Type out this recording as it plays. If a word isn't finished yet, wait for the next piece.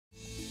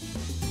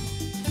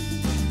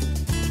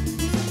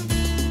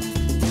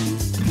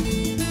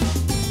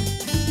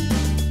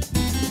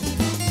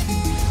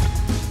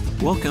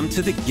Welcome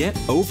to the Get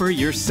Over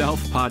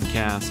Yourself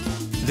podcast.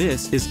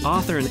 This is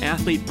author and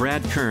athlete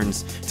Brad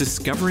Kearns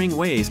discovering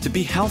ways to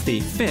be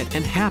healthy, fit,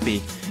 and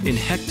happy in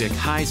hectic,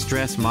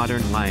 high-stress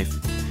modern life.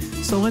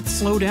 So let's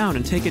slow down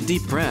and take a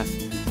deep breath,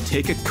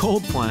 take a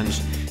cold plunge,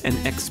 and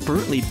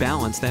expertly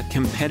balance that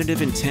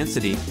competitive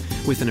intensity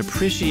with an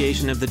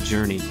appreciation of the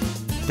journey.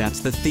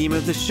 That's the theme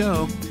of the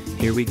show.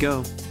 Here we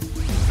go.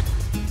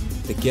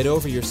 The Get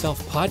Over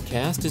Yourself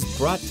podcast is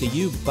brought to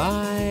you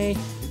by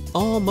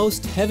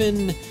Almost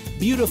Heaven,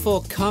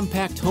 beautiful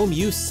compact home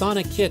use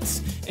sauna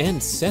kits,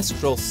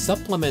 ancestral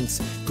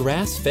supplements,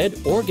 grass-fed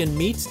organ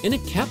meats in a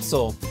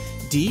capsule,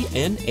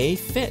 DNA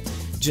Fit,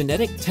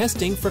 genetic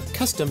testing for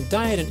custom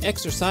diet and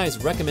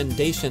exercise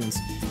recommendations,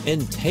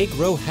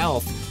 Integro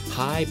Health,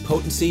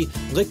 high-potency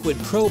liquid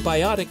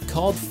probiotic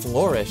called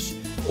Flourish,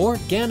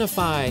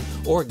 Organifi,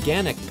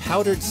 organic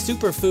powdered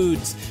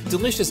superfoods,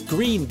 delicious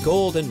green,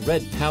 gold, and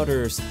red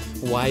powders,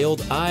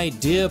 Wild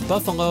Idea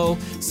Buffalo,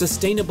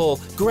 sustainable,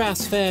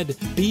 grass-fed,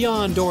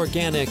 beyond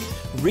organic,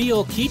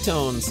 real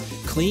ketones,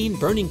 clean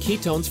burning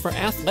ketones for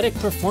athletic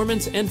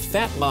performance and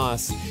fat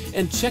loss.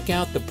 And check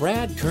out the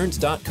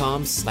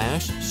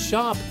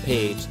bradkearns.com/shop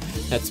page.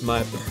 That's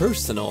my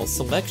personal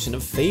selection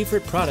of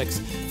favorite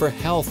products for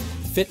health,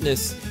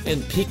 fitness,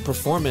 and peak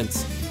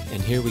performance.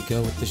 And here we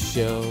go with the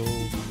show.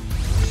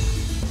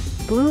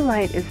 Blue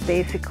light is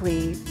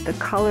basically the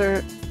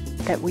color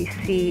that we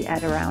see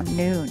at around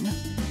noon.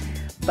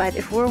 But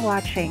if we're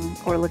watching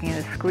or looking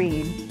at a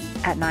screen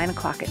at 9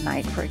 o'clock at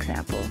night, for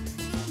example,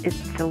 it's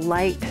the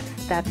light,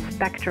 that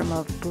spectrum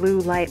of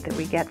blue light that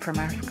we get from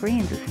our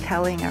screens is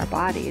telling our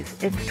bodies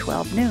it's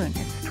 12 noon,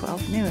 it's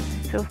 12 noon.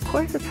 So of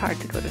course it's hard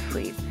to go to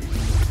sleep.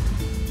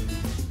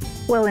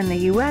 Well, in the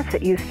U.S.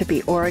 it used to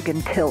be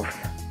Oregon TILF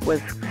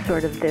was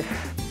sort of the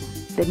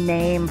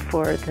name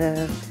for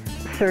the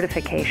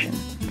certification.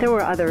 There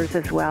were others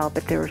as well,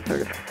 but there were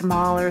sort of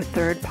smaller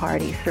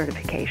third-party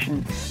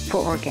certifications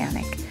for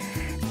organic.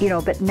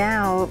 But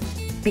now,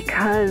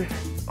 because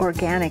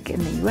organic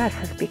in the U.S.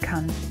 has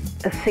become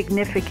a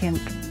significant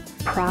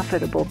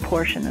profitable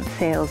portion of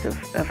sales of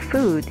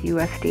food, the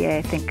USDA,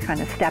 I think, kind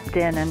of stepped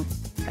in, and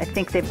I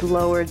think they've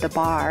lowered the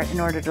bar in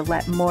order to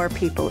let more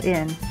people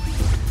in.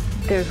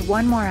 There's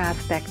one more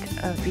aspect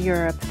of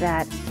Europe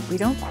that we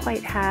don't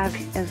quite have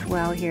as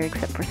well here,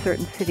 except for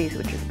certain cities,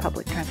 which is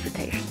public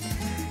transportation.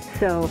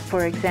 So,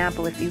 for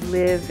example, if you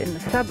live in the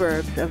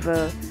suburbs of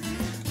a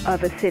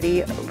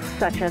city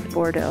such as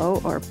Bordeaux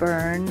or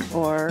Bern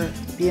or,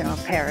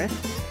 Paris,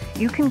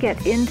 you can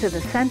get into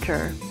the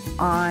center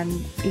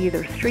on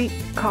either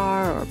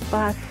streetcar or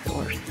bus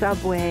or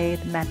subway,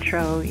 the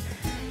metro.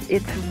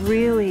 It's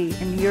really,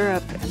 in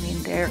Europe,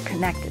 they're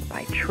connected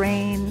by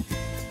train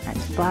and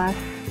bus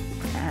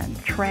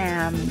and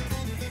trams.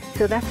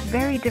 So that's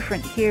very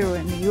different here.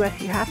 In the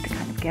U.S., you have to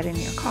kind of get in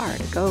your car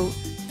to go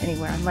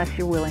anywhere unless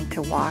you're willing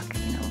to walk,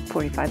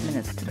 45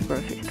 minutes to the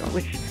grocery store,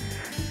 which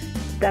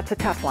that's a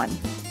tough one.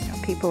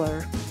 People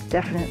are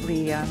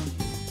definitely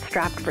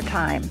strapped for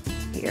time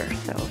here,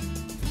 so.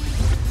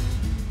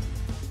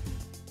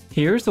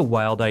 Here's a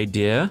wild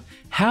idea.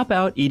 How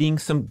about eating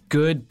some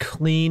good,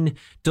 clean,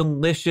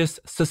 delicious,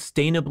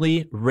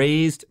 sustainably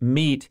raised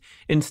meat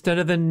instead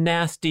of the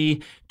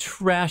nasty,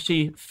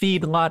 trashy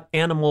feedlot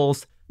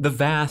animals, the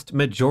vast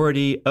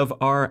majority of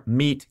our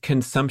meat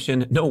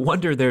consumption? No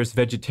wonder there's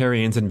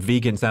vegetarians and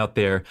vegans out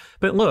there.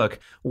 But look,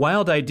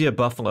 Wild Idea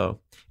Buffalo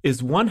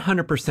is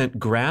 100%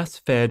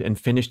 grass-fed and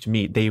finished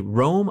meat. They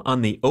roam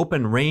on the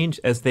open range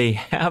as they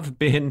have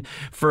been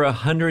for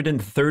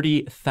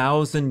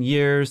 130,000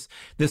 years.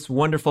 This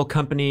wonderful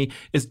company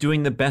is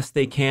doing the best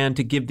they can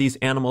to give these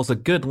animals a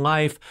good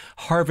life,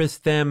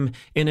 harvest them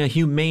in a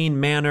humane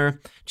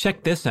manner.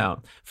 Check this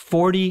out.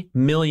 40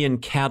 million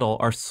cattle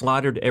are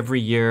slaughtered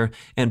every year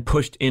and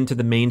pushed into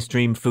the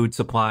mainstream food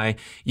supply.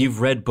 You've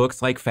read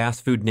books like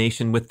Fast Food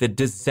Nation with the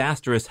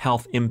disastrous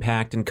health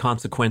impact and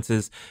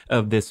consequences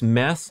of this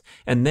mess.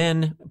 And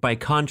then, by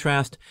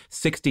contrast,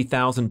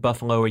 60,000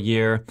 buffalo a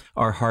year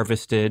are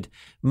harvested.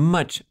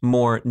 Much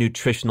more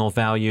nutritional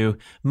value,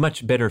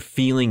 much better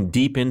feeling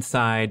deep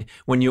inside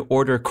when you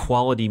order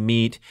quality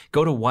meat.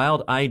 Go to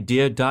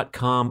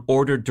wildidea.com,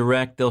 order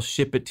direct. They'll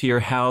ship it to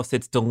your house.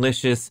 It's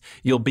delicious.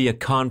 You'll be a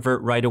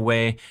convert right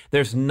away.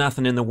 There's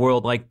nothing in the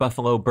world like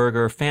Buffalo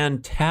Burger.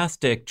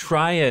 Fantastic.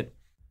 Try it.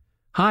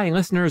 Hi,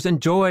 listeners.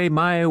 Enjoy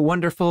my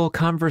wonderful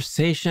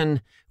conversation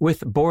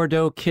with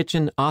Bordeaux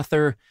Kitchen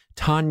author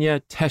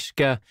Tania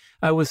Teschke.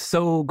 I was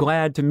so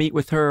glad to meet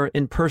with her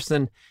in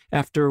person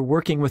after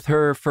working with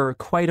her for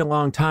quite a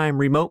long time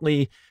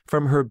remotely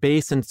from her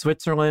base in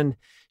Switzerland.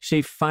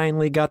 She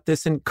finally got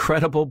this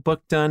incredible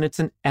book done. It's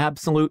an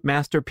absolute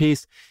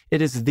masterpiece. It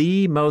is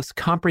the most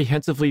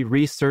comprehensively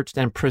researched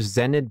and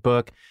presented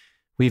book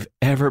we've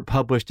ever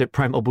published at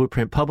Primal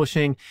Blueprint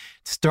Publishing.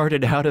 It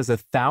started out as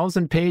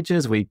 1,000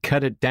 pages. We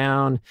cut it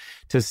down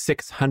to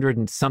 600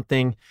 and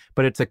something,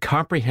 but it's a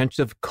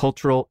comprehensive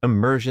cultural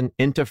immersion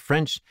into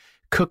French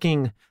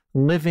cooking,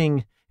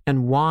 living,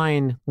 and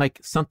wine like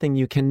something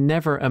you can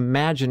never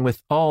imagine,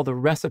 with all the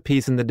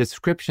recipes and the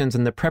descriptions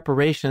and the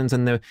preparations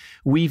and the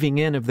weaving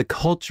in of the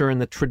culture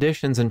and the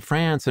traditions in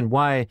France, and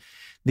why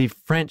the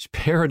French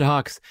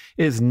paradox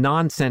is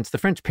nonsense. The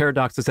French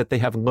paradox is that they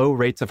have low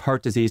rates of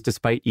heart disease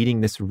despite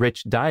eating this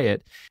rich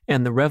diet.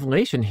 And the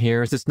revelation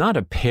here is it's not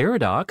a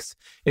paradox.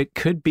 It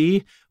could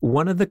be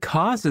one of the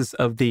causes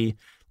of the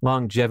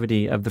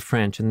longevity of the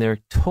French and their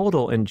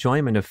total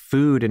enjoyment of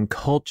food and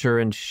culture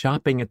and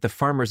shopping at the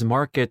farmers'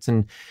 markets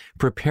and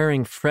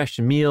preparing fresh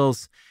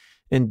meals,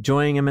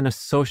 enjoying them in a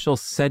social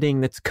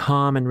setting that's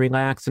calm and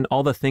relaxed, and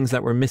all the things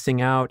that we're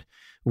missing out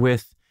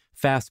with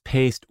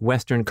fast-paced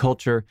Western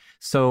culture.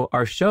 So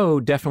our show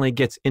definitely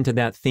gets into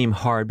that theme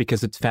hard,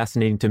 because it's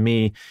fascinating to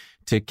me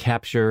to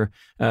capture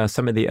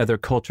some of the other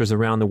cultures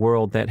around the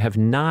world that have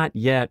not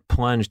yet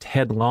plunged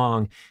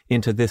headlong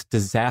into this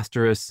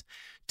disastrous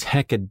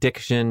tech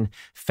addiction,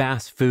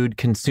 fast food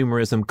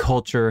consumerism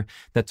culture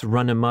that's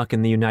run amok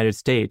in the United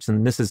States.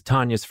 And this is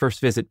Tania's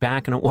first visit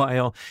back in a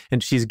while,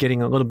 and she's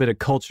getting a little bit of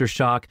culture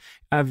shock.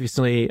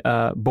 Obviously,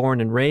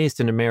 born and raised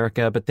in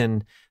America, but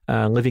then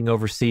living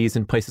overseas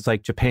in places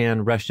like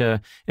Japan, Russia,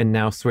 and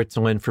now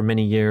Switzerland for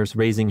many years,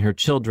 raising her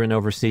children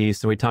overseas.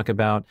 So we talk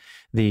about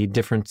the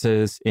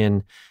differences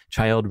in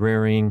child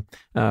rearing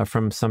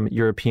from some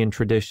European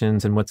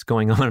traditions and what's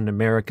going on in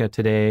America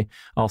today,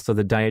 also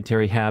the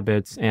dietary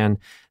habits. And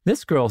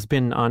this girl's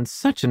been on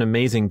such an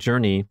amazing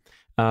journey,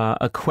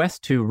 a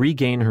quest to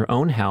regain her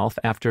own health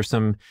after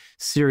some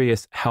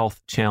serious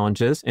health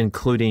challenges,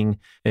 including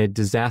a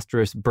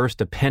disastrous burst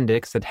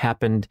appendix that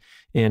happened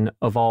in,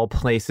 of all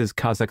places,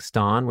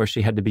 Kazakhstan, where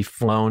she had to be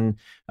flown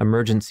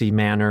emergency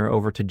manner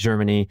over to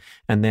Germany,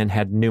 and then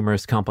had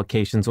numerous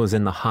complications, was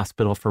in the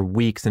hospital for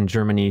weeks in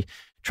Germany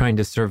trying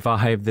to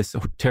survive this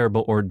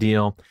terrible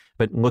ordeal,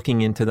 but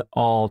looking into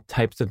all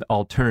types of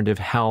alternative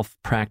health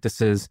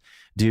practices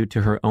due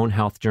to her own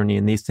health journey.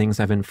 And these things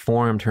have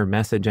informed her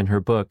message and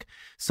her book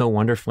so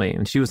wonderfully.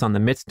 And she was on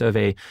the midst of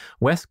a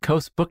West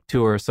Coast book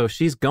tour, so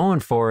she's going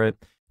for it,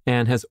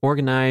 and has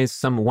organized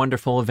some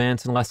wonderful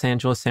events in Los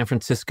Angeles, San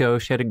Francisco.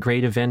 She had a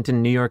great event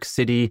in New York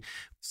City.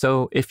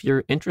 So if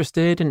you're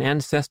interested in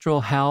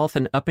ancestral health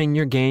and upping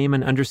your game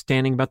and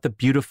understanding about the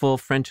beautiful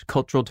French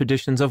cultural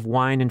traditions of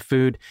wine and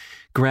food,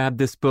 grab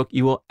this book.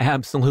 You will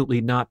absolutely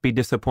not be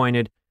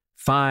disappointed.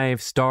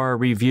 5-star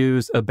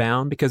reviews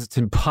abound, because it's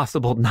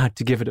impossible not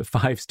to give it a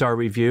 5-star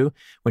review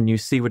when you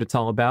see what it's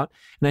all about.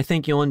 And I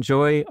think you'll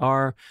enjoy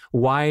our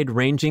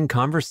wide-ranging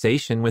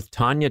conversation with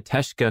Tania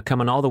Teschke,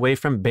 coming all the way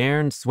from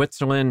Bern,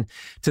 Switzerland,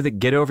 to the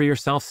Get Over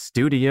Yourself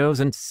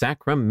studios in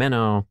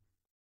Sacramento.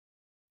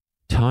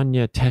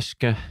 Tania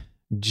Teschke,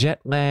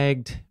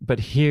 jet-lagged, but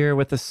here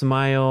with a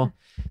smile.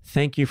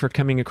 Thank you for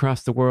coming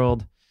across the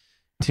world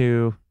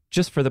to,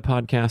 just for the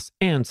podcast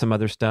and some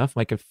other stuff,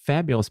 like a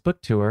fabulous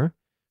book tour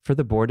for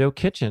the Bordeaux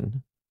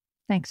Kitchen.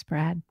 Thanks,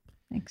 Brad.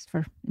 Thanks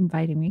for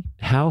inviting me.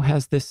 How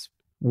has this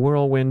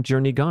whirlwind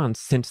journey gone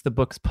since the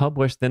book's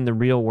published? Then the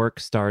real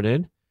work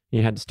started.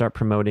 You had to start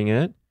promoting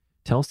it.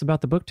 Tell us about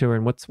the book tour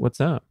and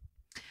what's up.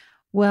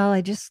 Well,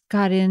 I just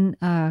got in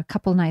a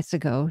couple nights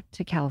ago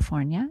to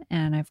California,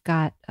 and I've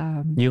got...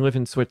 You live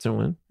in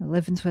Switzerland. I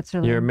live in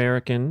Switzerland. You're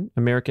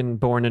American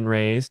born and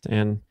raised,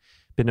 and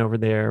been over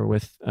there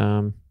with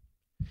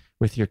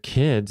your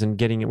kids and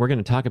getting... We're going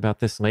to talk about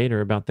this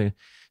later, about the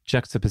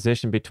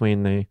juxtaposition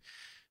between the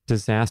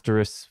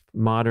disastrous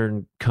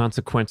modern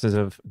consequences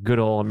of good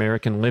old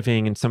American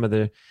living and some of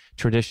the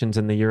traditions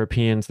and the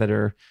Europeans that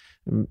are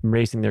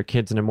raising their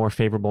kids in a more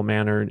favorable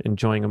manner,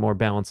 enjoying a more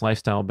balanced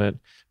lifestyle. But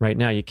right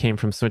now you came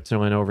from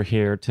Switzerland over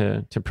here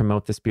to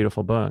promote this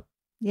beautiful book.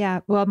 Yeah,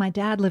 well, my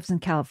dad lives in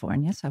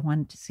California, so I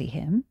wanted to see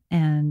him.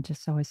 And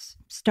so I was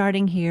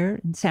starting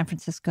here in San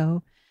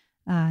Francisco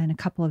in a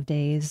couple of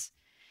days,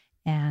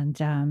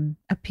 and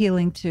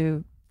appealing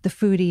to the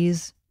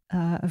foodies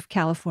of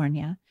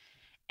California.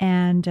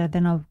 And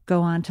then I'll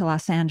go on to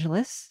Los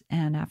Angeles,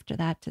 and after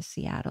that to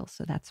Seattle.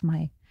 So that's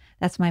my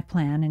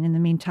plan. And in the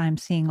meantime,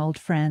 seeing old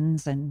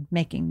friends and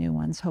making new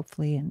ones,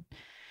 hopefully, and,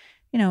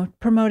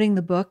 promoting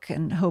the book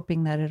and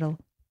hoping that it'll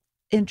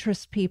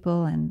interest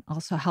people and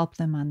also help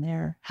them on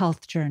their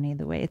health journey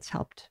the way it's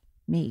helped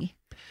me.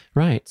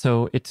 Right.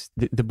 So it's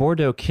the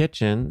Bordeaux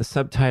Kitchen. The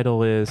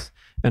subtitle is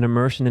An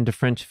Immersion into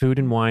French Food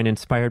and Wine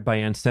Inspired by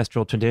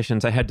Ancestral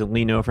Traditions. I had to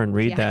lean over and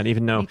read that,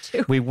 even though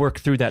we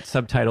worked through that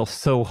subtitle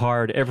so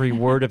hard, every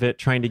word of it,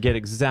 trying to get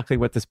exactly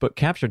what this book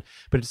captured.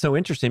 But it's so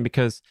interesting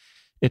because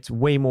it's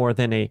way more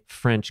than a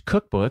French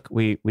cookbook.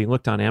 We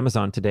looked on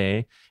Amazon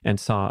today and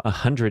saw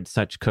 100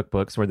 such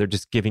cookbooks where they're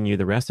just giving you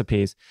the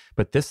recipes.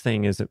 But this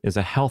thing is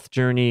a health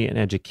journey, an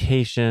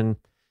education.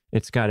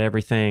 It's got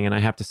everything. And I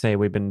have to say,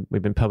 we've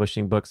been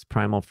publishing books,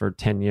 Primal, for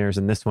 10 years.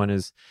 And this one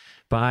is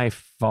by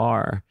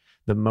far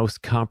the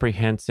most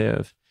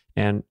comprehensive,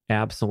 and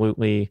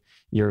absolutely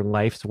your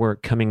life's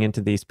work coming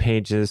into these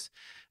pages.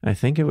 I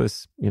think it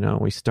was,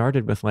 we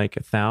started with like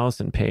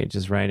 1,000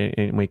 pages, right?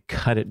 And we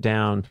cut it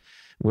down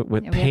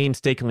with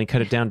painstakingly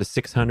cut it down to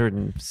 600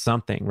 and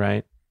something,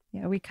 right?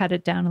 Yeah, we cut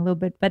it down a little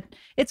bit, but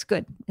it's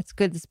good. It's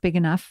good. It's big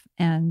enough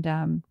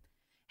and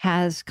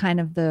has kind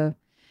of the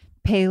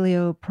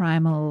paleo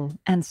primal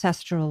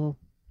ancestral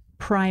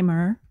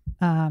primer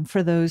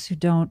for those who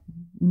don't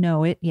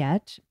know it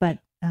yet. But,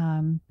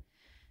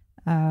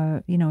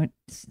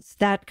 it's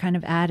that kind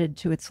of added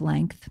to its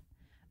length.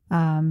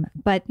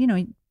 But,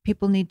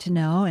 people need to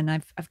know. And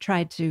I've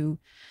tried to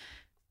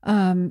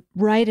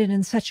write it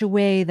in such a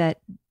way that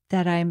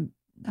I'm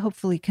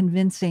hopefully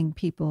convincing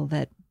people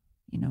that,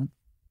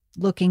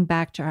 looking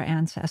back to our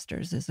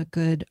ancestors is a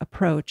good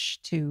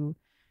approach to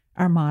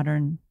our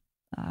modern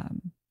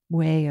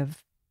way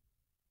of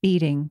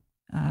eating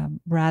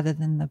rather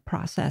than the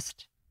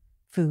processed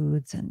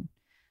foods. And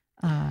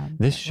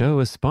this show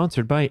is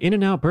sponsored by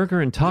In-N-Out Burger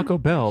and Taco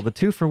Bell, the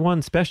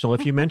 2-for-1 special.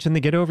 If you mention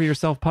the Get Over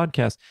Yourself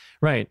podcast,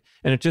 right?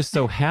 And it just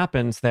so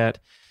happens that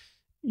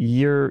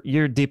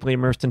you're deeply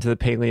immersed into the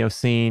paleo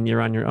scene.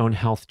 You're on your own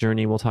health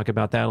journey. We'll talk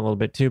about that a little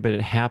bit too. But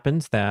it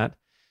happens that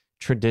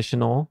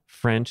traditional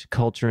French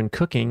culture and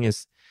cooking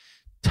is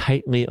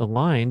tightly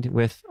aligned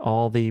with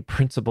all the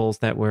principles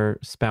that we're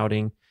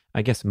spouting,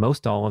 I guess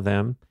most all of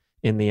them,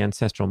 in the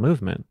ancestral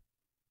movement.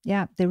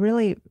 Yeah, they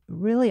really,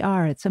 really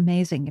are. It's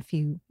amazing if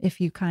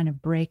you kind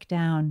of break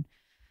down,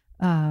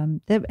 and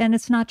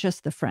it's not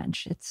just the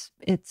French.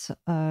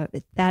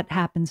 That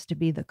happens to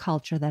be the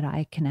culture that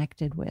I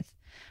connected with,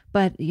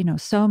 but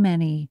so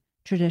many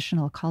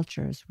traditional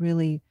cultures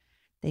really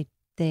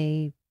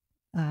they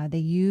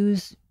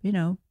use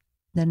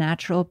the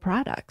natural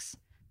products,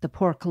 the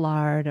pork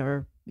lard,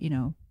 or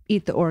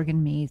eat the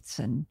organ meats,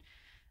 and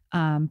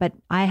but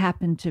I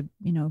happen to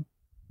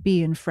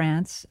be in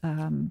France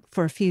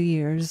for a few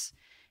years,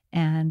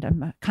 and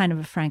I'm kind of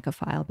a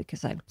Francophile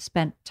because I've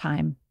spent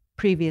time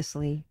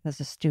previously as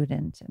a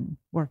student and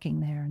working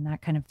there and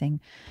that kind of thing.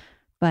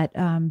 But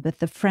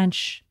the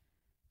French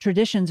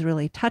traditions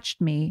really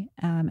touched me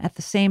at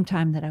the same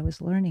time that I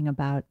was learning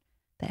about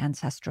the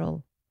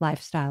ancestral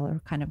lifestyle,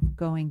 or kind of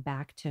going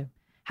back to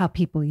how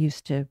people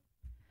used to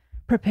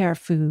prepare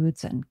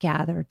foods and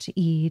gather to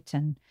eat,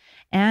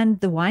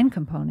 and the wine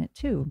component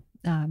too.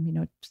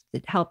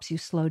 It helps you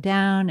slow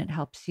down. It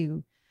helps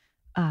you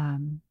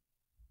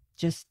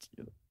just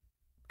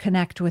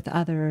connect with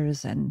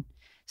others and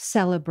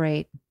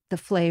celebrate the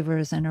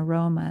flavors and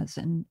aromas,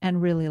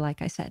 and really,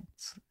 like I said,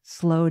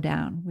 slow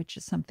down, which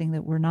is something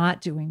that we're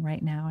not doing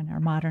right now in our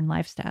modern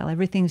lifestyle.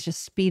 Everything's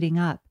just speeding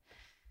up.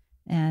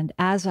 And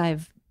as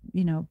I've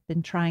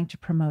been trying to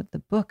promote the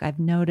book, I've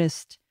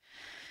noticed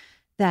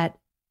that,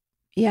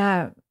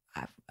 yeah,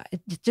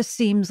 it just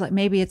seems like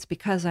maybe it's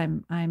because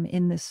I'm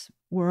in this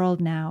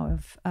world now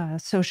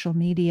of social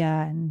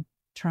media and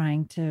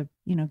trying to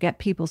get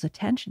people's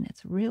attention.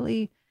 It's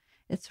really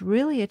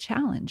a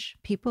challenge.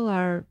 People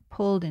are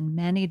pulled in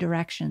many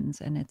directions,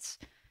 and it's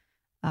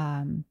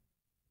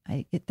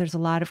there's a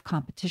lot of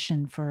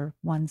competition for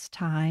one's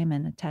time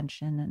and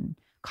attention and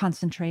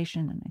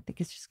concentration, and I think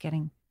it's just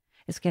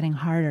getting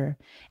harder,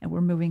 and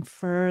we're moving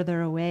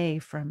further away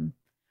from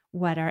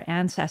what our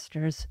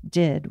ancestors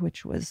did,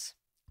 which was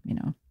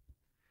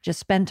just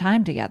spend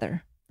time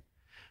together.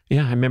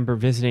 Yeah, I remember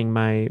visiting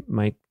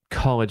my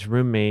college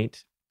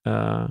roommate,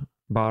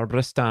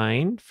 Barbara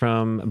Stein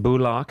from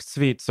Bulak,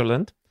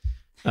 Switzerland.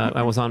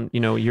 I was on,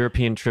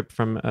 European trip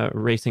from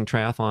racing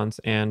triathlons,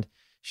 and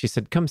she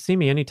said, "Come see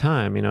me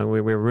anytime."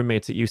 We were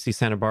roommates at UC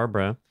Santa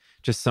Barbara,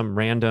 just some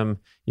random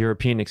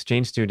European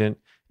exchange student.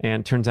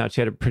 And turns out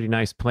she had a pretty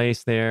nice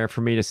place there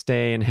for me to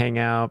stay and hang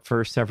out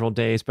for several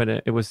days. But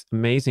it was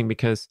amazing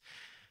because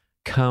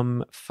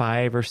come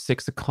 5 or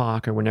 6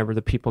 o'clock, or whenever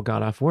the people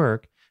got off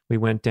work, we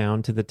went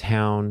down to the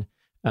town,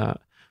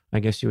 I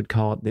guess you would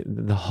call it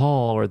the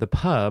hall or the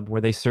pub, where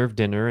they served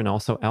dinner and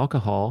also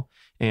alcohol.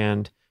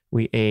 And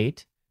we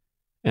ate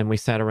and we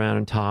sat around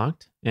and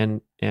talked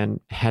and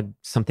had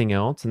something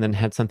else, and then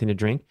had something to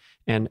drink.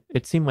 And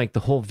it seemed like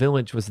the whole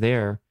village was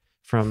there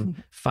from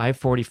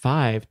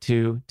 5:45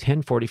 to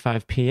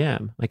 10:45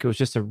 p.m. Like it was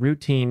just a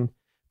routine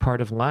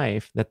part of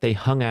life that they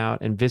hung out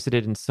and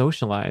visited and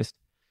socialized.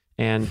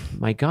 And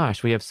my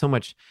gosh, we have so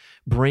much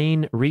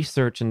brain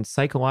research and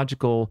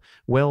psychological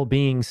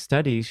well-being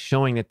studies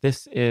showing that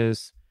this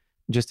is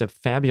just a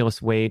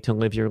fabulous way to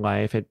live your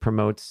life. It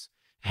promotes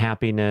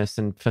happiness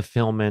and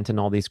fulfillment and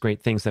all these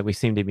great things that we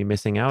seem to be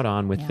missing out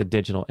on with the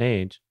digital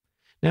age.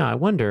 Now, I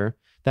wonder,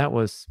 that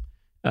was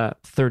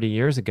 30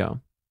 years ago.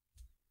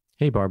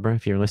 Hey, Barbara,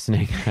 if you're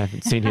listening, I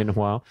haven't seen you in a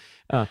while.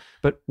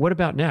 But what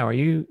about now? Are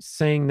you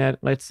saying that,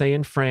 let's say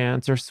in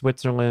France or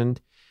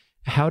Switzerland,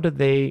 how do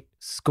they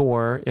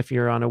score if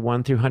you're on a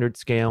 1 through 100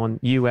 scale, and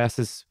US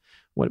is,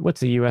 what's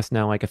the US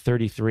now, like a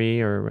 33,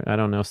 or I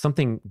don't know,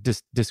 something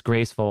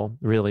disgraceful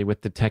really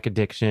with the tech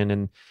addiction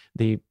and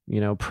the,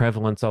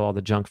 prevalence of all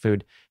the junk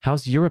food.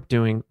 How's Europe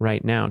doing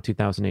right now in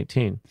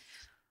 2018?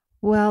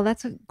 Well,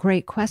 that's a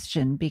great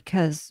question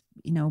because,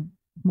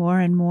 more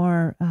and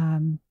more,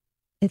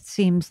 it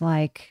seems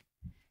like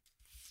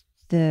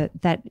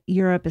that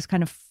Europe is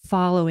kind of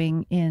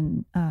following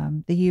in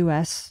the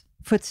U.S.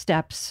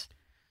 footsteps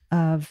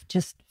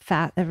just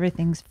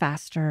everything's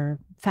fast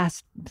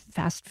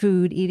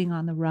food, eating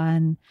on the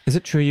run. Is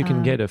it true you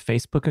can get a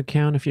Facebook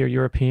account if you're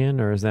European,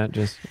 or is that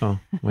just, oh,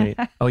 wait.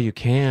 Oh, you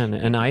can.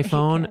 An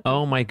iPhone?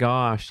 Oh my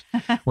gosh.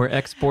 We're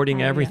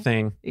exporting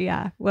everything.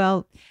 Yeah.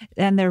 Well,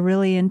 and they're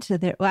really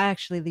into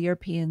actually the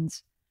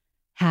Europeans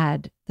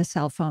had the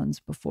cell phones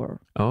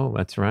before. Oh,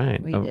 that's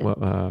right. We did.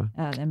 The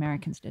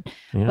Americans did.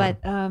 Yeah. But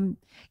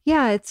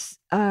it's,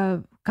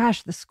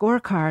 gosh, the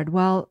scorecard.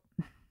 Well,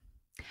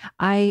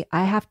 I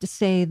have to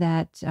say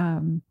that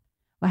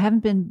I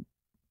haven't been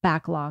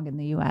back long in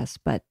the U.S.,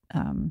 but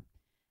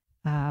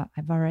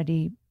I've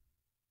already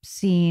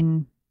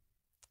seen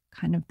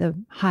kind of the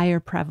higher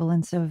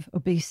prevalence of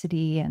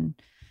obesity and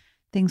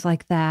things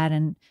like that.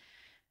 And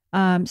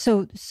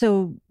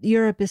so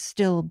Europe is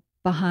still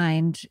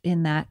behind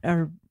in that,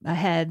 or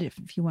ahead,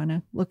 if you want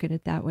to look at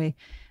it that way.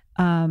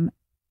 And,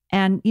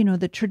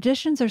 the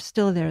traditions are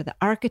still there. The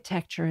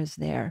architecture is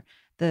there.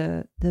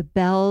 The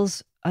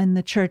bells in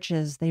the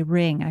churches, they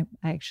ring.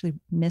 I actually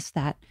missed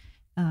that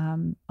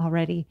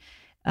already.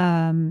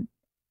 And,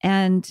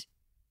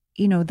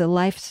 the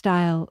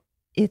lifestyle,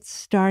 it's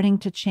starting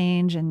to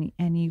change, and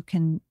you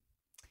can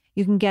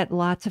get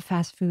lots of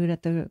fast food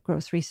at the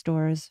grocery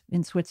stores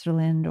in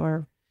Switzerland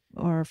or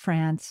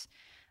France.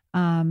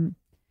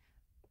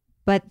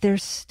 But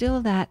there's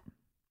still that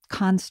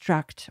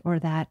construct, or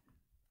that,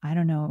 I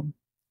don't know,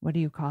 what do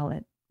you call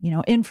it?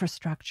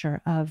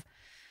 Infrastructure of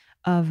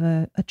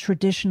a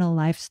traditional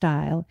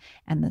lifestyle.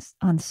 And this,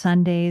 on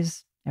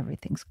Sundays,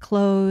 everything's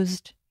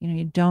closed.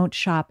 You don't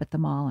shop at the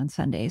mall on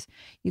Sundays.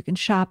 You can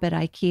shop at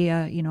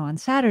IKEA, on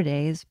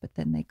Saturdays, but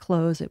then they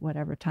close at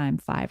whatever time,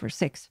 5 or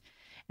 6,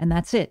 and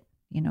that's it.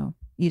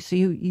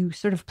 You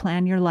sort of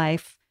plan your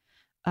life,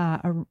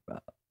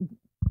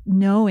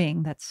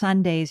 knowing that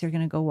Sundays you're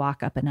going to go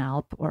walk up an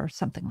Alp or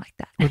something like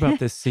that. What about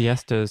the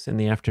siestas in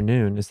the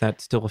afternoon? Is that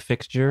still a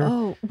fixture?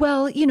 Oh,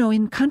 well,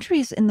 in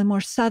countries, in the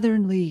more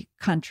southerly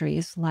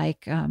countries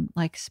like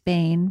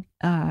Spain,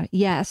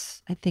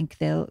 yes, I think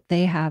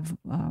they have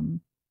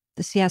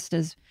the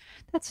siestas.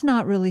 That's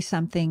not really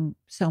something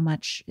so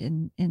much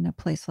in a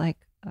place like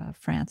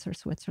France or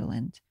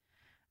Switzerland.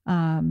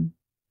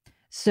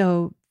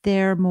 So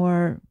they're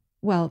more,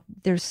 well,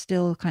 there's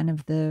still kind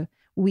of the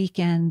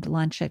weekend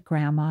lunch at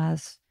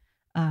grandma's.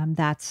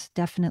 That's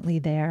definitely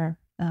there.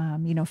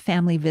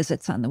 Family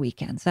visits on the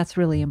weekends. That's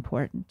really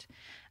important.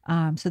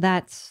 So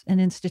that's an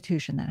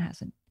institution that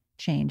hasn't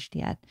changed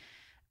yet.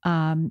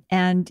 And,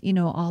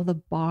 all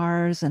the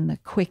bars and the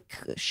quick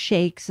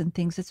shakes and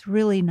things, it's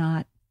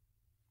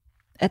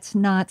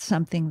not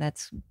something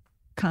that's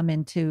come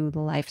into the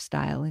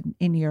lifestyle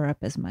in Europe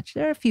as much.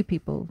 There are a few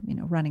people,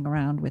 running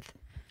around with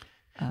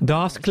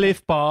Das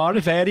Cliff Bar,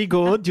 very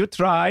good. You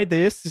try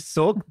this. It's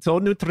so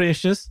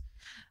nutritious.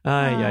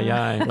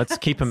 Let's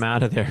keep them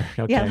out of there.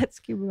 Okay. Yeah, let's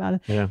keep them out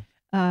of there.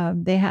 Yeah.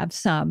 They have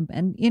some,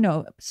 and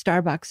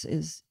Starbucks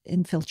is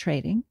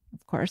infiltrating,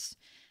 of course,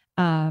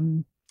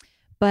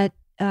 but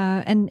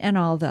and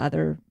all the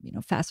other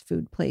fast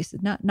food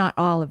places. Not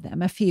all of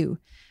them, a few,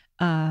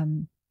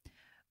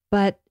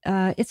 but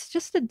it's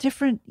just a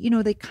different.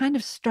 They kind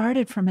of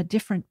started from a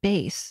different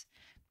base.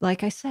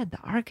 Like I said, the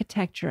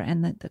architecture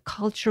and the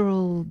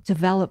cultural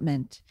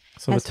development.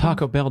 So the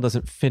Taco Bell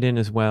doesn't fit in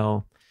as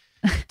well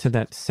to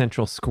that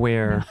central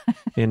square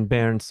in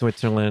Bern,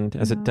 Switzerland,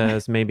 as it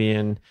does maybe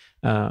in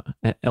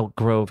Elk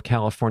Grove,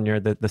 California,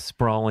 the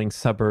sprawling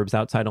suburbs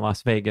outside of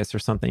Las Vegas or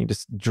something. You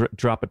just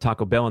drop a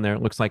Taco Bell in there.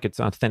 It looks like it's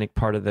an authentic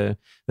part of the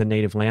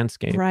native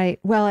landscape. Right.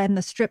 Well, and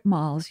the strip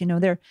malls,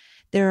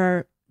 there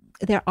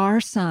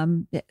are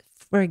some.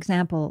 For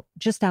example,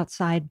 just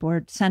outside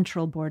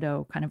central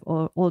Bordeaux, kind of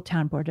old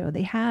town Bordeaux,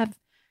 they have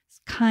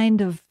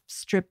kind of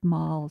strip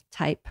mall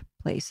type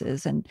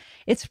places, and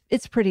it's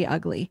pretty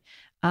ugly.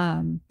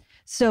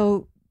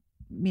 So,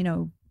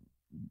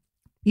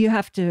 you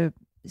have to,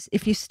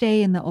 if you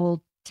stay in the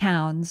old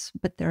towns,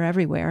 but they're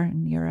everywhere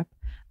in Europe,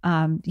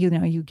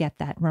 you get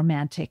that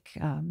romantic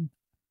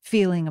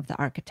feeling of the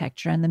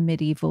architecture and the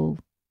medieval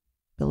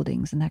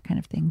buildings and that kind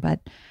of thing.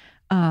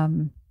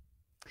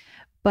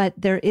 But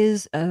there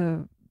is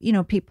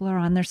people are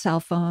on their cell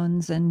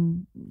phones,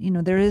 and,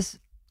 there is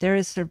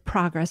sort of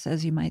progress,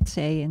 as you might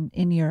say,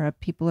 in Europe.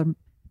 People are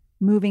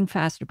moving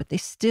faster, but they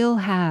still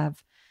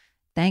have,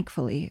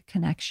 thankfully, a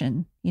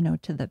connection,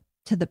 to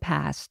the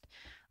past,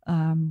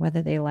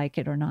 whether they like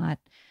it or not,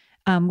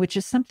 which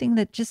is something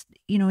that just,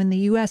 in the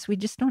U.S., we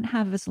just don't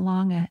have as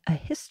long a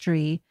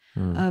history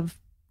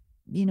of,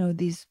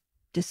 these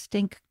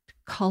distinct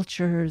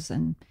cultures,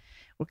 and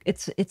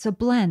it's a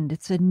blend.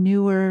 It's a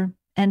newer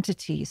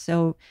entity.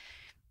 So,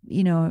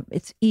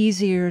 it's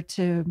easier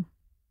to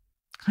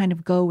kind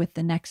of go with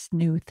the next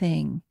new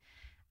thing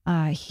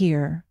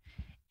here.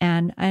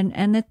 And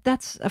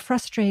that's a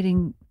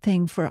frustrating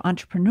thing for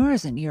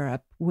entrepreneurs in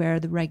Europe, where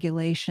the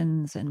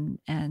regulations and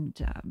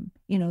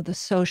the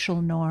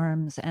social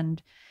norms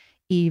and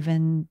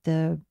even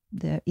the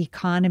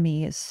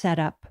economy is set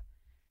up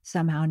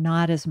somehow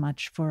not as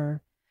much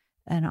for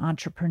an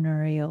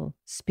entrepreneurial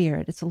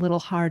spirit. It's a little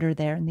harder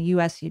there. In the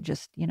US, you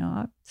just,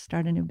 I'll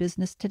start a new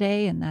business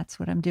today and that's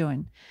what I'm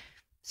doing.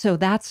 So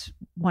that's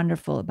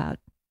wonderful about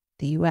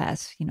the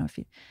US,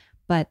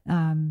 but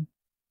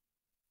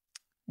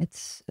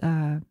it's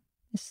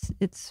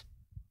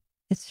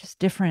just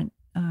different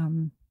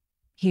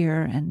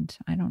here, and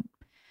I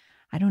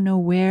don't know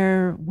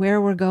where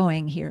we're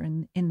going here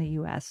in the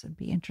US. It'd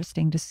be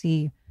interesting to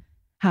see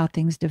how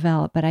things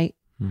develop, but I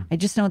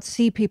just don't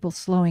see people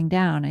slowing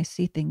down. I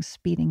see things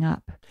speeding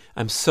up.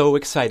 I'm so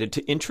excited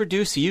to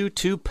introduce you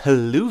to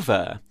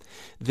Peluva.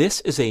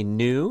 This is a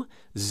new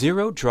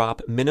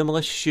zero-drop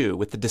minimalist shoe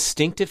with the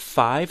distinctive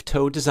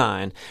 5-toe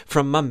design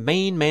from my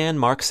main man,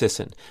 Mark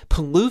Sisson.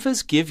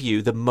 Peluvas give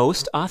you the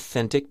most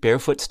authentic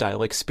barefoot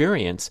style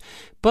experience,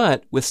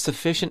 but with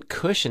sufficient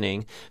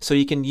cushioning so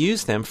you can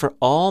use them for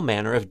all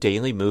manner of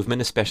daily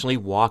movement, especially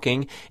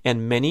walking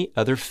and many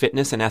other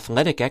fitness and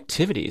athletic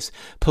activities.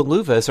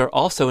 Peluvas are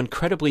also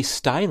incredibly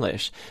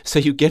stylish, so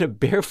you get a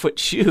barefoot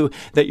shoe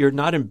that you're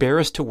not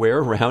embarrassed to wear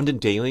around in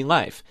daily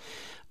life.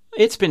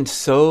 It's been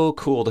so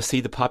cool to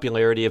see the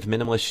popularity of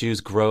minimalist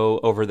shoes grow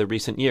over the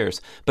recent years,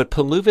 but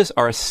Peluvas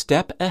are a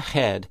step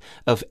ahead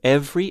of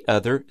every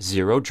other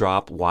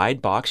zero-drop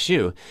wide box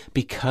shoe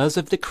because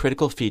of the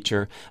critical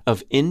feature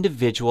of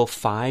individual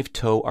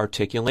 5-toe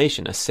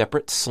articulation, a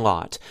separate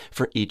slot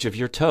for each of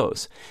your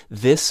toes.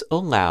 This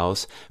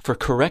allows for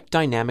correct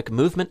dynamic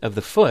movement of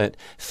the foot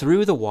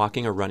through the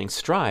walking or running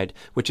stride,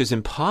 which is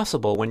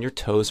impossible when your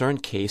toes are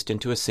encased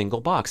into a single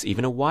box,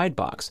 even a wide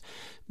box.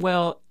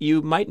 Well,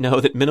 you might know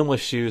that minimalist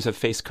shoes have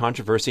faced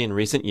controversy in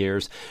recent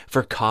years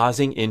for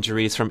causing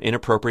injuries from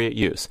inappropriate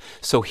use.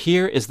 So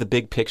here is the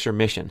big picture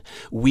mission.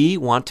 We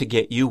want to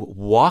get you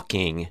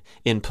walking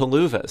in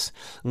Peluvas,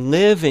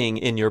 living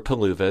in your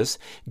Peluvas,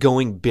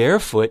 going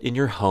barefoot in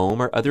your home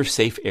or other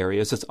safe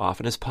areas as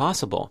often as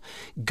possible.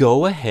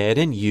 Go ahead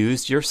and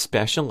use your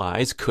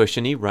specialized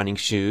cushiony running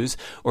shoes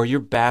or your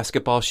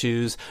basketball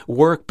shoes,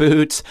 work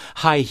boots,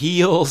 high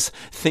heels,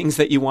 things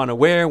that you want to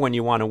wear when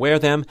you want to wear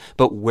them,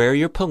 but wear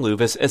your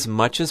Peluvas as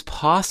much as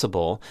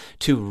possible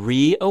to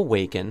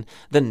reawaken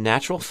the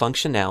natural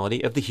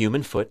functionality of the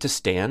human foot to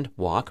stand,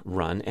 walk,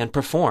 run, and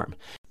perform.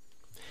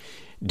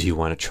 Do you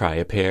want to try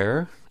a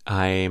pair?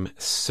 I'm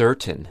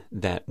certain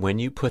that when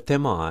you put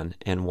them on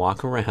and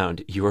walk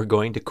around, you are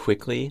going to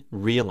quickly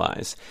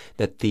realize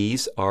that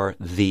these are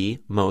the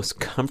most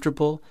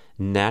comfortable,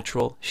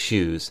 natural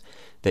shoes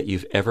that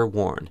you've ever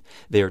worn.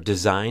 They are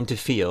designed to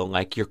feel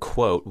like you're,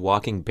 quote,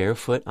 walking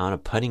barefoot on a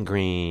putting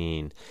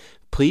green.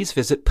 Please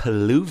visit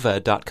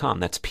peluva.com,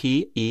 that's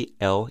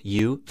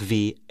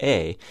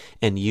Peluva,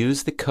 and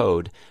use the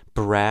code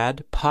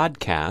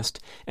BRADPODCAST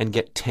and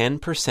get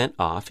 10%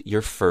 off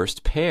your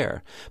first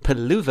pair.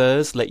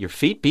 Peluvas, let your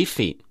feet be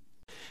feet.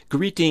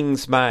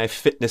 Greetings, my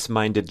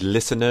fitness-minded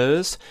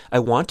listeners. I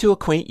want to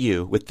acquaint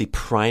you with the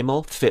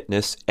Primal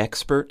Fitness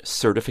Expert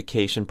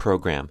Certification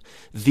Program,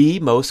 the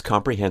most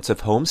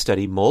comprehensive home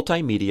study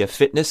multimedia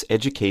fitness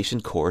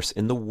education course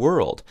in the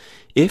world.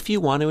 If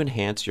you want to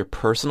enhance your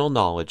personal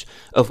knowledge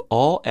of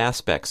all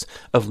aspects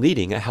of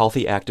leading a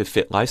healthy, active,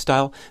 fit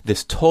lifestyle,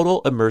 this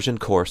total immersion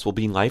course will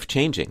be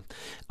life-changing.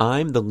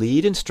 I'm the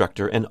lead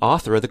instructor and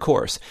author of the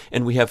course,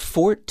 and we have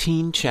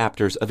 14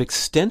 chapters of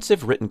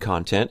extensive written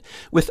content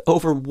with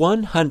over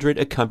 100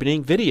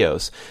 accompanying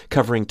videos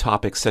covering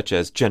topics such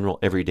as general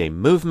everyday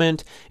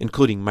movement,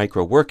 including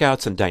micro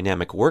workouts and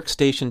dynamic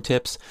workstation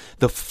tips,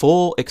 the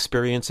full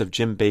experience of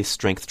gym-based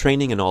strength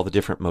training and all the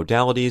different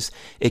modalities,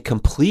 a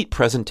complete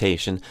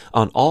presentation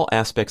on all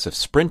aspects of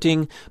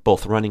sprinting,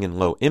 both running and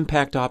low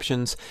impact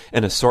options,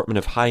 an assortment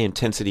of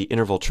high-intensity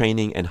interval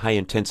training and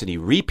high-intensity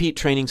repeat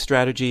training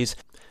strategies,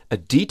 a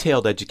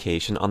detailed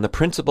education on the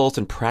principles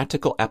and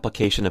practical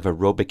application of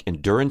aerobic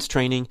endurance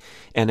training,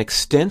 and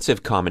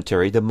extensive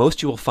commentary, the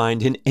most you will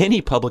find in any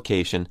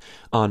publication,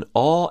 on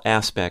all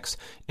aspects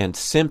and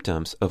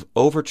symptoms of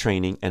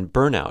overtraining and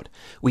burnout.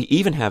 We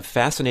even have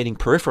fascinating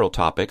peripheral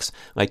topics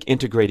like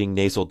integrating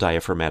nasal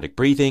diaphragmatic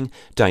breathing,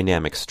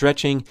 dynamic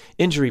stretching,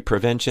 injury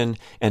prevention,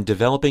 and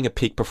developing a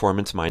peak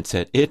performance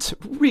mindset. It's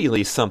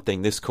really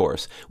something, this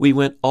course. We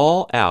went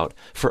all out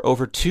for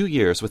over 2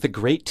 years with a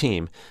great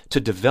team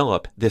to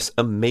develop this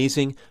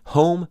amazing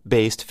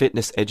home-based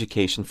fitness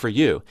education for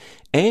you.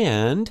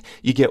 And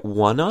you get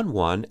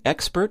one-on-one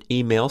expert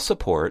email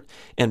support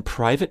and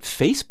private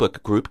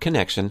Facebook group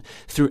connection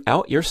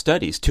throughout your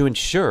studies to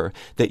ensure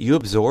that you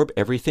absorb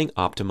everything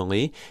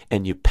optimally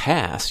and you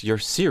pass your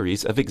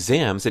series of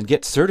exams and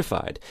get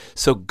certified.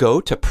 So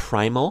go to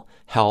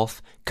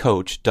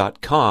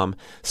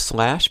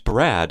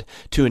primalhealthcoach.com/Brad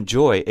to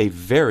enjoy a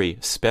very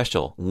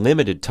special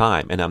limited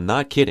time. And I'm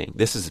not kidding.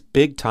 This is a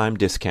big time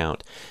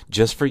discount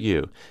just for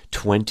you.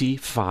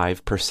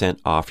 25%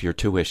 off your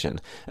tuition.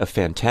 A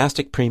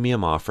fantastic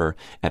premium offer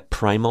at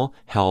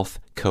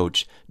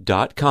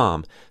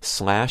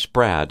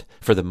primalhealthcoach.com/Brad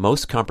for the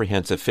most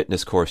comprehensive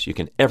fitness course you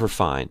can ever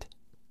find.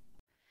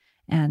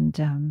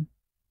 And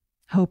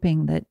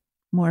hoping that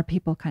more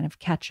people kind of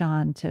catch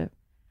on to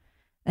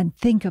and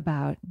think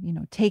about,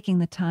 taking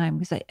the time,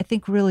 because I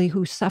think really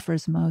who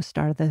suffers most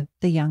are the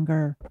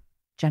younger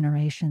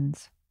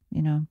generations,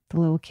 the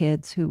little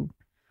kids who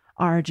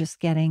are just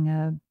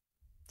getting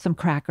some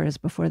crackers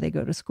before they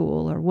go to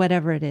school or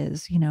whatever it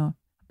is, a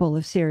bowl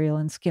of cereal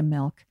and skim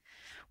milk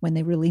when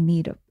they really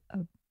need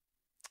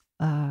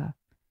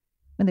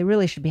when they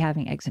really should be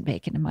having eggs and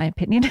bacon, in my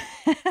opinion.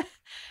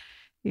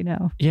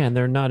 Yeah, and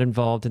they're not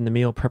involved in the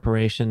meal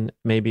preparation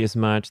maybe as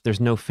much. There's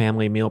no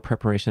family meal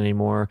preparation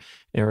anymore.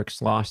 Eric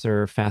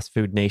Schlosser, Fast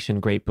Food Nation,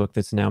 great book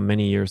that's now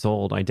many years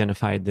old,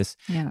 identified this,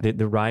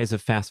 the rise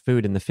of fast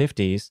food in the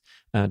 50s,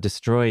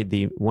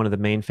 destroyed one of the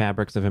main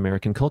fabrics of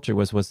American culture,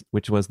 which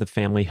was the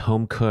family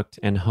home-cooked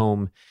and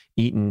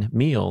home-eaten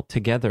meal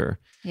together.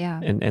 Yeah.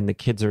 And the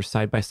kids are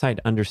side by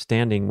side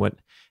understanding what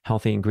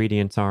healthy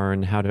ingredients are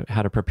and how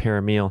to prepare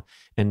a meal.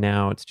 And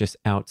now it's just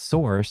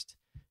outsourced,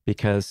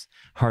 because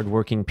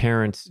hardworking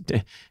parents,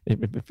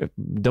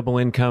 double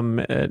income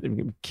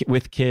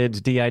with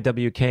kids,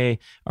 DIWK,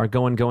 are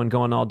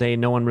going all day.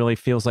 No one really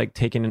feels like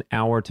taking an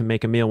hour to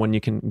make a meal when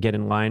you can get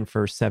in line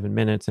for 7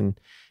 minutes and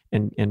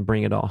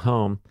bring it all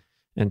home.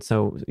 And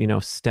so,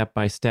 step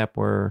by step,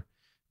 we're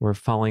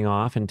falling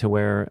off into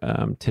where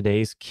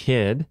today's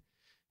kid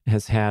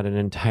has had an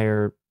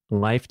entire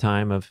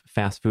lifetime of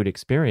fast food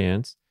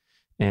experience.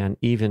 And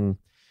even,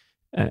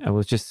 I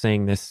was just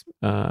saying this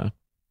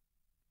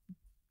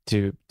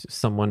to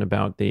someone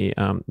about the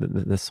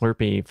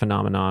Slurpee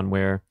phenomenon,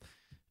 where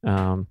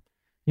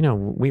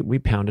we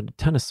pounded a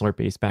ton of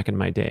Slurpees back in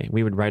my day.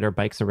 We would ride our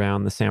bikes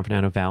around the San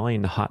Fernando Valley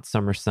in the hot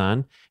summer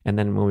sun, and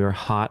then when we were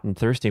hot and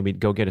thirsty, we'd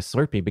go get a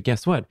Slurpee. But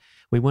guess what?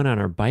 We went on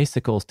our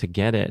bicycles to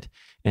get it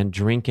and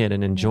drink it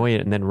and enjoy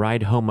it, and then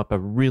ride home up a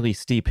really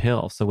steep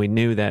hill. So we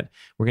knew that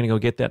we're going to go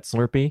get that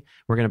Slurpee.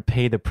 We're going to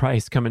pay the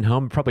price coming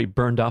home. Probably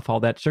burned off all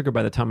that sugar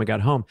by the time we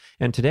got home.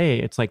 And today,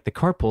 it's like the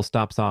carpool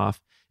stops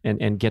off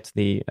and gets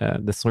the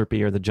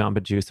Slurpee or the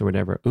Jamba Juice or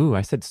whatever. Ooh,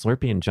 I said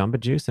Slurpee and Jamba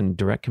Juice in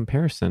direct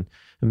comparison.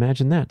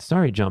 Imagine that.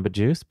 Sorry, Jamba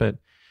Juice, but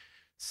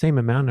same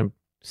amount of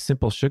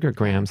simple sugar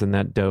grams in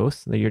that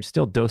dose. You're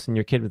still dosing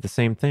your kid with the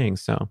same thing.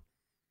 So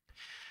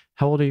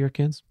how old are your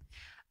kids?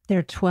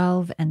 They're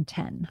 12 and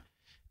 10.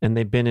 And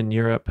they've been in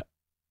Europe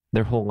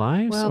their whole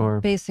lives?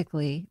 Well,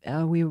 basically,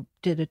 we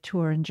did a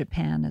tour in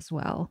Japan as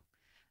well,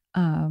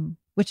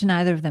 which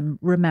neither of them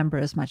remember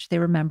as much. They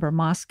remember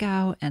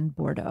Moscow and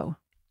Bordeaux.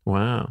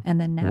 Wow. And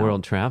then now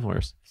world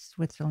travelers.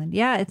 Switzerland.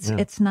 Yeah,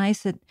 it's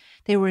nice that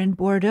they were in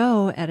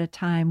Bordeaux at a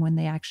time when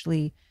they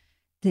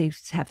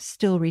have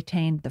still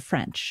retained the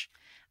French.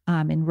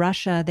 In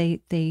Russia,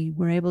 they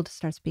were able to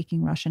start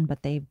speaking Russian,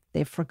 but they've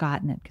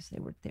forgotten it because they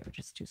were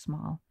just too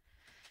small.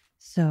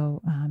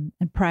 So,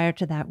 and prior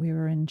to that, we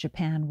were in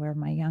Japan where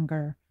my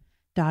younger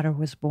daughter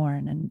was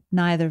born, and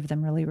neither of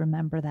them really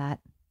remember that.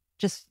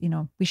 Just,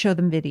 we show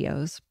them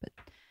videos, but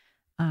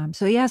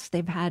so yes,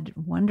 they've had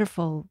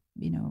wonderful,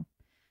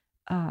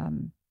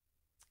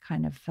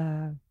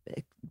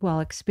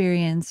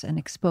 experience and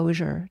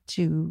exposure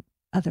to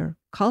other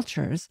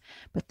cultures,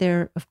 but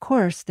they're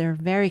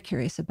very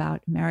curious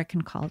about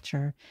American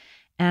culture.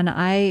 And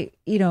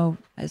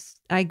as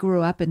I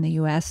grew up in the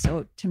US,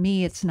 so to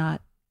me, it's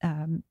not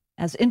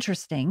as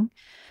interesting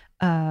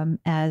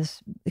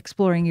as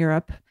exploring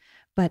Europe,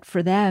 but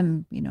for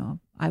them,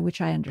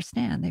 which I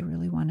understand, they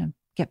really want to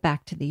get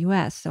back to the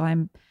US. So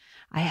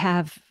I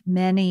have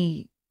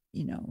many,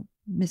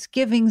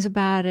 misgivings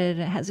about it,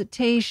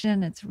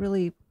 hesitation. It's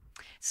really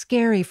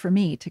scary for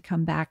me to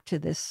come back to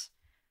this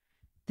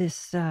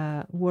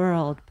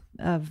world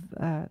of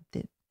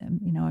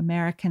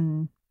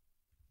American,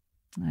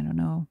 I don't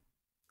know,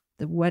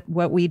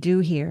 what we do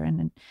here.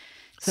 And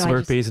so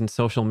Slurpees and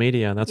social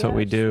media. That's what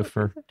we do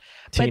for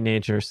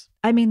teenagers.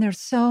 But, there's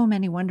so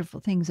many wonderful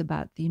things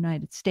about the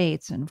United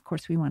States. And of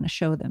course, we want to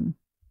show them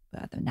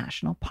the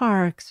national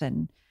parks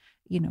and,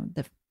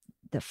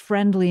 the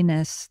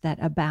friendliness that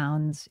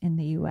abounds in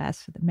the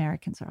U.S. The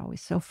Americans are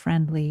always so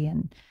friendly,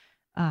 and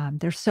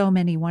there's so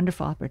many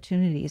wonderful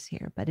opportunities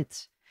here. But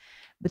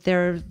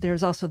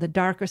there's also the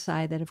darker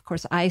side that, of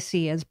course, I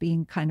see as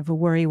being kind of a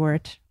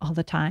worrywart all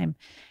the time.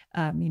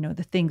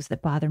 The things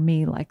that bother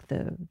me, like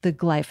the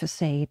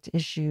glyphosate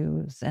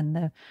issues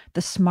and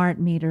the smart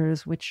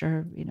meters, which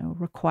are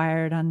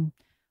required on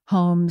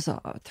homes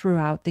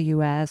throughout the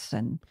U.S.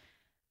 and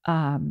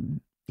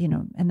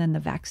and then the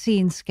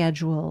vaccine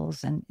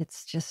schedules, and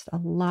it's just a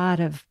lot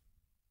of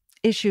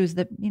issues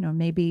that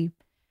maybe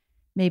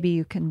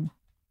you can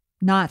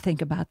not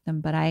think about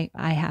them, but I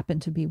happen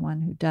to be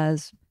one who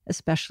does,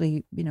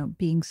 especially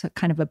being so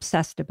kind of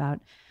obsessed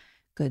about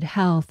good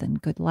health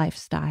and good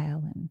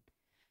lifestyle and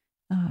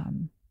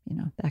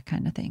that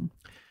kind of thing.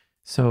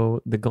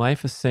 So the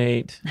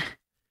glyphosate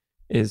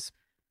is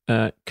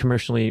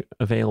commercially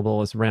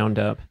available as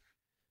Roundup,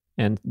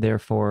 and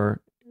therefore,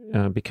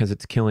 because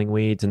it's killing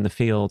weeds in the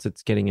fields,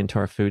 it's getting into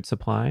our food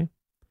supply.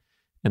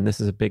 And this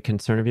is a big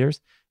concern of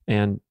yours.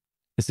 And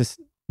is this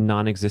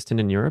non-existent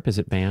in Europe? Is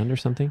it banned or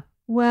something?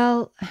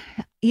 Well,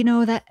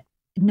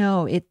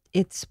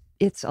 it's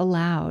it's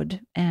allowed,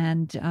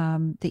 and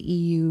the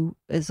EU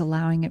is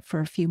allowing it for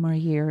a few more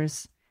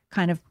years,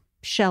 kind of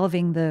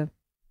shelving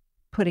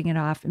putting it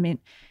off. I mean,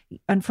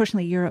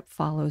 unfortunately, Europe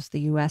follows the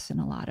US in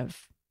a lot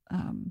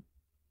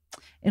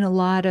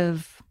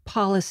of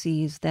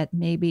policies that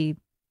maybe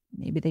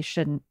they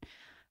shouldn't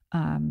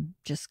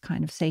just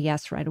kind of say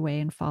yes right away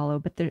and follow.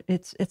 But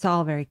it's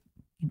all very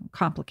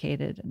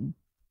complicated, and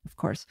of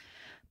course.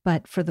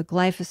 But for the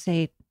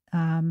glyphosate,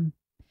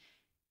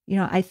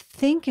 I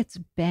think it's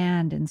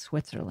banned in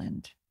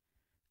Switzerland,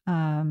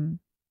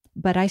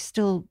 but I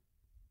still,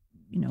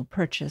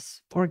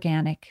 purchase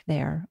organic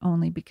there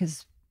only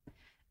because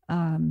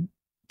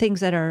things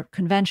that are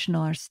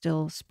conventional are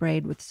still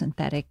sprayed with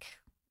synthetic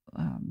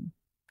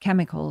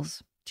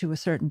chemicals to a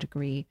certain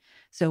degree.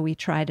 So we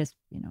try to,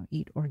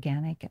 eat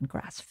organic and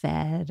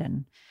grass-fed,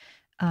 and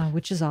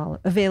which is all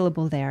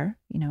available there,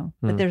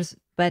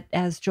 But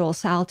as Joel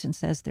Salatin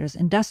says, there's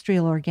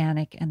industrial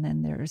organic, and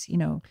then there's,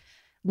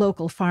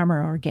 local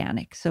farmer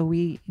organic. So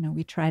we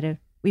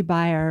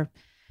buy our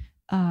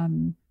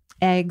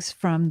eggs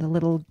from the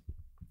little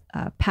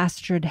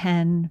pastured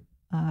hen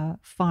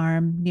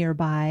farm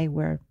nearby,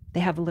 where they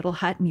have a little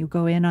hut, and you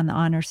go in on the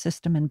honor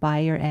system and buy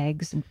your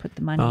eggs and put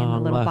the money in the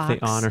little box.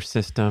 The honor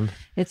system.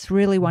 It's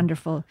really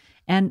wonderful.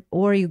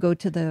 Or you go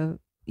to the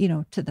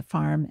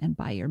farm and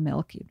buy your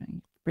milk. You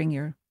bring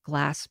your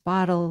glass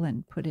bottle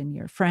and put in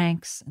your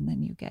francs, and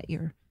then you get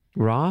your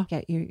raw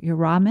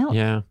milk.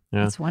 Yeah.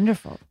 It's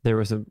wonderful. There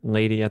was a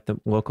lady at the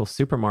local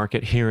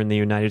supermarket here in the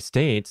United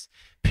States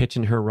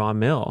pitching her raw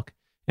milk.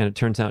 And it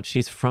turns out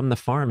she's from the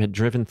farm, had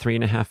driven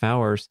 3.5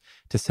 hours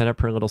to set up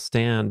her little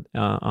stand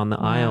on the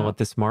aisle at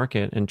this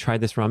market and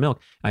tried this raw milk.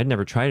 I'd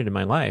never tried it in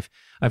my life.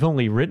 I've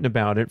only written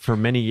about it for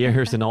many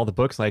years in all the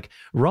books, like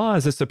raw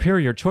is a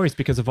superior choice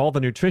because of all the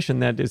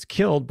nutrition that is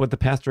killed with the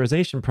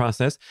pasteurization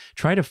process.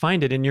 Try to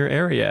find it in your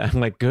area.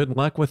 I'm like, good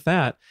luck with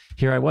that.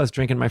 Here I was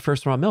drinking my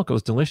first raw milk. It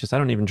was delicious. I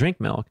don't even drink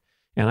milk.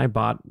 And I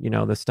bought,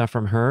 the stuff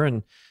from her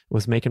and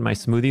was making my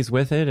smoothies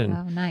with it.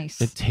 And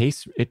nice. It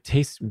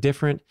tastes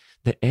different.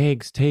 The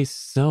eggs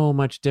taste so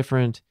much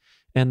different.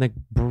 And the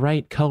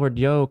bright colored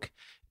yolk,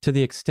 to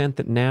the extent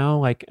that now,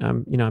 like,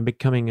 I'm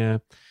becoming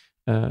a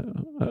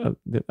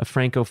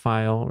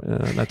Francophile.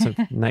 That's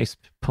a nice,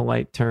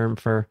 polite term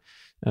for,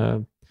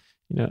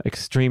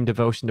 extreme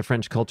devotion to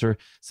French culture.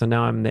 So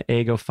now I'm the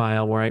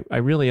eggophile, where I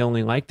really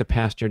only like the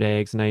pastured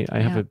eggs, and I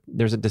have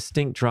there's a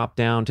distinct drop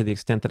down to the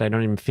extent that I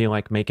don't even feel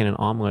like making an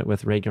omelet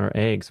with regular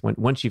eggs.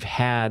 Once you've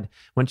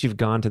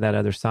gone to that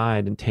other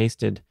side and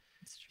tasted,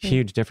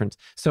 huge difference.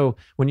 So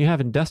when you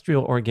have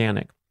industrial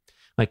organic,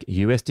 like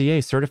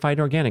USDA certified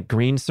organic,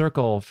 green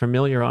circle,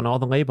 familiar on all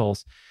the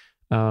labels,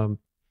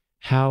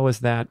 how is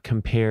that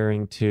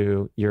comparing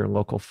to your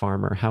local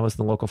farmer? How is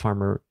the local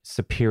farmer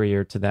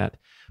superior to that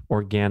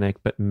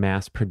organic but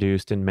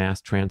mass-produced and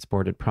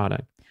mass-transported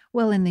product?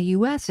 Well, in the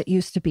U.S., it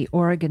used to be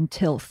Oregon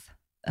Tilth,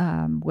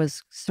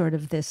 was sort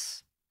of the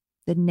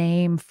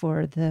name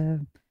for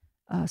the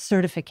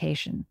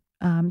certification.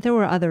 There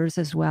were others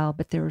as well,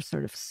 but there were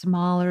sort of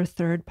smaller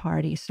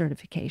third-party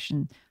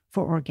certification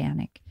for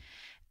organic.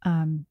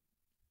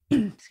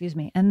 Excuse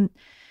me. And,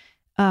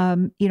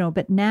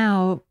 but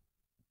now,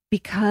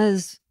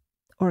 because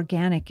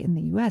organic in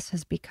the U.S.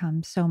 has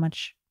become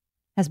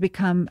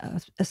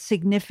a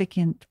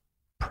significant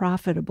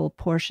profitable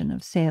portion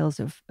of sales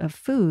of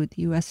food,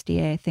 the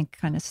USDA, I think,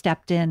 kind of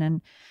stepped in.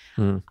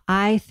 And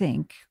I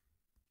think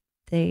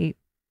I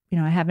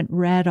haven't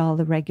read all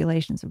the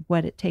regulations of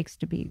what it takes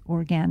to be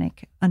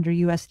organic under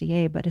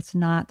USDA, but it's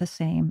not the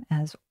same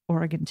as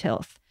Oregon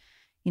Tilth.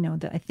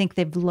 I think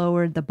they've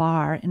lowered the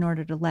bar in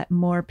order to let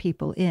more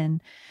people in.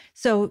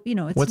 So,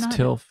 it's What's not...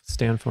 Tilth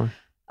stand for?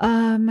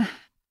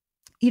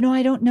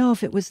 I don't know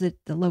if it was the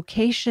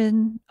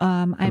location.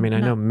 I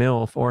know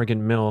MILF,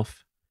 Oregon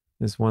MILF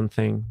is one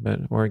thing, but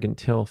Oregon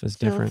Tilth is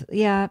different.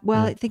 Yeah.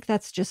 Well, I think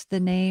that's just the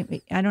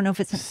name. I don't know if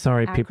it's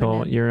Sorry, acronym.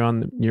 People, you're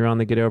on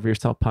the Get Over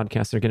Yourself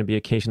podcast. There are going to be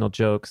occasional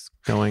jokes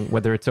going,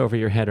 whether it's over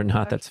your head or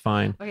not, that's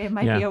fine. Okay, it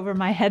might be over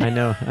my head.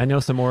 I know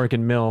some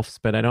Oregon MILFs,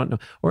 but I don't know.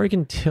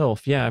 Oregon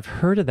Tilth, yeah, I've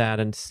heard of that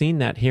and seen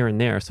that here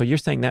and there. So you're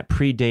saying that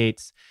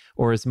predates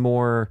or is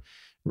more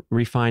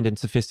refined and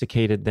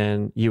sophisticated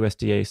than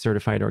USDA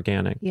certified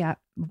organic? Yeah,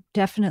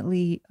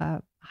 definitely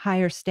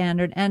higher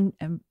standard and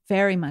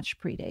very much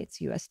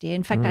predates USDA.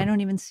 In fact, I don't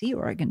even see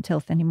Oregon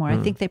Tilth anymore. I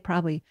think they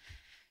probably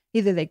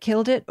either they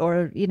killed it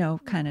or,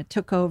 kind of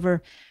took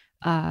over.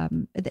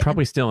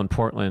 Probably still in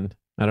Portland.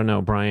 I don't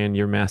know, Brian,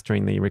 you're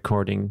mastering the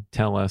recording.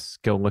 Tell us,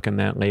 go look in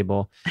that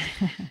label.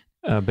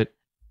 But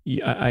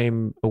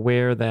I'm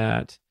aware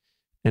that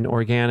an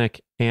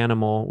organic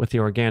animal with the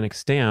organic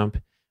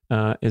stamp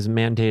is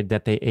mandated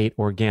that they ate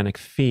organic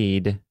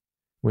feed,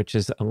 which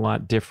is a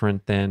lot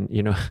different than,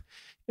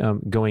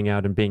 going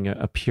out and being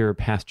a pure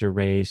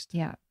pasture-raised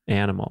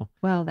animal.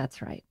 Well, that's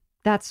right.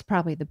 That's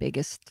probably the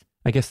biggest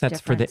I guess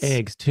that's difference. For the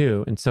eggs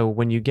too. And so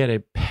when you get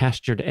a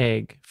pastured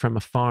egg from a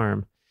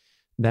farm,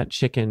 that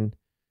chicken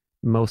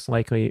most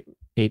likely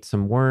ate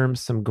some worms,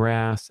 some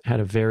grass, had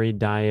a varied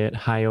diet,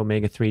 high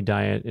omega-3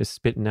 diet, is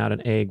spitting out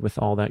an egg with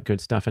all that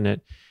good stuff in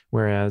it.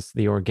 Whereas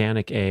the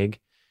organic egg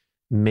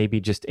maybe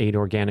just ate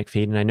organic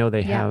feed. And I know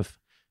they have,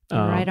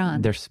 right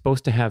on. they're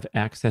supposed to have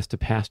access to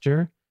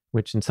pasture,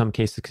 which in some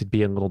cases could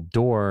be a little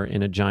door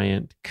in a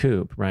giant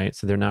coop, right?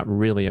 So they're not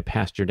really a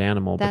pastured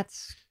animal.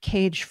 That's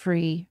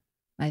cage-free,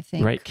 I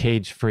think. Right,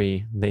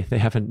 cage-free. They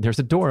haven't, there's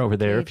a door over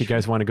there if you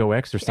guys want to go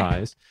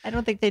exercise. Yeah, I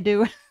don't think they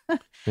do.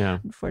 Yeah.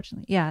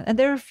 Unfortunately. Yeah. And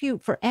there are a few,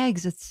 for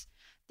eggs,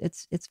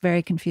 it's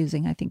very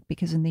confusing, I think,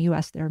 because in the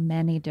US there are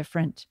many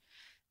different,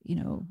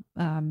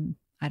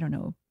 I don't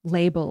know,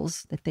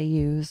 labels that they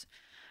use.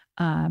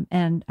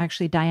 And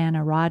actually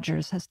Diana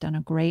Rogers has done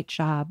a great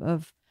job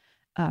of,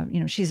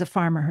 she's a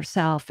farmer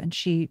herself, and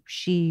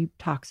she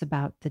talks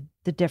about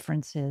the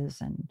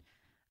differences. And,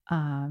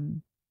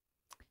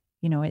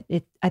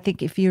 I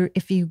think if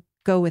you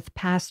go with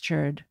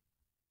pastured,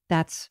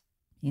 that's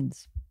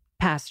means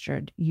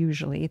pastured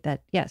usually,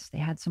 that yes, they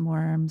had some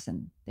worms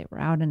and they were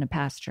out in a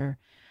pasture.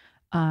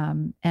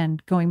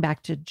 And going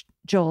back to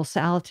Joel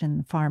Salatin,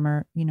 the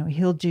farmer,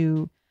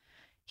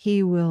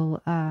 he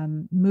will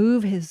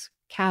move his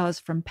cows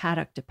from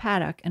paddock to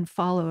paddock and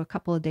follow a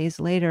couple of days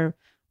later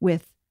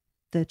with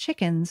the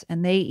chickens,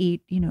 and they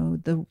eat,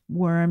 the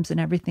worms and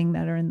everything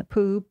that are in the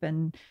poop.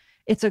 And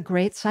it's a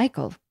great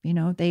cycle.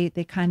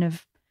 They kind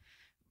of,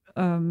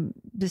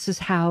 this is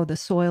how the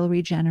soil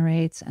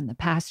regenerates and the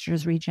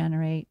pastures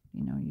regenerate.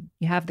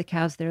 You have the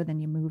cows there, then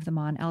you move them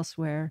on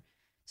elsewhere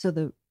so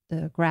the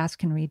grass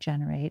can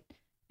regenerate.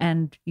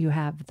 And you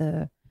have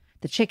the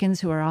chickens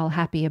who are all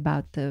happy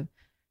about the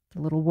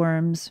little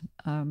worms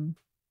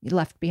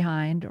left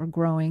behind or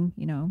growing,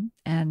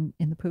 and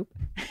in the poop,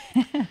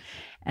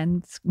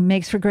 and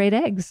makes for great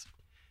eggs.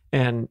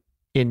 And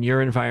in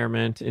your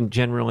environment, in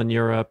general, in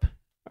Europe,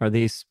 are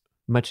these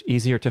much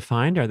easier to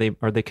find? Are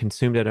they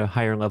consumed at a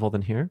higher level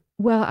than here?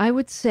 Well, I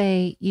would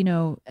say,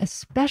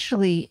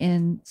 especially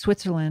in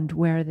Switzerland,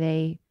 where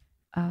they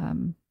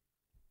kind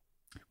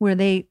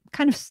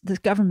of, the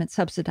government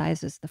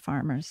subsidizes the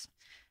farmers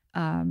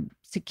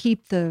to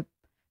keep to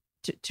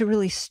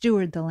really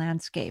steward the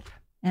landscape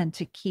and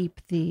to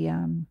keep the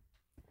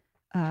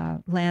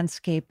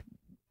landscape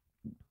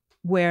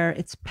where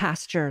it's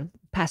pasture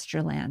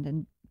land,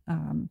 and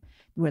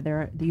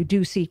where you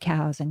do see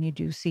cows and you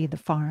do see the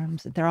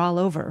farms. They're all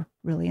over,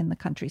 really, in the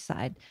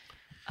countryside.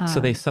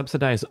 So they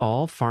subsidize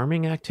all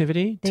farming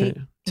activity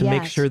to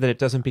make sure that it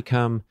doesn't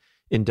become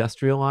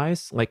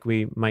industrialized like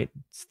we might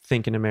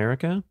think in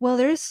America? Well,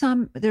 there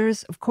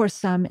is of course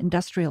some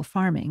industrial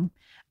farming,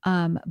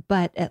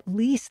 but at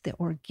least the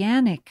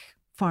organic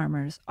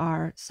farmers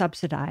are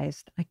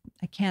subsidized.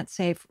 I can't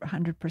say for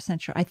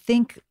 100% sure. I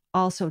think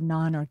also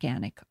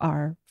non-organic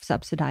are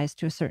subsidized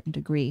to a certain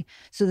degree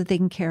so that they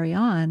can carry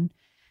on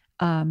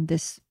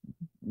this,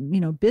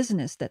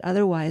 business that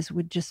otherwise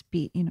would just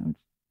be,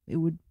 it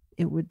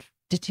would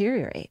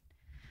deteriorate.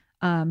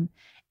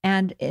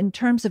 And in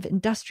terms of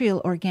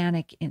industrial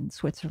organic in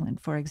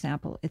Switzerland, for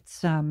example,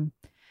 it's,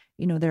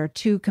 there are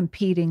two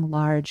competing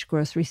large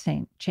grocery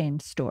chain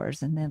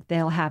stores, and then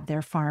they'll have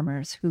their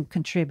farmers who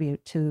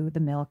contribute to the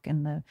milk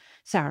and the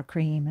sour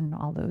cream and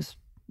all those,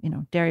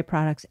 dairy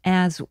products,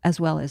 as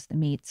well as the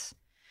meats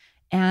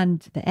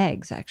and the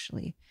eggs,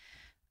 actually.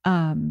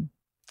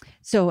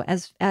 So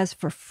as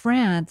for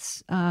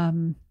France,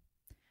 trying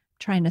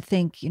to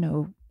think,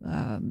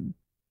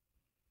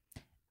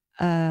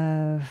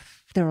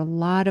 there are a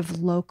lot of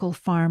local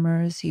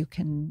farmers. You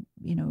can,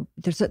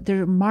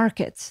 there are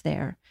markets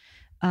there.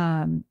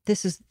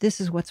 This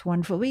is what's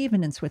wonderful.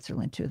 Even in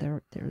Switzerland too,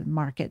 there are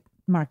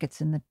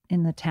markets in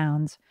the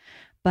towns.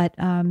 But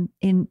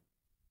in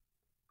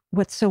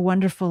what's so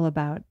wonderful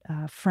about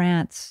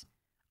France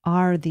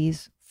are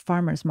these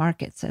farmers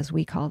markets, as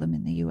we call them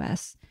in the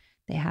U.S.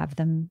 They have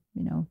them,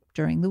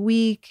 during the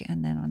week,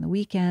 and then on the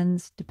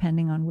weekends,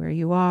 depending on where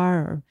you are,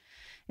 or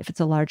if it's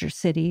a larger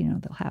city,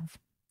 they'll have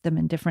them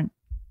in different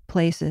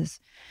places.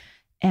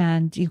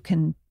 And you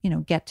can,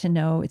 get to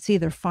know, it's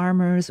either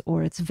farmers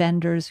or it's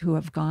vendors who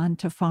have gone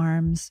to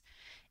farms,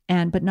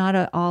 but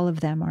not all of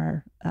them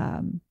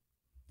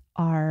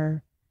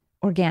are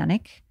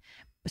organic.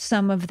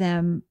 Some of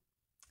them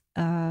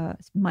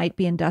might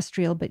be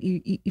industrial, but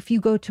if you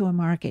go to a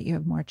market, you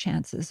have more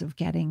chances of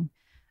getting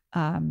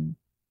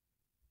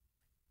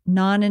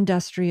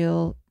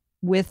non-industrial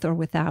with or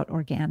without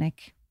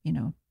organic,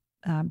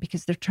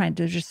 because they're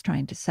just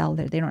trying to sell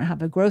they don't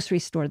have a grocery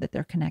store that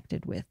they're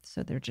connected with.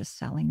 So they're just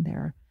selling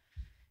their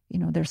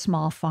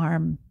small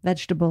farm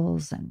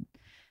vegetables and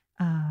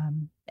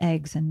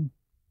eggs and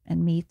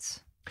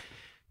meats.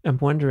 I'm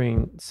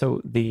wondering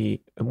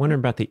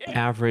about the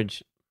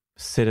average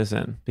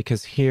citizen,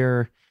 because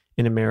here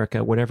in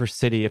America, whatever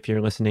city, if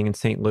you're listening in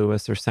St.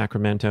 Louis or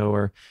Sacramento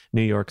or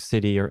New York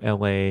City or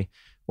LA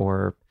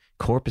or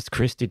Corpus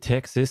Christi,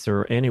 Texas,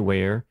 or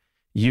anywhere,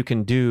 you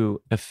can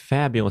do a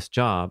fabulous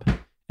job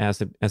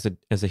as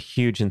a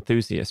huge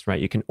enthusiast,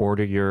 right? You can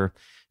order your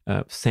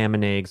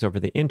salmon eggs over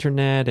the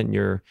internet and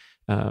your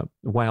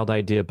wild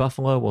idea.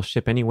 Buffalo will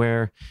ship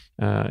anywhere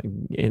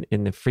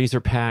in the freezer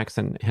packs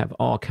and have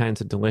all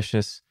kinds of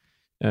delicious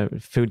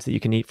foods that you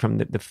can eat from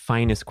the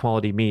finest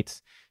quality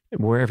meats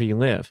wherever you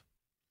live.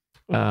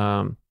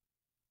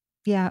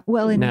 Yeah.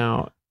 Well,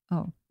 now,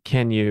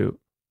 can you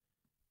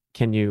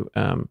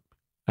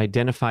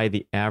identify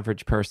the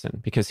average person?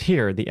 Because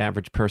here, the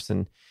average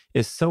person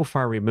is so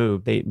far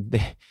removed. They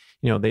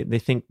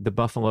think the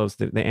buffalo's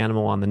the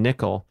animal on the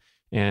nickel,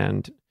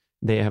 and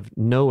they have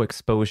no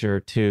exposure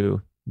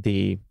to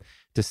the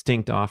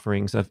distinct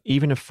offerings of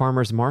even a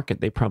farmer's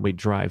market they probably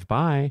drive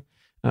by,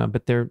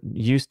 but they're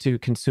used to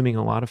consuming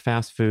a lot of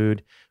fast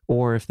food,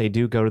 or if they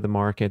do go to the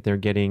market, they're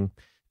getting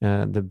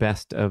the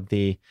best of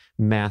the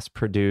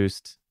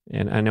mass-produced.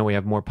 And I know we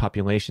have more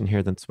population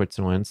here than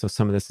Switzerland, so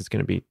some of this is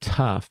going to be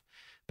tough,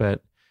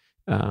 but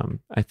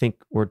I think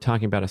we're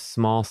talking about a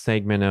small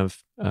segment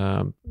of,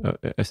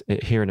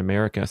 here in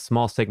America, a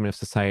small segment of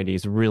society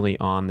is really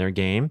on their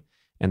game,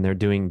 and they're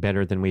doing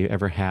better than we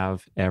ever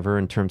have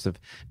in terms of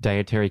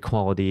dietary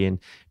quality and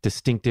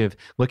distinctive,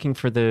 looking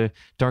for the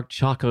dark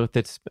chocolate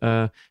that's,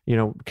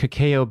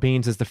 cacao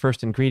beans is the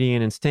first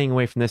ingredient and staying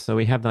away from this. So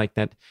we have like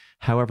that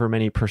however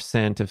many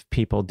 % of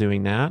people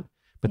doing that.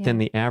 But then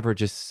the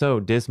average is so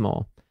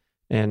dismal.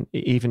 And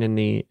even in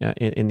the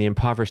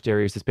impoverished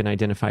areas, it's been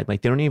identified,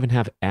 like they don't even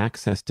have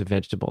access to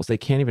vegetables. They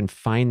can't even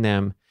find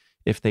them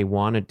if they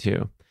wanted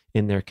to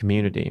in their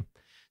community.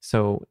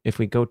 So if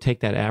we go take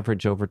that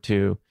average over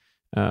to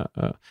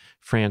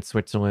France,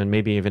 Switzerland,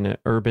 maybe even an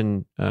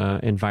urban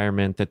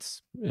environment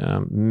that's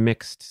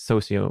mixed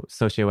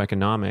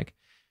socioeconomic,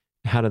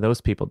 how do those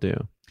people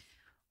do?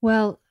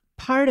 Well,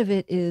 part of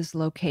it is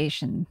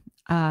location.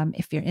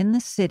 If you're in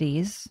the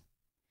cities,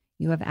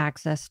 you have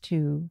access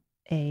to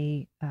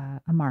a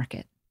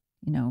market,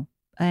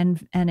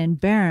 and in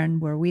Bern,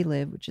 where we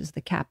live, which is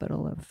the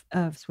capital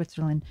of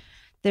Switzerland,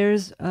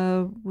 there's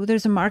a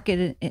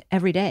market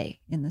every day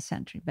in the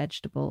center,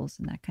 vegetables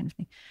and that kind of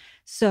thing.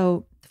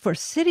 So for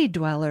city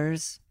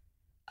dwellers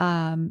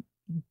have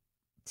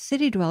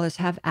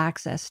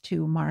access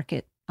to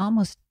market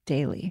almost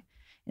daily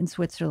in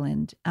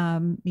Switzerland.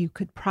 You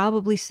could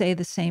probably say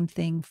the same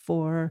thing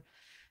for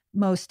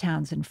most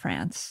towns in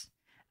France.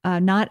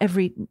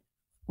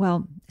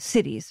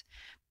 Cities,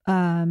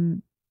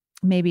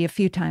 maybe a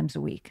few times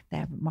a week they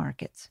have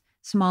markets.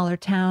 Smaller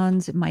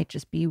towns, it might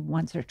just be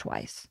once or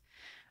twice.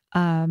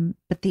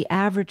 But the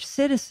average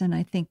citizen,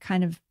 I think,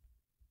 kind of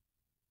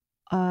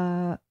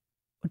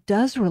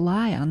does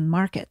rely on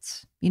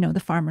markets, the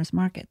farmers'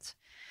 markets,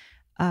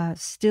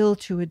 still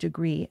to a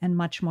degree, and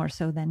much more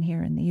so than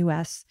here in the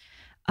U.S.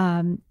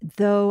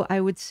 Though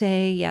I would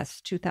say, yes,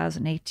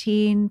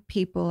 2018,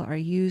 people are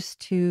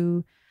used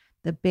to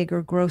the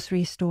bigger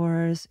grocery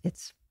stores.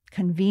 It's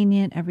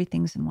convenient.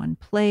 Everything's in one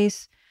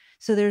place.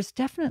 So there's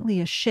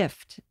definitely a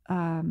shift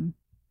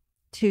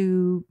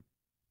to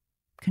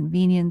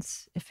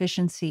convenience,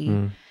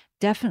 efficiency.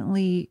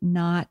 Definitely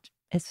not,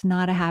 it's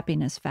not a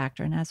happiness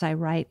factor. And as I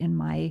write in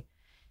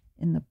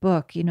the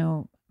book,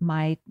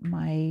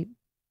 my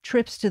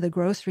trips to the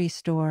grocery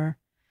store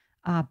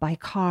by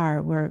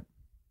car were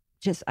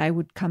just, I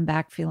would come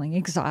back feeling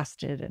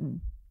exhausted and,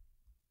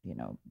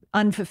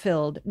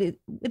 unfulfilled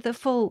with a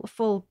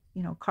full,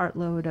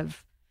 cartload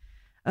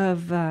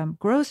of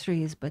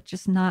groceries, but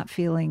just not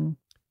feeling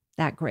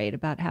that great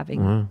about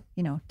having,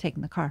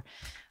 taken the car.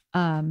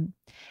 And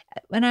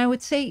I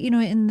would say,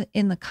 in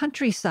the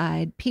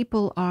countryside,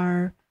 people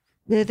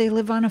they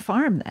live on a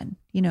farm then,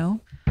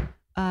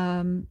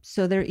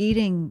 so they're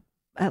eating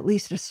at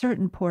least a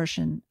certain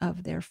portion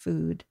of their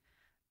food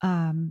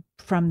from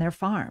their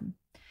farm.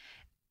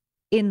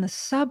 In the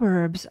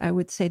suburbs, I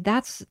would say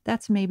that's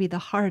maybe the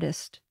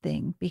hardest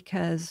thing,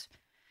 because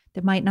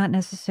there might not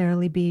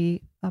necessarily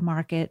be a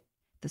market.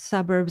 The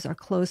suburbs are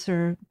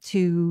closer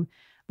to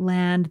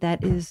land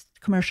that is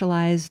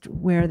commercialized,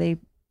 where they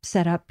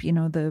set up,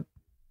 the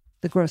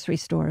grocery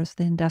stores,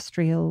 the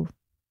industrial,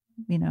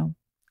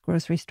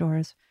 grocery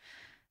stores.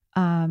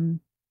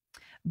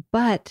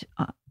 But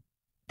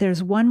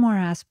there's one more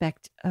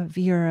aspect of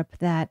Europe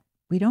that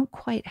we don't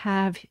quite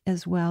have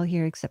as well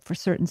here, except for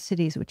certain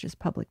cities, which is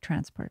public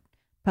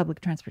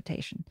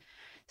transportation.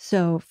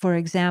 So, for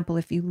example,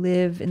 if you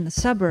live in the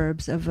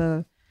suburbs of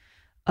a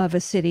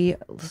city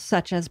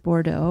such as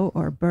Bordeaux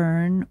or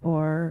Bern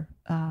or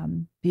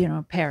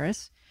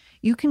Paris,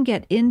 you can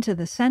get into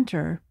the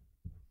center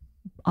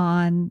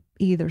on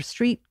either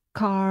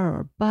streetcar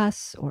or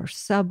bus or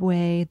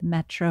subway, the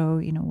metro.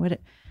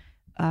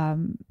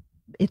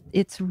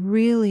 It's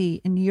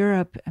really, in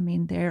Europe, I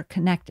mean, they're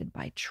connected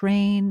by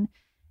train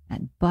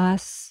and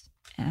bus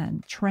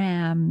and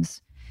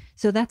trams.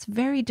 So that's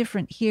very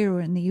different here.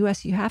 In the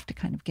US, you have to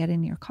kind of get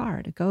in your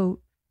car to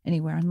go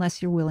anywhere,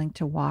 unless you're willing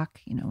to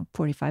walk,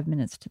 45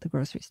 minutes to the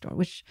grocery store,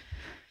 which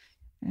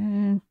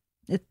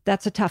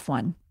that's a tough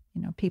one.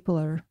 People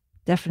are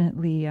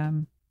definitely,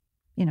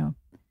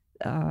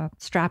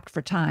 strapped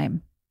for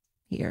time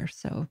here.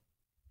 So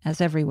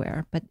as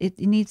everywhere, but it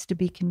needs to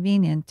be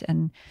convenient.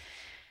 And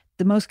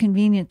the most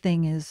convenient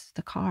thing is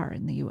the car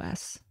in the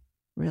US,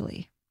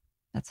 really.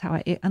 That's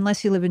how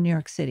unless you live in New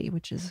York City,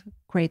 which is a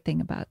great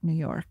thing about New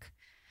York,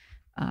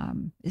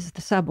 is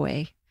the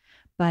subway.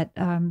 But,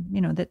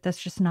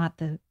 that's just not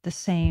the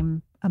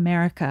same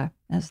America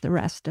as the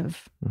rest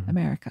of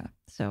America.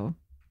 So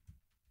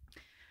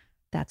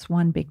that's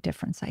one big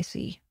difference I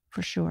see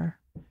for sure.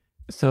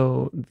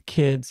 So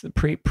kids,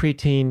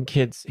 preteen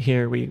kids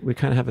here, we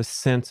kind of have a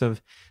sense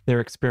of their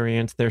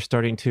experience. They're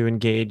starting to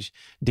engage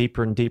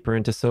deeper and deeper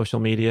into social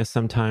media,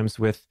 sometimes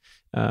with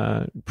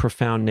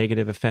profound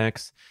negative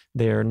effects.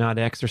 They're not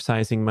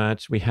exercising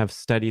much. We have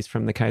studies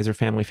from the Kaiser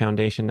Family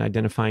Foundation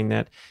identifying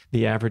that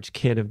the average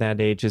kid of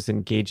that age is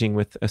engaging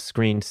with a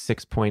screen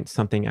 6 point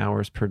something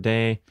hours per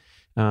day.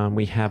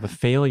 We have a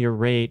failure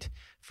rate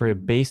for a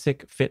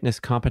basic fitness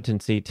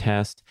competency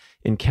test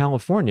in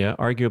California,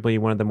 arguably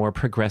one of the more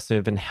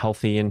progressive and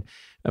healthy and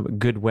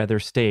good weather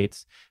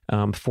states.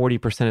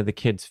 40% of the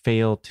kids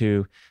fail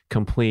to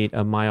complete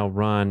a mile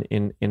run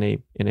in a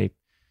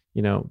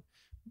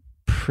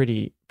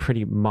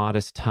pretty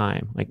modest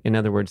time. Like, in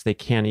other words, they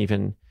can't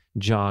even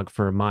jog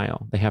for a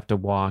mile. They have to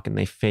walk, and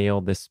they fail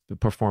this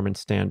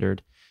performance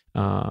standard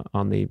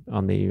on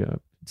the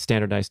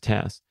standardized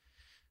test.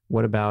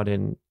 What about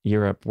in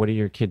Europe? What are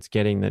your kids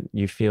getting that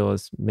you feel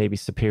is maybe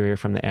superior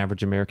from the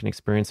average American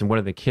experience? And what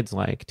are the kids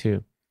like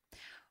too?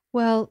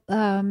 Well,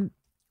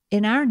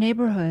 in our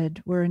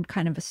neighborhood, we're in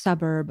kind of a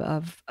suburb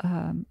of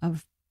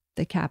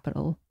the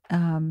capital.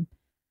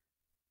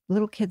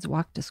 Little kids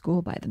walk to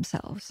school by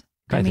themselves.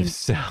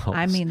 Themselves.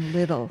 I mean,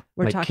 little.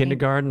 We're like talking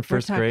kindergarten,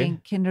 first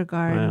grade.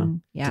 Kindergarten. Wow.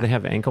 Yeah. Do they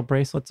have ankle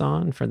bracelets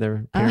on for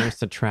their parents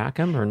to track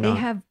them, or not? They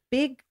have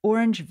big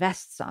orange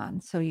vests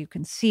on, so you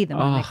can see them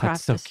when they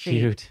cross the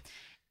street. Oh, that's so cute.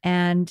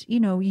 And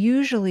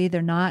usually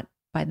they're not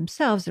by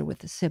themselves; they're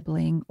with a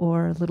sibling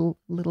or a little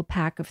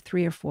pack of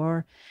 3 or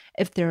 4.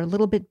 If they're a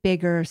little bit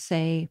bigger,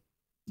 say,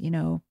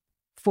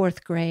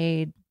 4th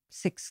grade,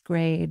 6th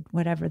grade,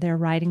 whatever, they're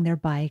riding their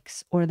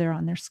bikes or they're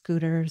on their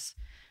scooters.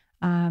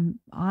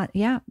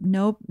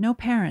 No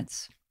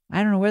parents.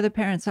 I don't know where the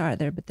parents are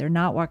there, but they're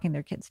not walking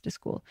their kids to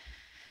school.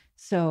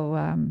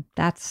 So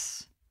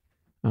that's.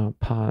 Oh,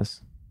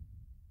 pause.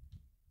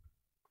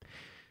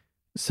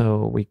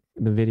 So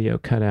the video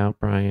cut out,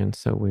 Brian.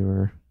 So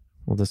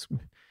we'll just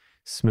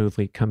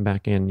smoothly come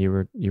back in.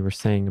 You were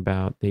saying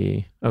about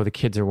the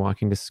kids are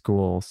walking to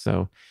school.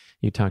 So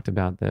you talked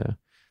about the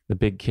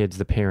big kids,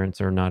 the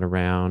parents are not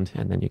around,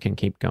 and then you can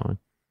keep going.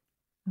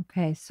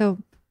 Okay. So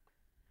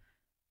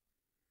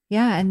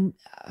yeah, and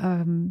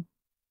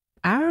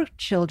our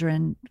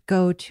children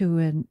go to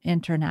an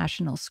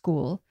international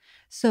school.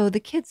 So the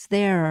kids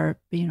there are,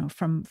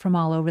 from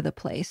all over the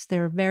place.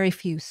 There are very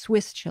few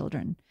Swiss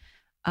children.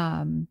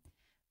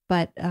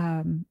 But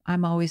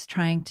I'm always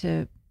trying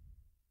to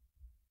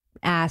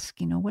ask,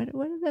 what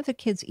are the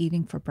kids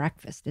eating for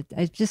breakfast?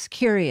 I'm just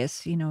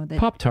curious, that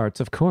Pop-Tarts,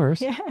 of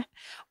course. Yeah.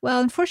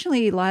 Well,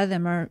 unfortunately, a lot of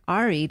them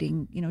are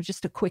eating,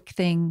 just a quick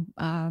thing.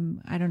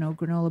 I don't know,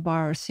 granola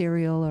bar or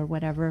cereal or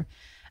whatever.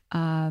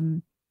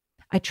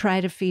 I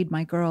try to feed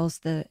my girls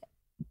the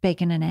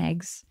bacon and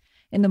eggs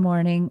in the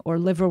morning, or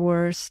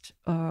liverwurst,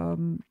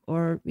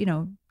 or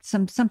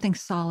something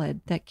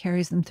solid that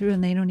carries them through,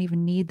 and they don't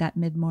even need that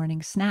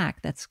mid-morning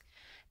snack.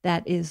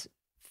 That is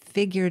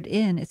figured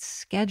in. It's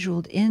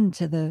scheduled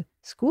into the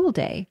school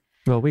day.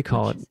 Well,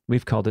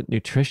 we've called it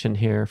nutrition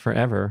here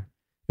forever.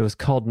 It was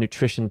called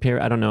nutrition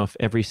period. I don't know if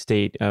every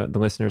state the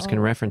listeners can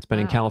reference, but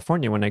in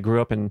California, when I grew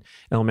up in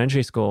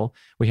elementary school,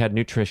 we had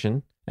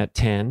nutrition at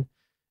 10,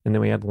 and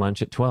then we had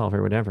lunch at 12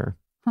 or whatever.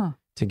 Huh.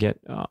 To get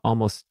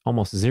almost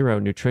zero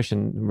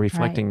nutrition,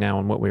 reflecting now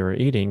on what we were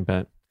eating,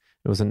 but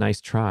it was a nice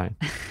try.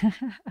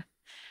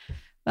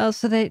 Well,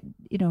 so they,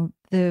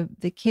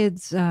 the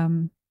kids,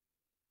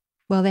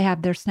 they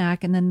have their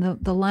snack, and then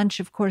the lunch,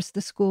 of course,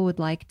 the school would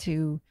like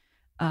to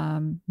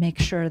make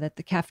sure that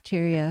the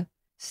cafeteria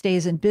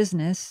stays in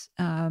business.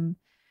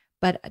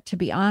 But to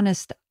be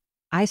honest,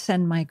 I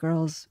send my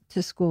girls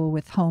to school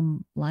with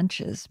home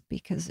lunches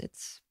because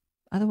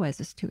otherwise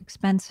it's too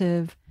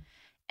expensive.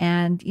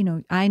 And,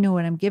 I know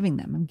what I'm giving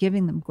them. I'm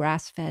giving them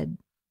grass-fed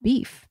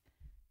beef,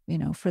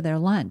 for their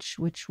lunch,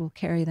 which will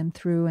carry them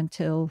through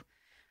until,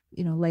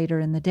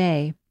 later in the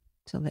day,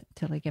 till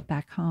they get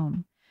back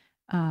home.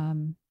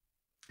 And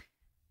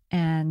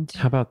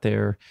how about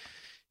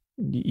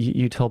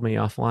you told me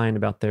offline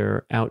about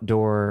their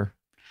outdoor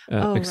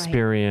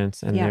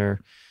experience, and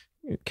they're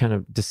kind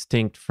of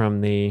distinct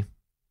from the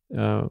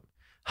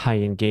high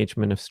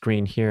engagement of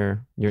screen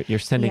here. You're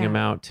sending them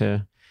out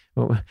to.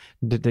 Well,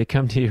 did they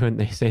come to you and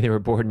they say they were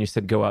bored and you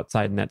said go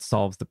outside and that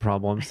solves the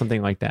problem?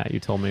 Something like that.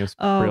 You told me. It was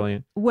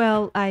brilliant.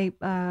 Well, I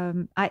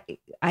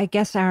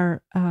guess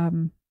our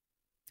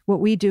what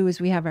we do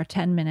is we have our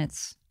 10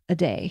 minutes a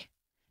day,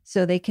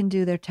 so they can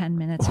do their 10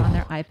 minutes on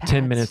their iPads.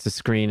 10 minutes of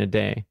screen a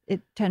day.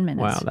 10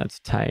 minutes. Wow, that's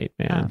tight,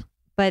 man.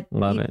 But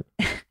love it.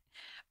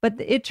 But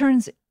it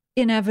turns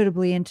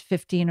inevitably into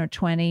 15 or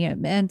 20,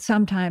 and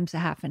sometimes a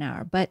half an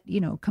hour. But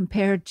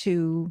compared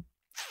to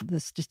the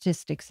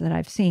statistics that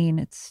I've seen,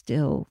 it's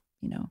still,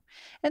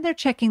 and they're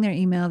checking their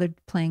email, they're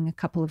playing a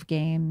couple of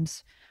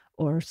games,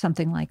 or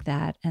something like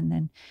that. And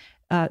then,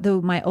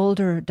 though my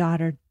older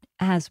daughter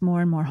has more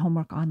and more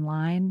homework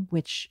online,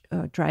 which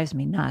drives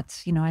me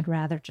nuts. I'd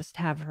rather just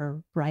have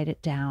her write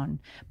it down.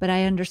 But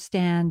I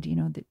understand,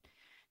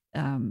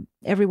 that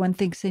everyone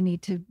thinks they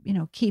need to,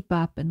 keep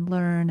up and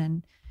learn.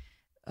 And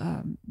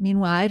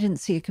meanwhile, I didn't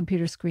see a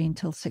computer screen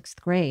till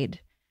 6th grade,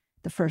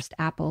 the first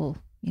Apple,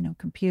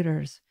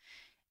 computers.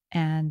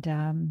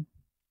 And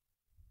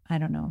I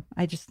don't know.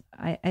 I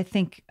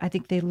think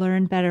they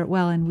learn better.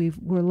 Well, and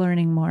we're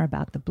learning more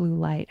about the blue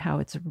light, how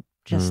it's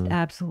just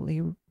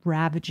absolutely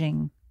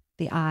ravaging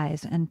the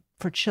eyes. And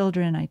for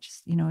children, I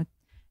just,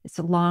 it's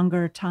a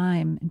longer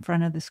time in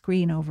front of the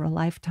screen over a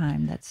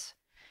lifetime that's,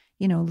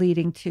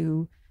 leading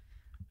to.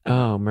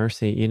 Oh,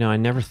 mercy. I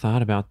never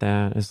thought about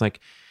that. It's like,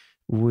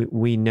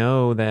 we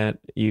know that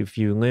if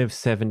you live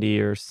 70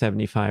 or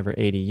 75 or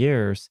 80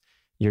 years,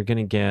 you're going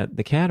to get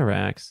the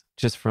cataracts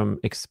just from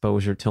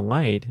exposure to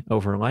light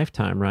over a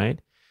lifetime, right?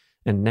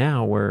 And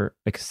now we're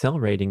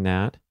accelerating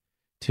that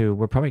to,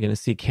 we're probably going to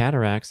see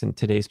cataracts in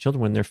today's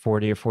children when they're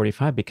 40 or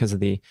 45 because of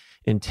the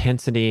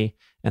intensity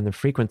and the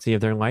frequency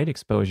of their light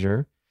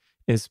exposure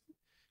is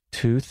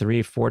 2,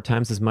 3, 4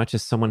 times as much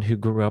as someone who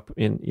grew up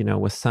in,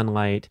 with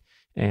sunlight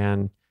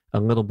and a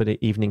little bit of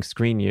evening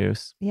screen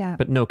use. Yeah.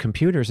 But no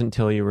computers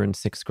until you were in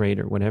 6th grade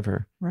or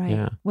whatever. Right.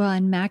 Yeah. Well,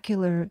 and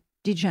macular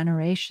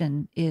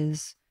degeneration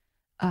is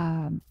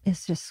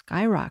just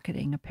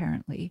skyrocketing,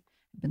 apparently.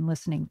 I've been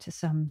listening to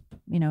some,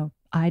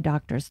 eye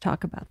doctors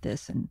talk about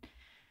this. And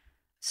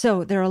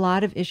so there are a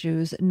lot of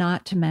issues,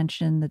 not to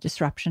mention the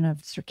disruption of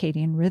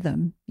circadian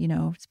rhythm,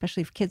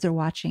 especially if kids are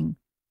watching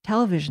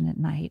television at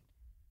night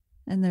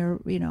and they're,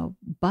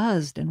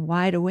 buzzed and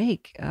wide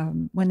awake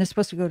when they're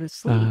supposed to go to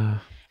sleep,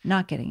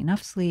 not getting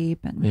enough sleep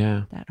and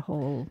that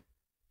whole.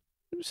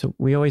 So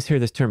we always hear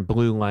this term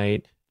blue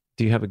light.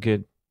 Do you have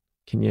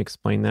can you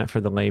explain that for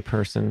the lay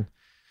person?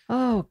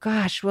 Oh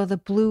gosh. Well, the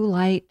blue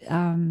light,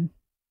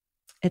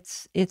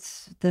 it's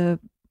the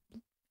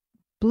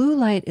blue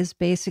light is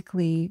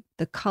basically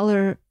the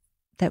color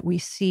that we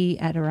see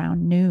at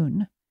around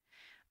noon.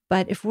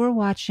 But if we're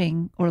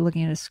watching or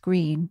looking at a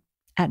screen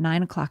at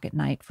 9 o'clock at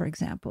night, for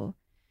example,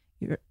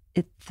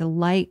 the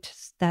light,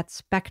 that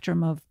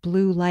spectrum of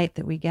blue light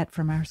that we get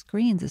from our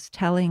screens is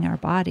telling our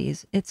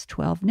bodies it's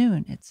 12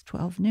 noon, it's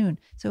 12 noon.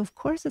 So of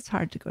course it's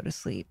hard to go to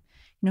sleep.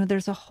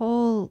 There's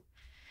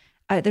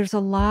a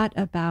lot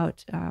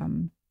about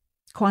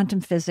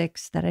quantum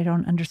physics that I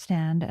don't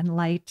understand and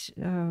light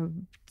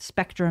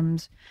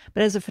spectrums.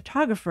 But as a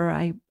photographer,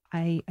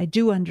 I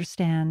do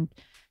understand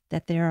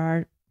that there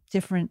are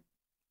different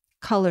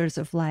colors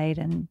of light.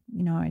 And,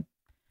 I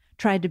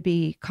tried to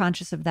be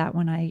conscious of that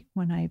when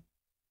I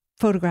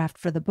photographed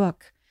for the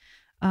book.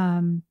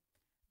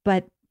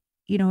 But,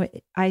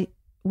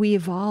 we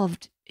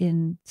evolved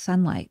in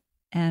sunlight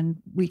and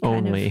we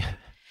kind of.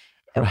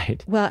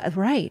 Right. Well,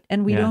 right.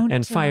 And we don't.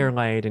 And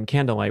firelight and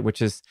candlelight, which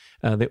is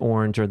the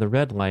orange or the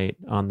red light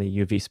on the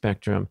UV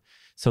spectrum.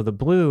 So the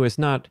blue it's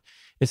not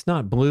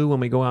blue when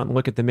we go out and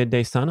look at the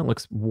midday sun. It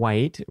looks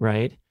white,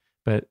 right?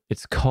 But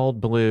it's called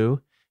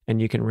blue,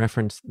 and you can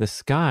reference the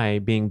sky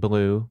being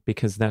blue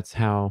because that's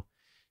how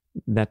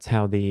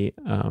the,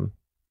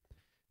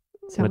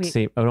 let's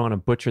see, I don't want to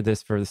butcher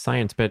this for the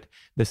science, but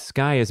the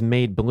sky is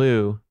made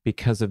blue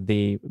because of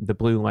the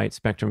blue light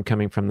spectrum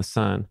coming from the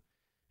sun.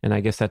 And I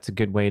guess that's a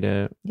good way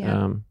to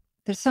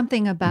there's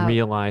something about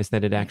realize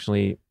that it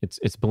actually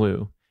it's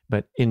blue.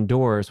 But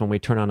indoors, when we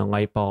turn on a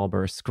light bulb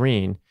or a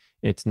screen,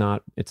 it's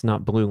not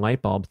blue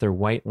light bulbs. They're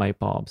white light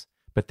bulbs,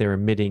 but they're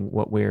emitting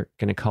what we're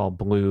going to call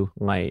blue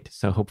light.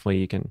 So hopefully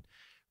you can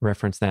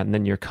reference that. And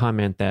then your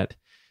comment that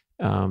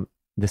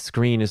the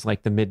screen is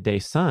like the midday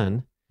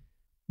sun,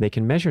 they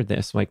can measure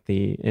this, like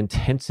the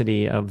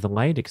intensity of the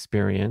light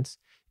experience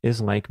is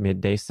like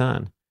midday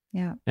sun.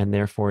 Yeah. And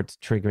therefore it's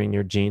triggering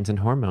your genes and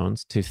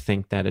hormones to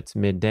think that it's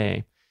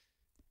midday.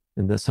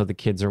 And so the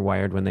kids are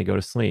wired when they go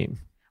to sleep.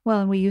 Well,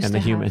 and we used to the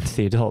humans,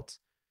 the adults.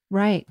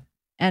 Right.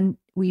 And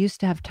we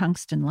used to have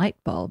tungsten light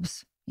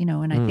bulbs,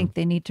 and I think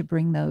they need to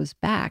bring those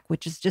back,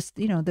 which is just,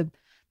 the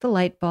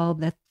light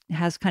bulb that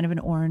has kind of an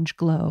orange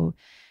glow.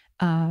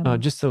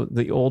 Just so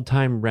the old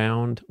time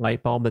round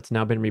light bulb that's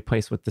now been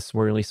replaced with the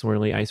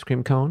swirly ice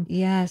cream cone.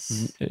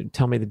 Yes.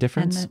 Tell me the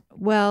difference.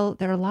 Well,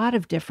 there are a lot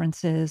of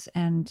differences,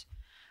 and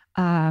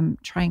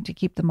trying to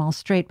keep them all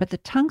straight. But the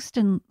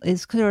tungsten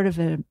is sort of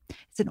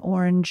it's an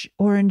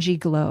orangey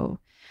glow,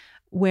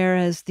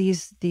 whereas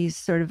these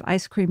sort of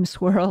ice cream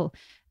swirl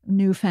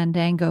new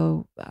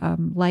Fandango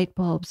light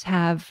bulbs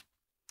have,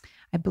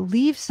 I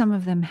believe some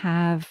of them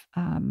have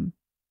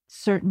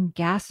certain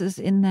gases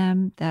in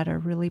them that are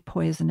really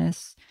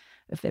poisonous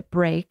if it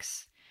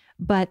breaks.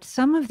 But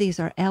some of these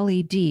are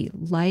LED,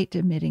 light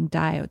emitting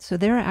diodes. So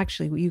they're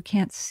actually, you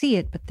can't see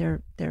it, but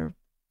they're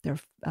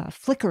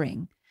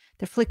flickering.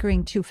 They're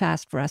flickering too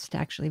fast for us to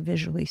actually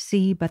visually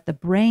see, but the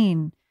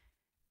brain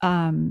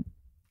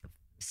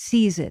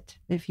sees it,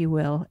 if you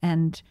will.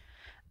 And,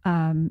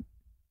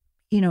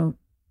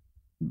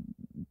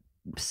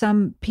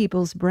 some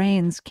people's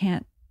brains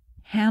can't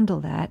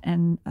handle that.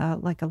 And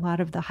like a lot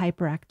of the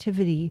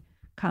hyperactivity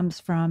comes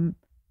from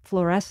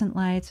fluorescent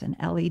lights and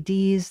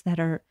LEDs that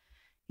are,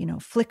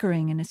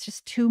 flickering, and it's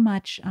just too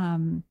much.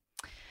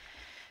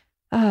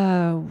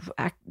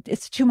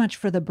 It's too much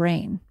for the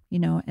brain,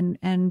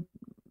 and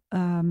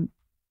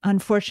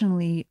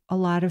unfortunately, a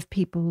lot of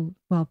people,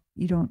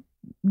 you don't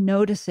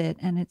notice it,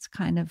 and it's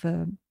kind of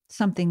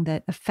something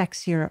that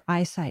affects your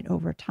eyesight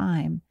over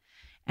time.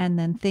 And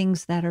then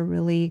things that are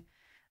really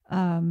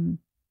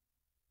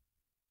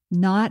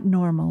not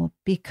normal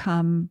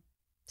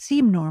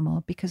seem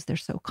normal because they're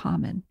so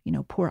common,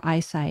 poor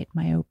eyesight,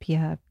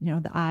 myopia,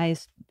 the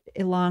eyes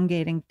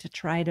elongating to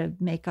try to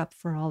make up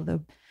for all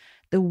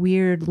the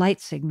weird light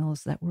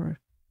signals that we're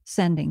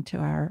sending to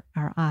our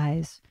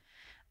eyes.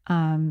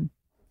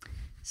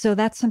 So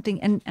that's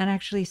something, and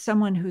actually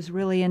someone who's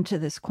really into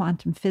this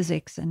quantum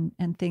physics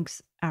and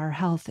thinks our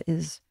health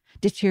is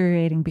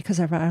deteriorating because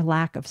of our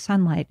lack of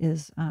sunlight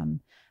is a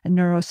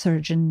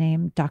neurosurgeon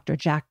named Dr.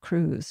 Jack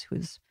Kruse,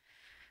 who's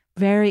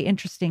very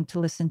interesting to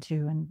listen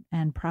to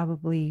and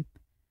probably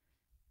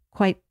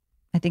quite,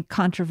 I think,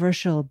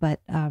 controversial, but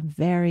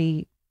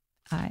very,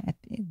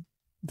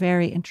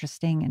 very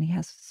interesting. And he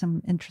has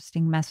some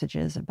interesting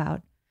messages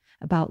about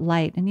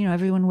light. And,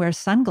 everyone wears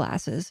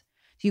sunglasses.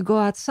 You go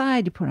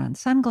outside, you put on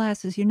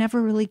sunglasses, you're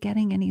never really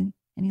getting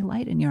any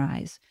light in your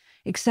eyes,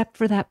 except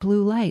for that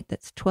blue light,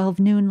 that's 12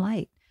 noon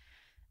light.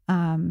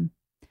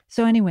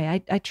 So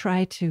anyway, I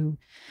try to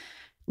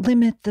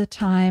limit the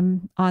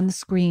time on the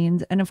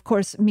screens. And of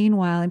course,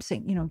 meanwhile, I'm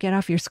saying, get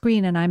off your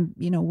screen, and I'm,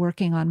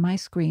 working on my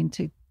screen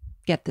to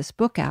get this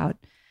book out.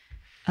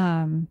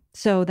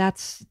 So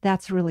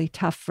that's really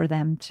tough for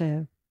them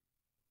to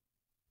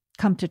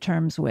come to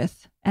terms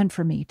with, and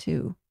for me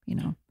too,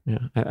 Yeah,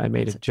 I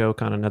made a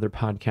joke on another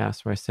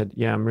podcast where I said,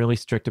 yeah, I'm really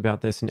strict about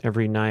this. And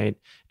every night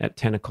at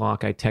 10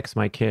 o'clock, I text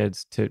my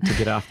kids to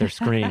get off their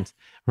screens.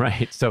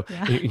 Right. So,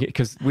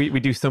 because we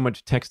do so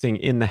much texting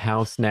in the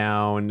house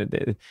now, and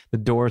the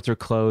doors are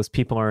closed.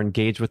 People are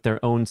engaged with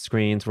their own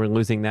screens. We're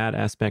losing that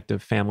aspect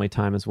of family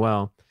time as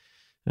well.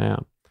 Yeah.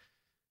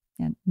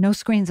 And no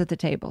screens at the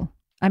table.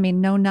 I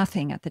mean, no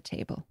nothing at the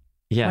table.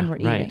 Yeah, when we're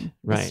eating.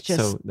 Right. It's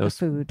just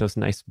so those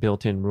nice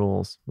built-in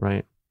rules,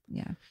 right?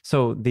 Yeah.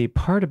 So the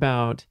part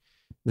about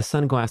the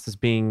sunglasses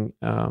being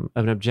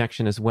an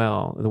objection as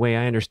well, the way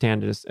I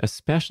understand it is,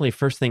 especially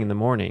first thing in the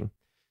morning,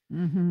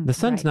 the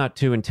sun's not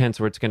too intense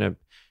where it's going to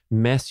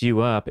mess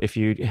you up if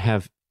you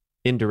have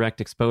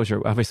indirect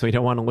exposure. Obviously, you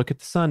don't want to look at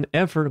the sun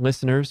ever,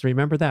 listeners.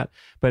 Remember that.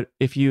 But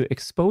if you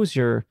expose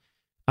your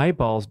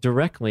eyeballs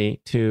directly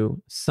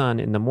to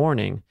sun in the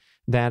morning,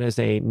 that is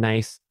a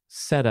nice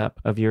setup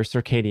of your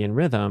circadian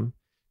rhythm,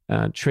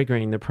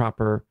 triggering the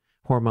proper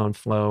hormone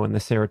flow and the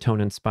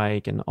serotonin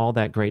spike and all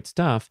that great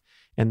stuff.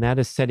 And that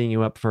is setting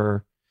you up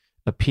for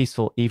a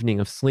peaceful evening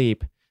of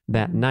sleep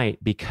that night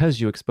because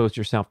you exposed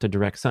yourself to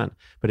direct sun.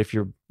 But if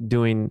you're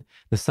doing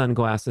the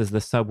sunglasses,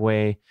 the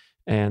subway,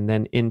 and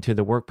then into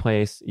the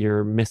workplace,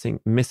 you're missing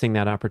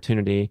that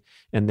opportunity.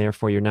 And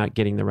therefore you're not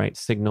getting the right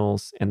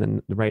signals and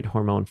then the right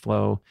hormone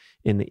flow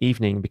in the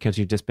evening because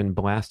you've just been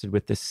blasted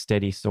with this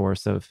steady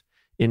source of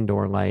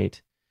indoor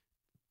light.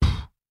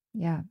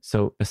 Yeah.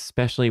 So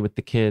especially with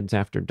the kids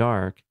after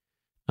dark,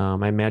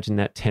 I imagine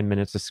that 10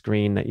 minutes of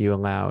screen that you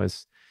allow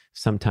is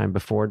sometime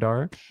before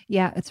dark.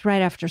 Yeah, it's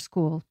right after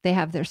school. They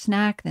have their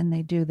snack, then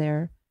they do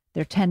their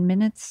 10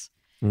 minutes.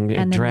 And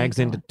it drags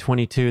into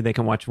 22. They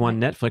can watch one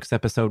Netflix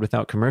episode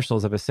without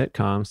commercials of a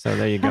sitcom. So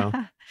there you go.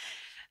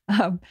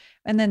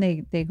 And then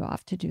they go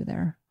off to do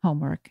their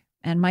homework.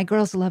 And my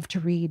girls love to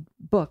read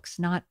books,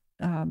 not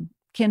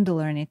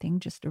Kindle or anything,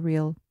 just a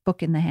real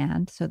book in the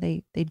hand. So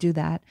they do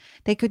that.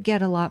 They could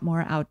get a lot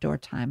more outdoor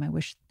time. I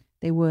wish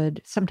they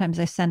would. Sometimes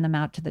I send them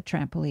out to the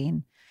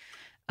trampoline.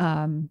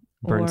 Burn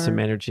some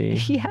energy.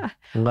 Yeah.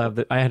 Love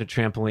that. I had a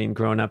trampoline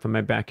growing up in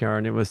my backyard,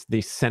 and it was the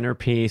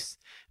centerpiece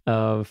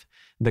of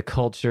the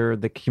culture,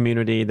 the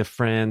community, the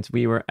friends.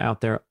 We were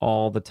out there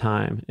all the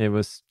time. It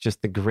was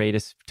just the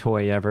greatest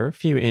toy ever. A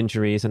few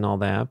injuries and all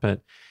that, but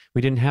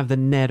we didn't have the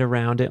net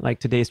around it like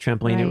today's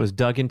trampoline. Right. It was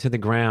dug into the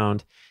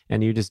ground,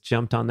 and you just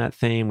jumped on that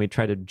thing. We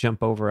tried to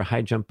jump over a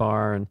high jump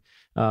bar,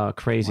 and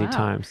crazy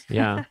times.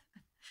 Yeah.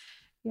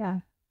 Yeah.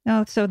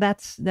 No, so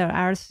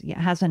ours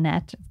has a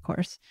net, of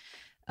course.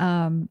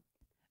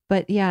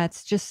 But yeah,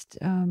 it's just,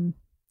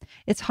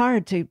 it's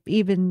hard to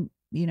even,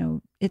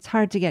 it's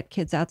hard to get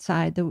kids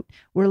outside.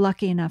 We're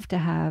lucky enough to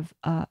have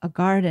a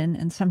garden,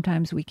 and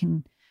sometimes we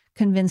can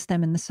convince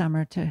them in the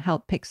summer to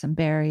help pick some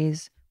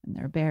berries when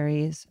they're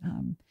berries.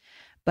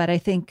 But I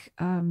think,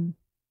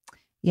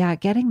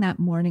 getting that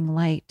morning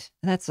light,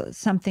 that's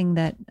something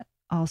that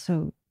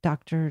also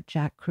Dr.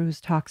 Jack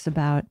Kruse talks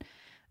about,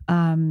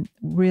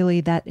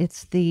 really, that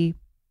it's the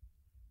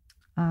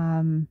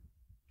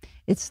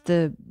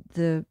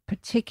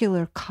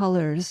particular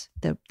colors,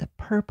 the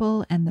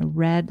purple and the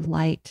red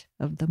light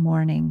of the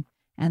morning,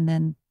 and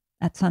then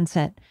at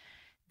sunset,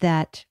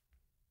 that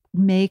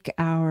make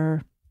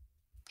I'm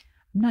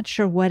not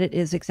sure what it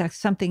is exactly,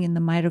 something in the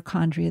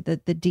mitochondria, the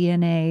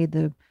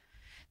DNA,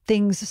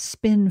 things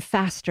spin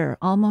faster,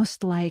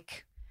 almost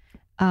like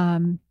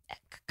kind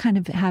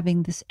of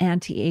having this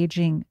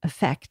anti-aging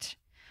effect.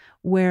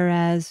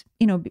 Whereas,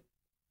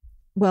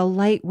 well,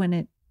 light, when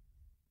it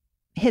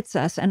hits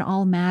us, and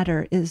all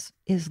matter is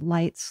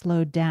light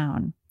slowed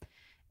down.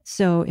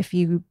 So if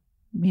we're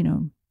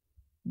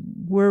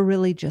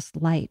really just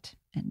light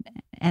and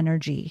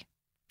energy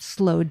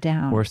slowed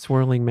down. We're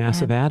swirling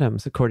massive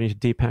atoms, according to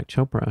Deepak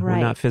Chopra. Right. We're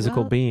not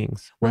physical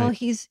beings. Well, right.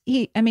 he's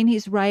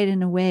right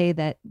in a way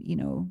that,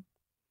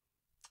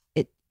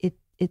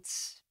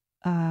 it's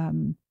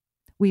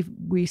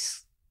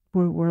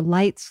we're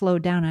light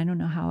slowed down. I don't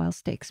know how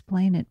else to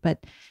explain it,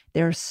 but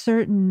there are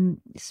certain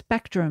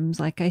spectrums,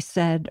 like I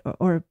said,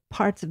 or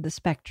parts of the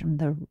spectrum,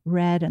 the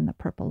red and the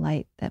purple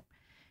light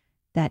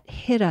that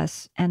hit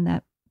us and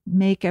that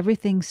make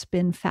everything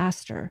spin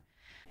faster.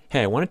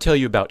 Hey, I want to tell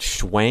you about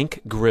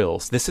Schwank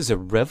Grills. This is a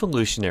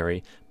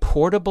revolutionary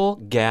portable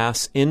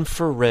gas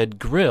infrared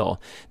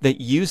grill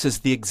that uses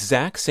the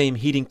exact same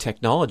heating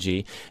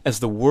technology as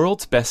the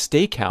world's best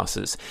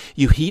steakhouses.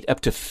 You heat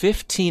up to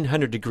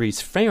 1,500 degrees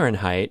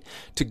Fahrenheit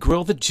to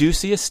grill the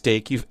juiciest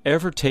steak you've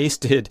ever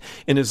tasted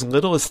in as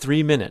little as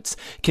 3 minutes.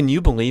 Can you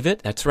believe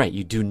it? That's right.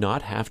 You do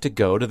not have to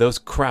go to those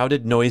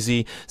crowded,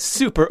 noisy,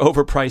 super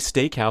overpriced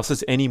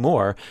steakhouses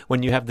anymore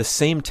when you have the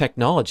same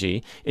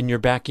technology in your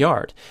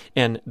backyard.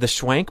 And the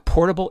Schwank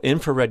portable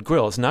infrared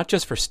grill is not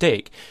just for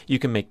steak. You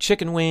can make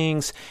chicken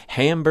wings,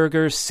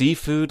 hamburgers,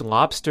 seafood,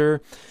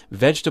 lobster,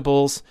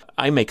 vegetables.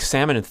 I make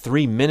salmon in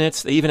 3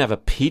 minutes. They even have a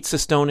pizza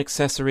stone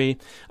accessory.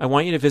 I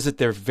want you to visit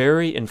their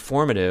very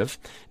informative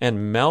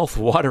and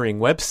mouth-watering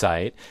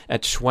website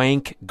at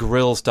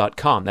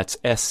schwankgrills.com. That's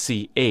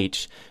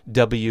SCHWANK.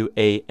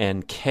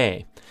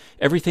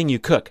 Everything you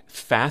cook,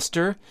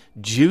 faster,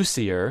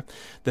 juicier.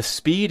 The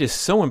speed is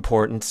so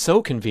important,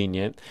 so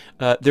convenient.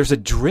 There's a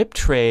drip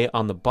tray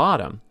on the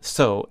bottom,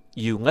 so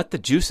you let the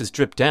juices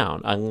drip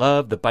down. I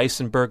love the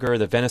bison burger,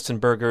 the venison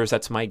burgers.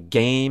 That's my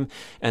game.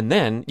 And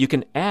then you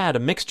can add a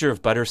mixture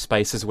of butter,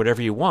 spices,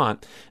 whatever you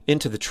want,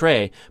 into the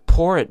tray.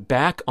 Pour it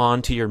back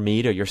onto your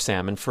meat or your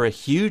salmon for a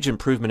huge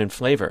improvement in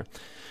flavor.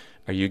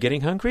 Are you getting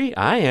hungry?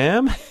 I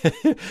am.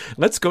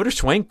 Let's go to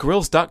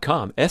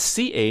schwankgrills.com,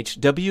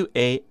 SCHWANK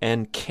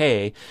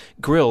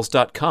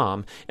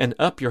grills.com, and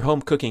up your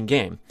home cooking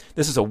game.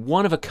 This is a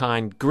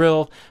one-of-a-kind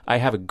grill. I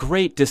have a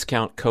great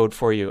discount code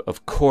for you,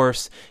 of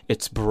course.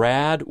 It's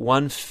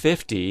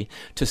BRAD150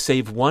 to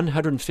save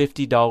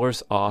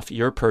 $150 off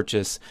your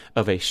purchase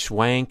of a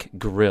Schwank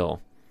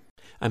grill.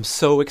 I'm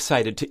so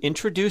excited to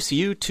introduce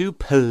you to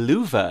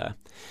Peluva.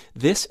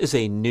 This is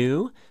a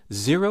new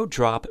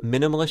zero-drop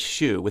minimalist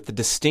shoe with the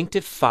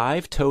distinctive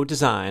 5-toe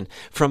design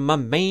from my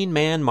main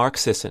man, Mark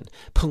Sisson.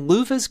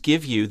 Peluvas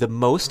give you the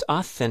most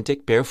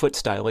authentic barefoot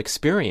style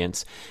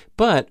experience,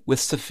 but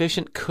with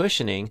sufficient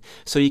cushioning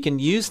so you can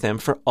use them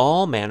for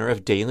all manner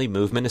of daily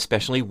movement,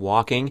 especially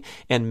walking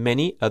and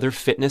many other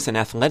fitness and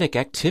athletic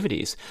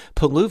activities.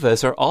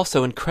 Peluvas are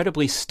also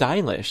incredibly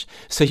stylish,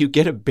 so you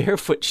get a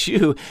barefoot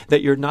shoe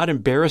that you're not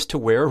embarrassed to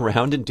wear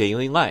around in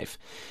daily life.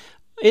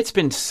 It's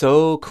been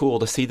so cool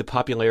to see the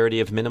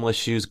popularity of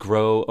minimalist shoes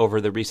grow over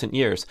the recent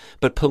years,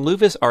 but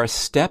Peluvas are a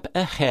step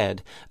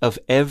ahead of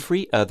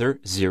every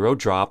other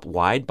zero-drop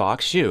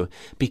wide-box shoe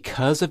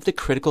because of the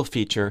critical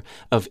feature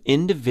of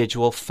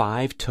individual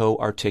 5-toe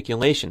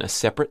articulation, a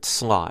separate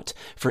slot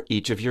for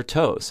each of your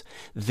toes.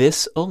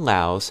 This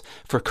allows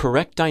for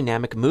correct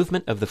dynamic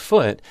movement of the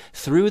foot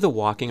through the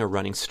walking or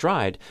running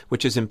stride,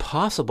 which is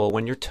impossible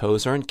when your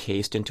toes are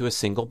encased into a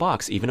single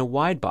box, even a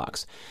wide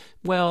box.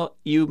 Well,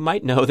 you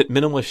might know that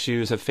minimalist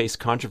shoes have faced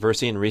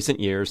controversy in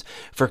recent years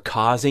for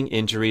causing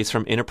injuries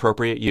from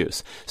inappropriate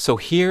use. So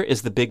here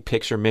is the big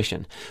picture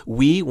mission.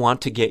 We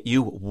want to get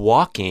you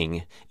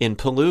walking in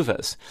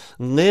Peluvas,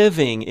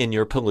 living in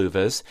your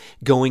Peluvas,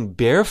 going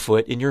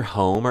barefoot in your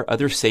home or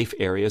other safe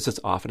areas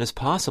as often as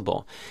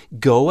possible.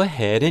 Go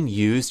ahead and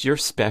use your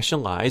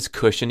specialized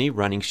cushiony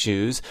running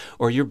shoes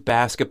or your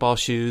basketball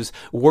shoes,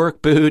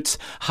 work boots,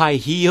 high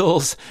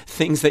heels,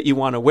 things that you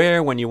want to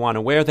wear when you want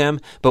to wear them,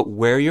 but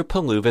wear your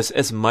Peluvas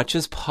as much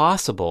as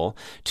possible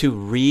to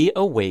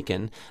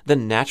reawaken the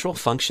natural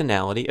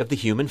functionality of the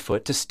human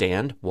foot to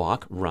stand,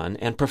 walk, run,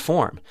 and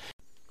perform.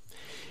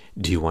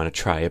 Do you want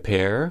to try a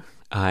pair?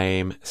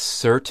 I'm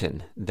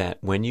certain that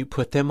when you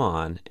put them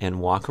on and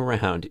walk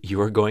around,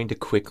 you are going to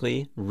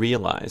quickly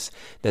realize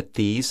that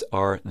these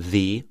are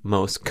the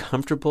most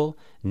comfortable,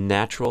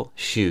 natural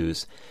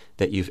shoes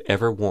that you've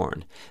ever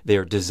worn. They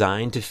are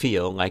designed to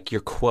feel like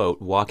you're,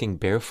 quote, walking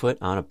barefoot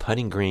on a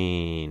putting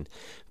green.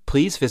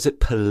 Please visit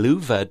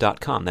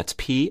peluva.com, that's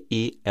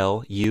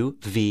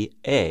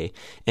Peluva,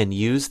 and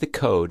use the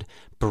code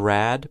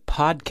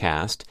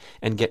BRADPODCAST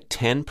and get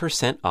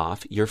 10%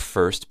 off your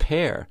first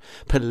pair.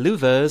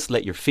 Peluvas,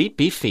 let your feet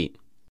be feet.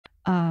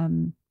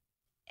 And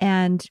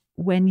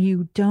when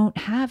you don't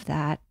have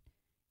that,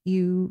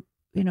 you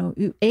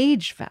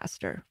age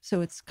faster.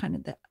 So it's kind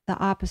of the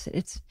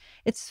opposite.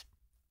 It's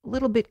a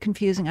little bit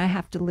confusing. I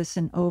have to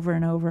listen over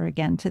and over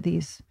again to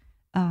these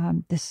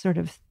this sort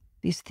of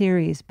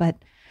theories,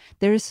 but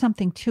there is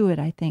something to it.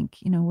 I think,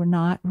 we're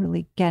not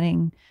really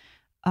getting,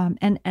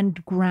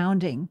 and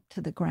grounding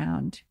to the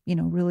ground,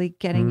 really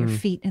getting your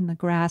feet in the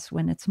grass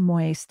when it's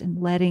moist and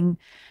letting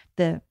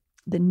the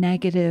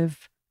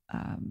negative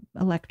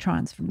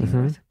electrons from the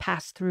earth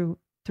pass through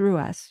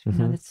us.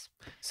 That's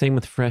same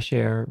with fresh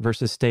air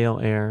versus stale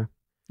air.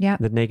 Yeah.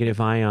 The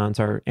negative ions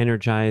are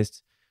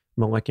energized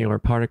molecular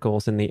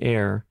particles in the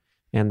air,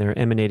 and they're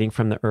emanating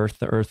from the earth.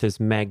 The earth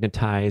is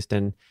magnetized,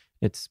 and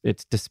it's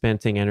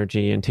dispensing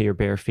energy into your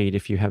bare feet.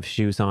 If you have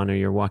shoes on or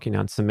you're walking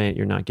on cement,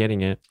 you're not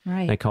getting it.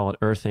 right. I call it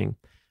earthing.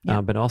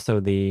 Yeah. But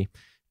also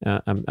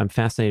I'm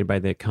fascinated by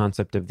the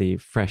concept of the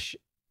fresh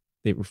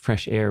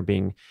air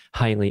being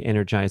highly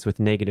energized with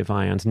negative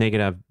ions,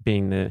 negative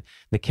being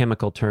the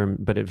chemical term,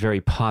 but a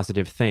very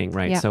positive thing,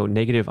 right? Yeah. So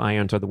negative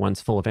ions are the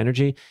ones full of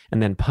energy,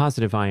 and then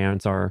positive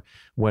ions are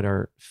what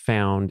are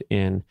found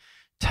in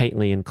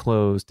tightly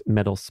enclosed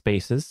metal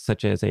spaces,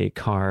 such as a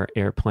car,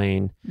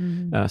 airplane,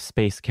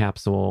 space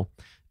capsule,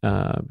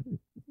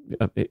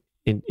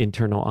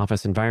 internal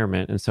office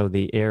environment. And so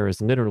the air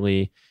is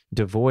literally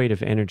devoid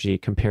of energy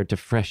compared to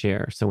fresh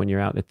air. So when you're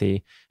out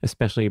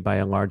especially by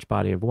a large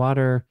body of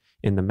water,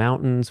 in the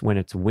mountains, when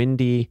it's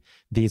windy,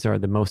 these are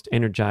the most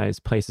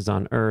energized places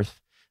on Earth,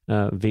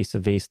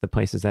 vis-a-vis the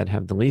places that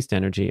have the least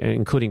energy,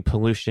 including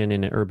pollution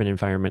in an urban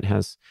environment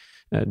has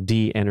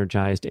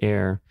de-energized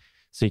air.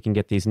 So you can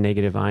get these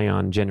negative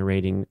ion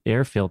generating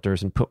air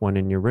filters and put one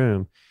in your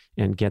room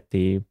and get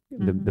the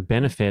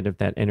benefit of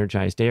that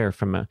energized air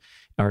from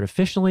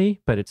artificially,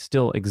 but it's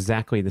still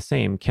exactly the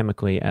same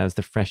chemically as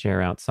the fresh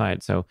air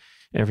outside. So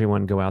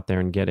everyone go out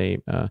there and get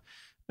a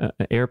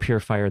air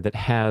purifier that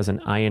has an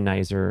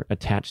ionizer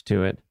attached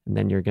to it, and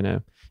then you're going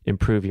to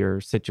improve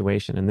your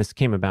situation. And this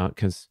came about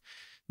because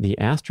the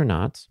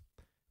astronauts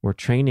were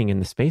training in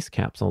the space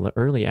capsule, the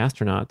early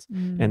astronauts,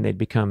 and they'd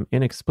become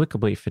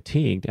inexplicably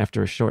fatigued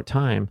after a short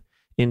time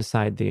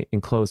inside the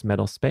enclosed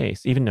metal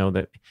space, even though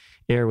the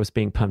air was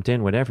being pumped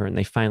in, whatever. And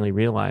they finally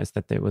realized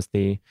that there was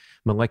the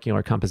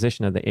molecular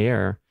composition of the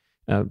air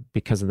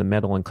because of the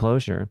metal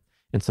enclosure.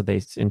 And so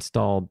they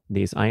installed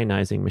these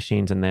ionizing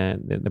machines, and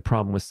the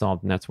problem was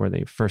solved. And that's where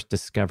they first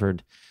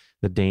discovered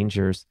the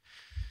dangers.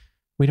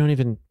 We don't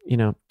even,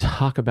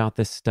 talk about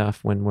this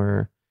stuff when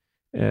we're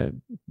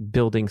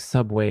building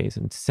subways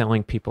and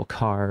selling people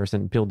cars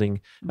and building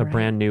a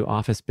brand new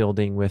office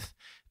building with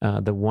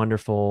the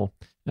wonderful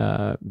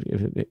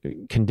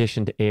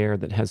conditioned air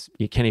that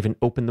you can't even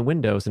open the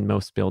windows in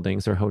most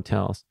buildings or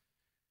hotels.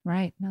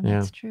 Right. No,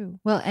 that's true.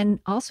 Well, and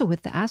also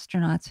with the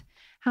astronauts,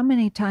 how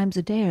many times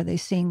a day are they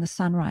seeing the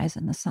sunrise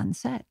and the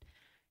sunset?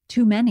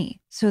 Too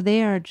many. So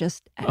they are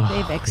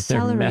they've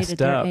accelerated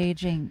their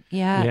aging.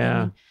 Yeah.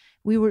 Yeah. I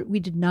mean, we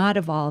did not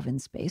evolve in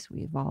space.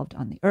 We evolved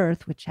on the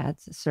Earth, which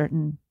has a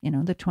certain,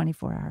 the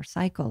 24-hour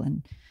cycle.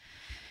 And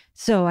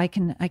so I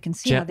can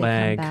see Jet how they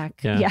lag. come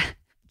back. Yeah.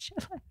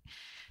 Jet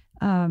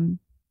lag.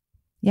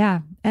 Yeah.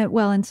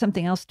 And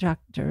something else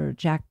Dr.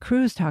 Jack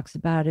Kruse talks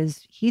about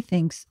is he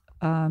thinks,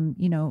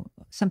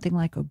 something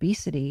like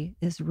obesity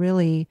is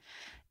really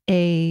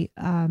a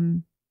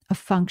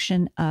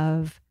function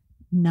of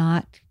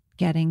not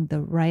getting the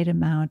right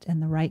amount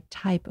and the right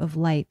type of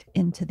light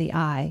into the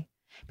eye,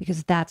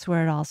 because that's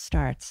where it all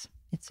starts.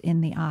 It's in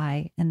the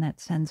eye, and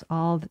that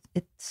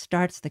it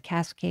starts the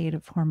cascade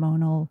of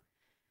hormonal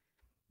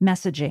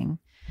messaging,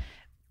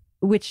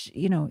 which,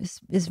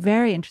 is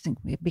very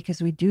interesting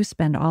because we do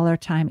spend all our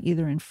time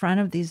either in front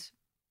of these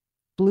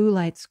blue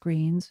light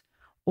screens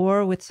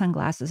or with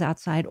sunglasses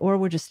outside, or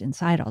we're just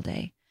inside all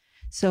day.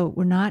 So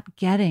we're not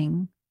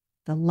getting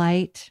the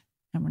light,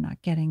 and we're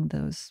not getting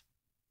those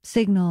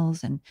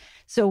signals. And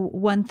so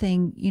one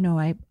thing,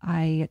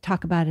 I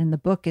talk about in the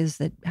book is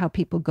that how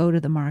people go to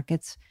the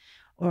markets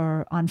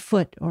or on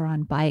foot or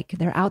on bike,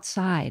 they're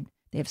outside.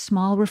 They have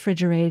small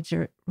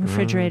refrigerators.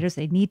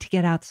 They need to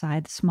get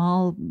outside,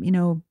 small,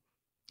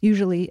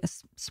 usually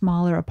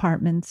smaller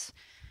apartments.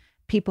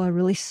 People are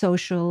really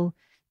social.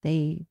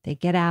 They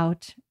get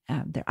out,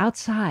 they're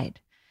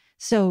outside.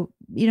 So,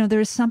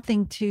 there's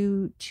something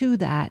to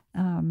that,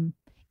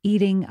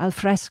 eating al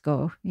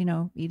fresco,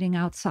 eating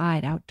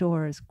outside,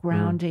 outdoors,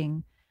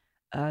 grounding,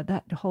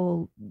 that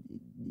whole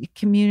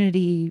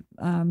community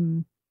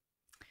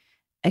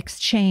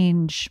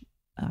exchange,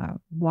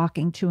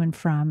 walking to and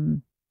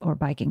from or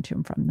biking to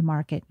and from the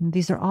market. And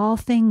these are all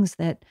things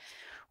that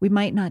we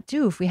might not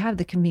do if we have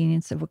the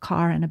convenience of a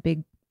car and a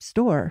big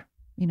store,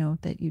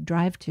 that you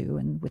drive to,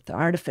 and with the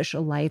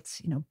artificial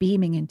lights,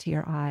 beaming into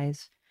your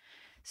eyes.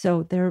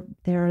 So there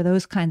are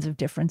those kinds of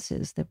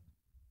differences that,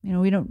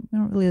 we don't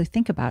really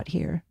think about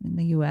here in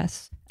the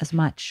U.S. as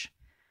much.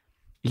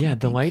 Yeah,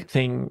 the light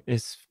thing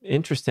is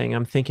interesting.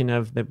 I'm thinking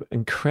of the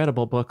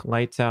incredible book,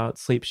 Lights Out,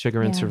 Sleep,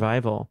 Sugar, and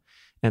Survival.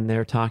 And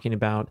they're talking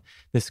about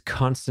this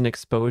constant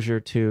exposure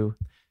to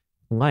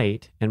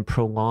light and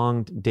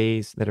prolonged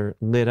days that are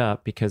lit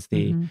up because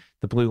the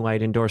blue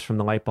light indoors from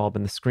the light bulb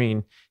and the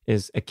screen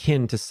is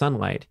akin to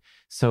sunlight.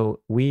 So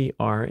we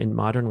are in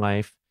modern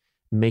life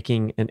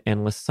making an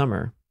endless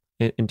summer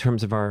in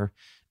terms of our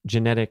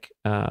genetic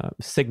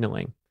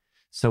signaling.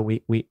 So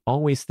we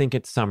always think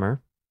it's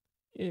summer,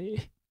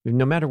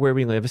 no matter where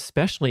we live,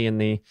 especially in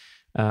the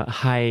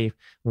high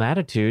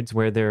latitudes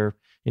where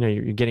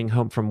you're getting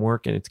home from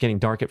work and it's getting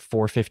dark at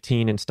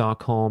 4:15 in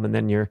Stockholm, and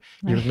then you're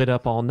lit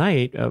up all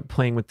night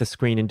playing with the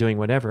screen and doing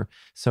whatever.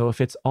 So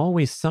if it's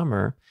always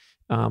summer,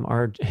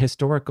 our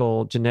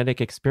historical genetic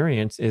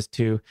experience is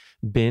to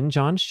binge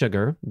on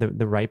sugar,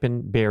 the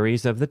ripened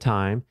berries of the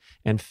time,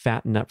 and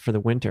fatten up for the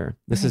winter.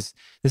 This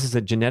is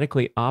a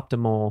genetically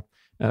optimal,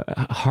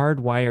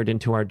 hardwired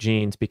into our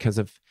genes because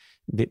of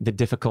the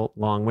difficult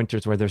long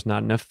winters where there's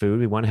not enough food.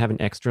 We want to have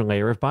an extra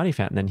layer of body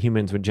fat, and then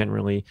humans would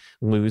generally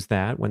lose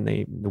that when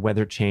the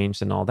weather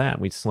changed and all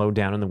that. We'd slow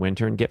down in the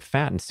winter and get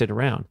fat and sit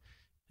around.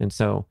 And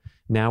so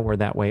now we're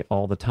that way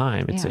all the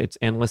time. It's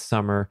endless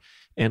summer,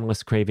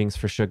 endless cravings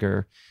for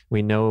sugar.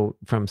 We know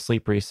from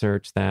sleep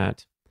research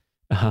that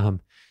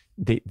the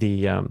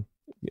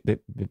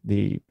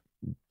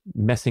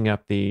messing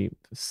up the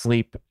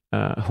sleep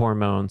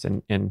hormones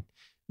and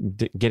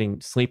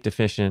getting sleep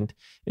deficient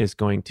is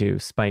going to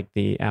spike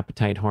the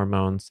appetite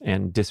hormones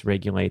and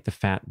dysregulate the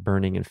fat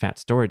burning and fat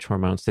storage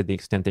hormones to the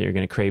extent that you're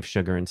going to crave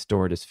sugar and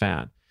store it as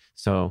fat.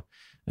 So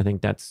I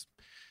think that's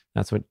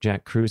what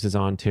Jack Kruse is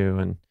on to,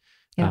 and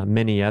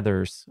many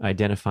others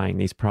identifying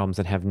these problems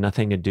that have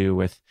nothing to do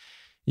with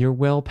your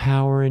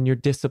willpower and your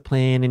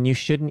discipline, and you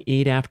shouldn't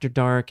eat after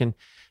dark. And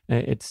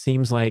it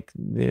seems like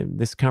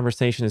this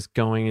conversation is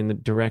going in the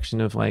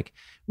direction of like,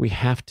 we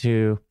have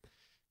to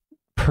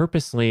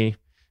purposely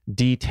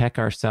de-tech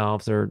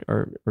ourselves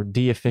or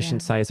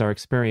de-efficientize our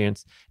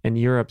experience. And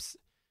Europe's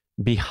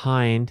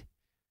behind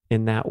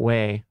in that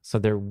way. So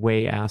they're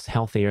way ass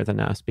healthier than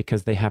us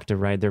because they have to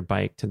ride their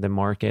bike to the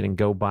market and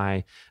go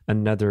buy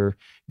another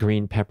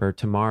green pepper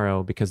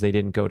tomorrow because they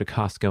didn't go to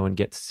Costco and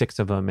get 6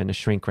 of them in a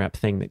shrink wrap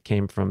thing that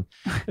came from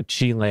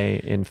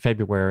Chile in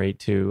February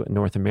to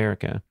North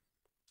America.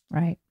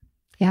 Right.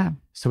 Yeah.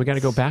 So we got to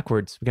go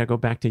backwards. We got to go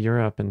back to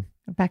Europe and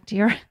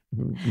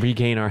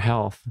regain our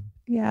health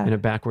in a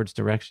backwards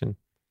direction.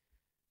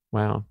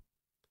 Wow.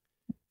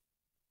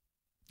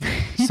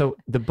 So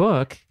the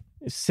book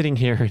is sitting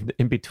here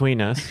in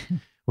between us.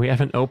 We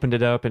haven't opened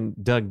it up and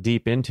dug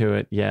deep into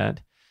it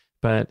yet.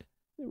 But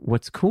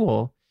what's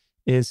cool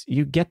is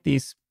you get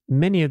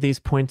many of these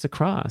points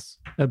across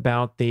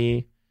about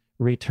the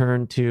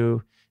return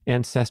to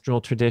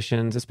ancestral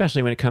traditions,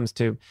 especially when it comes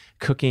to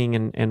cooking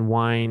and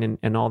wine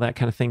and all that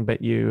kind of thing.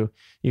 But you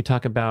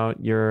talk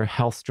about your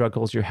health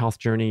struggles, your health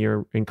journey,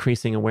 your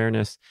increasing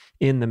awareness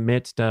in the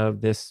midst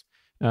of this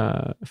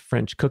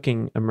French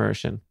cooking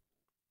immersion.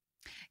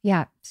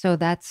 Yeah. So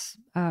that's,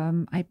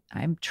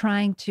 I'm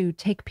trying to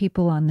take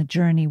people on the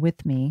journey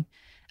with me.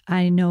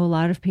 I know a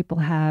lot of people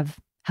have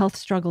health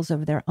struggles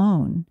of their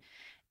own,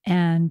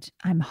 and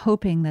I'm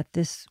hoping that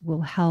this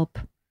will help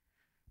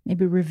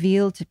maybe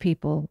reveal to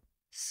people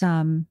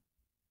some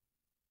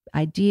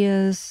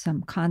ideas,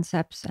 some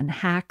concepts and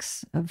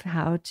hacks of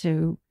how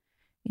to,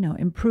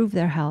 improve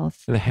their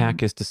health. The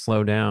hack is to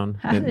slow down.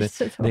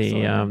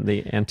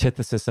 The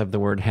antithesis of the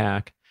word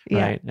hack,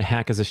 right? A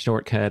hack is a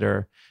shortcut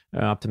or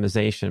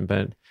optimization,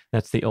 but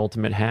that's the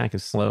ultimate hack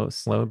is slow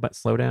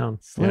down.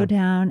 Slow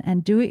down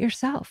and do it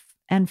yourself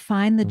and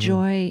find the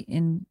joy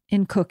in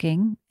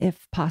cooking,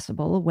 if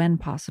possible, when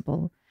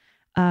possible.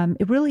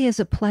 It really is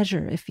a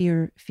pleasure if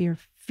you're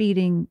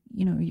feeding,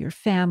 your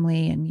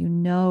family, and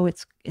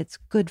it's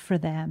good for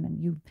them,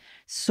 and you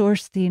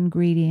source the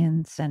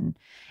ingredients, and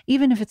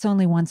even if it's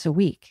only once a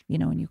week,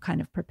 and you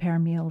kind of prepare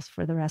meals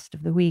for the rest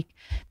of the week.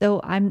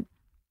 Though I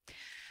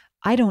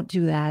don't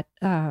do that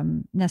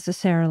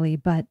necessarily,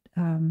 but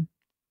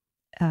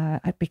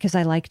because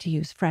I like to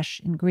use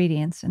fresh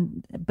ingredients,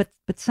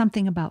 but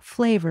something about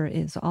flavor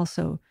is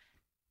also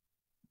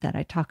that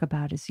I talk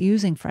about is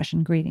using fresh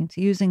ingredients,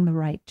 using the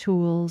right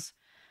tools.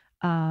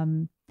 A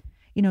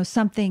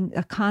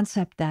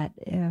concept that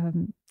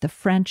the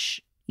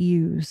French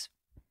use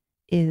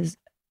is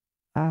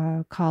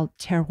called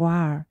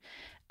terroir,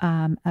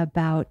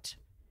 about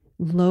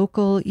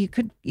local. You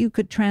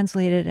could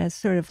translate it as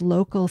sort of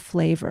local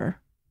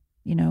flavor.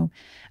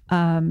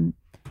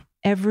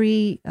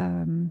 Every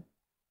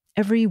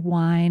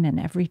wine and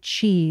every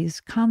cheese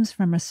comes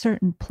from a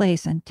certain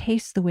place and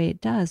tastes the way it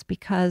does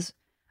because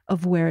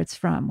of where it's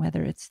from,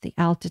 whether it's the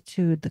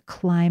altitude, the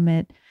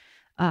climate,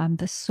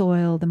 the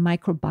soil, the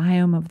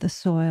microbiome of the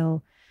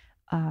soil,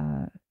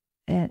 the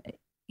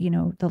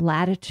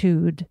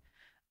latitude,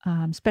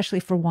 especially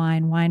for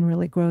wine. Wine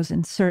really grows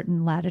in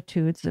certain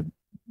latitudes of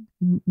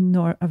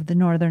the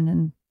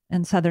northern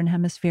and southern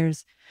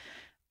hemispheres.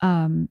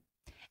 I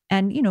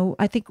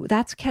think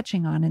that's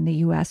catching on in the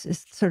U.S.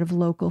 is sort of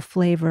local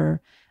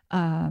flavor,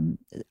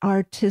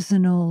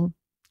 artisanal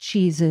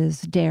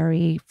cheeses,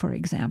 dairy, for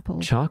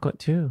example. Chocolate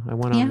too. I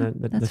went on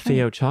the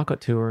Theo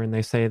chocolate tour, and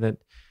they say that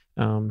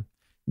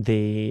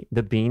the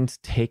beans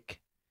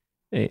take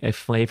a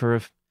flavor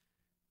of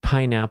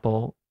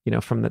pineapple,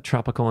 from the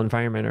tropical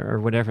environment or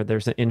whatever.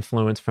 There's an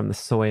influence from the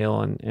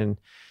soil, and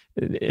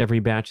every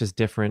batch is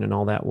different and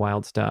all that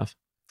wild stuff.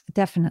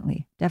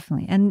 Definitely.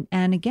 And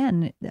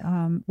again,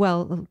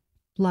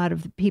 lot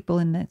of the people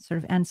in the sort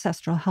of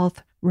ancestral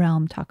health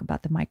realm talk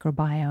about the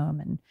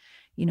microbiome, and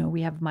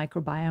we have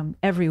microbiome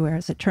everywhere,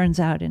 as it turns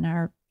out, in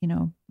our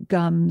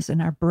gums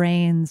and our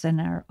brains and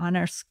on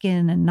our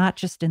skin, and not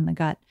just in the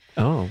gut.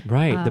 Oh,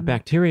 right. The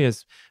bacteria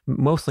is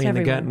mostly in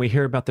the gut, and we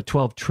hear about the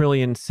 12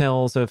 trillion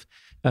cells of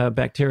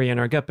bacteria in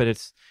our gut, but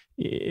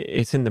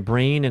it's in the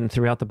brain and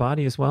throughout the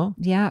body as well.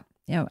 Yeah,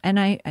 and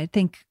I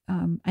think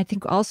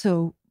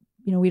also,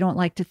 we don't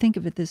like to think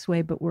of it this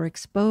way, but we're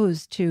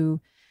exposed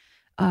to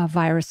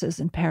viruses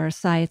and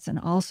parasites and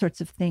all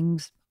sorts of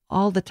things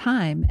all the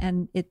time,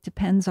 and it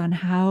depends on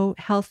how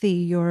healthy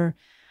your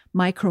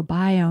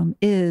microbiome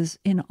is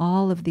in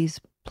all of these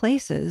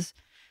places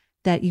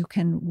that you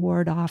can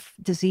ward off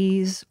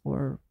disease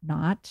or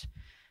not.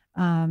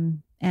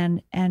 And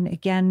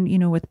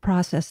again, with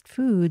processed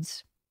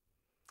foods,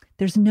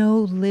 there's no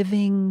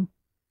living.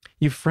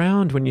 You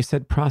frowned when you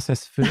said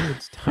processed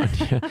foods,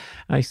 Tania.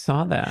 I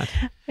saw that.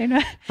 I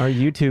know. Our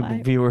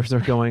YouTube viewers are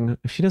going,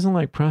 she doesn't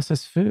like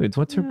processed foods.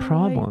 What's her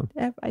problem?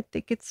 I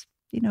think it's,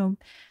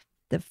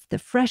 the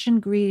fresh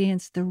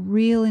ingredients, the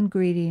real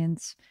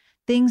ingredients,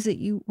 things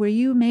where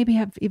you maybe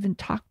have even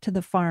talked to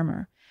the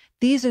farmer.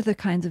 These are the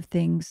kinds of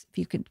things, if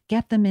you can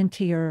get them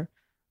into your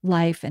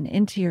life and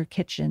into your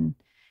kitchen,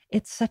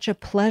 it's such a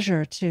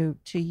pleasure to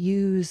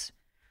use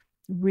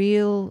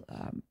real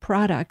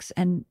products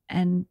and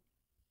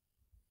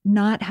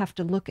not have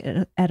to look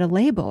at a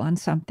label on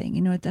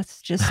something.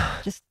 That's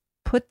just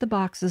put the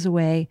boxes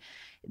away.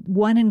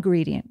 One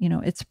ingredient,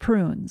 it's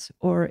prunes,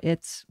 or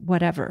it's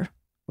whatever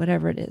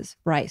it is,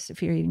 rice,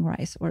 if you're eating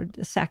rice, or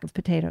a sack of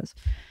potatoes,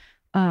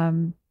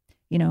 or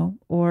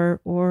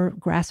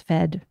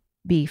grass-fed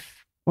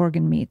beef,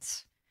 organ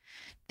meats.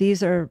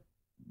 These are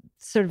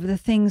sort of the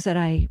things that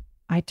I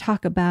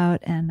talk about,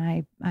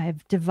 and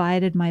I've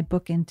divided my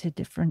book into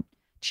different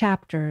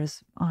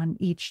chapters on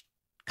each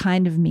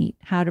kind of meat,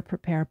 how to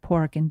prepare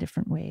pork in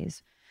different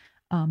ways,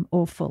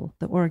 offal,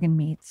 the organ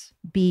meats,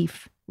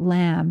 beef,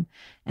 lamb,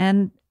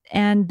 and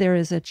there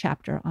is a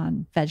chapter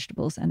on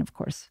vegetables and, of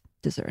course,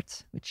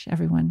 desserts, which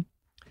everyone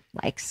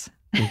likes.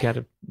 You got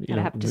to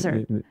have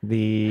dessert.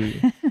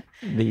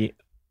 The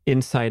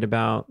insight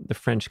about the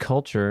French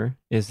culture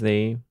is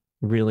they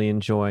really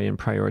enjoy and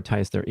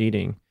prioritize their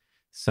eating.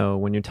 So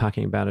when you're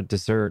talking about a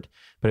dessert,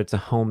 but it's a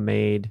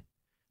homemade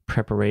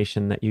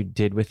preparation that you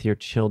did with your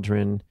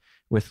children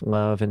with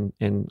love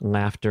and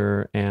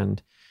laughter,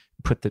 and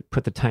put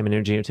the time and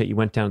energy into it. You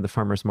went down to the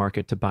farmer's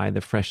market to buy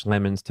the fresh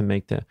lemons to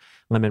make the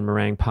lemon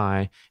meringue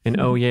pie. And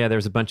oh yeah,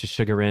 there's a bunch of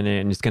sugar in it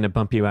and it's going to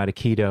bump you out of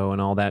keto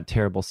and all that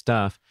terrible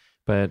stuff.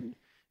 But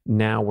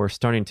now we're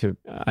starting to,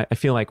 I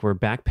feel like we're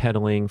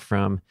backpedaling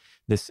from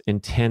this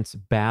intense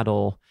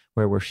battle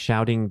where we're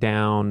shouting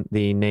down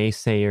the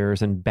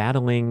naysayers and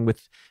battling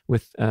with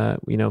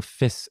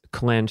fists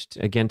clenched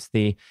against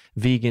the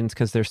vegans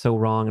because they're so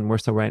wrong and we're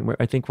so right. And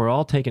I think we're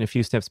all taking a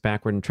few steps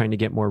backward and trying to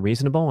get more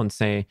reasonable and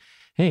say,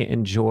 hey,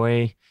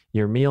 enjoy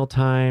your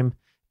mealtime.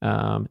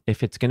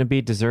 If it's going to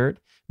be dessert,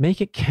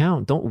 make it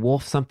count. Don't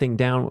wolf something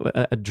down,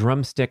 a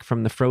drumstick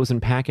from the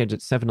frozen package at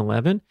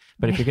 7-Eleven.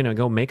 But if you're going to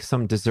go make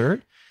some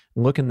dessert,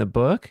 look in the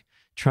book,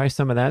 try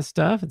some of that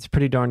stuff. It's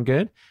pretty darn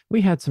good.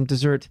 We had some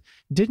dessert,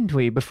 didn't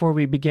we, before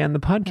we began the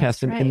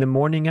podcast in the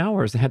morning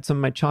hours? I had some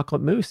of my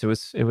chocolate mousse.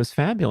 It was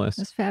fabulous.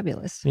 It was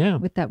fabulous. Yeah.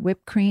 With that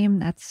whipped cream,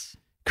 that's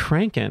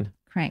cranking.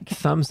 Crank.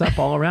 Thumbs up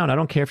all around. I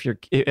don't care if you're,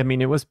 it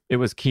was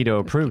keto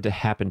approved. It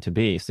happened to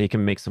be. So you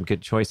can make some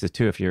good choices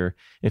too if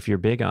you're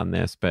big on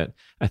this. But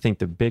I think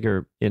the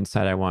bigger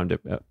insight I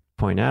wanted to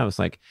point out is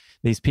like,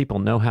 these people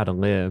know how to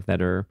live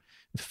that are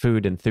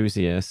food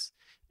enthusiasts.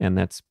 And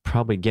that's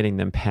probably getting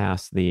them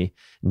past the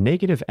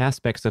negative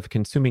aspects of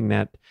consuming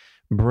that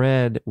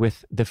bread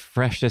with the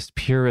freshest,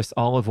 purest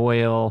olive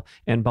oil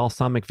and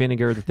balsamic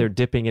vinegar that they're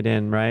dipping it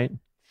in, right?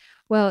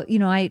 Well,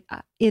 I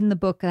in the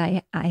book,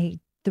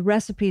 the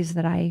recipes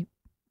that I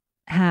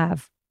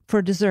have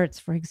for desserts,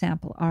 for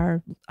example,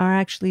 are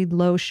actually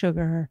low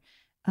sugar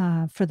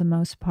for the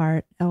most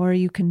part, or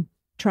you can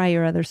try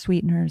your other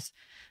sweeteners.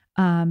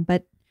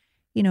 But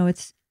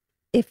it's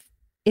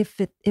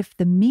if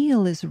the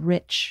meal is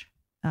rich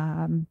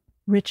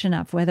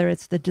enough, whether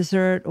it's the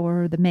dessert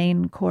or the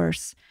main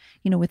course,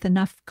 with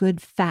enough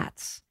good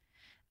fats,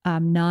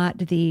 not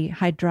the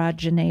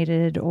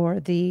hydrogenated or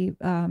the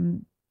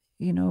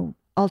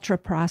ultra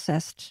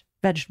processed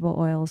vegetable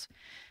oils.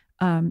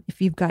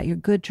 If you've got your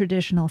good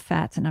traditional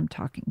fats, and I'm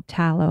talking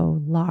tallow,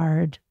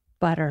 lard,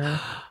 butter,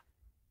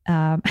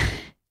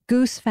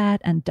 goose fat,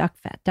 and duck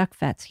fat. Duck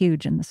fat's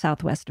huge in the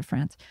southwest of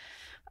France,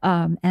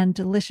 and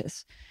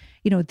delicious.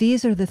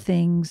 These are the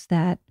things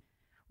that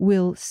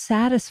will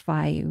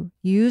satisfy you.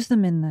 Use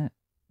them in the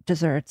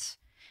desserts,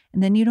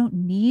 and then you don't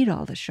need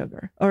all the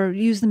sugar, or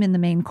use them in the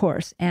main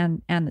course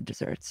and the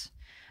desserts.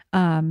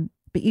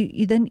 But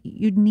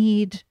you'd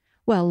need,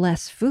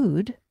 less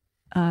food.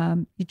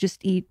 You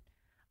just eat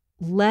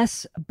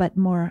less but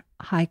more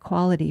high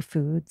quality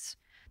foods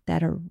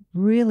that are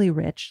really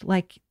rich,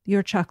 like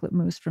your chocolate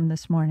mousse from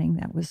this morning.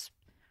 That was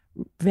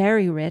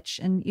very rich,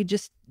 and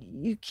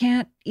you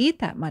can't eat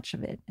that much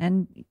of it.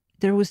 And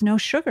there was no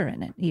sugar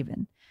in it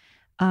even.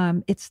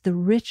 It's the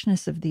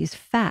richness of these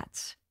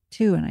fats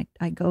too. And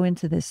I go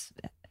into this,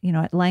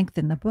 at length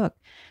in the book.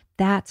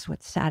 That's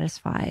what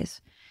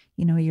satisfies,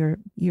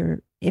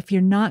 if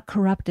you're not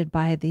corrupted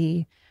by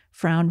the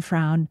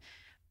frown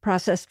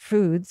processed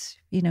foods,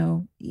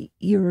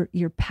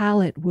 your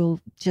palate will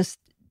just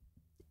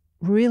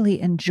really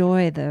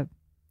enjoy the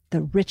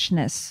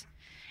richness.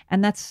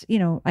 And that's,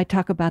 I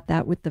talk about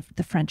that with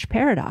the French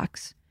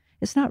paradox.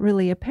 It's not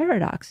really a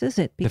paradox, is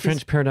it? Because the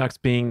French paradox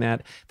being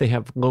that they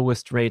have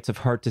lowest rates of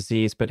heart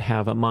disease, but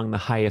have among the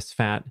highest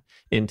fat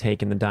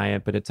intake in the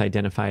diet, but it's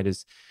identified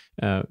as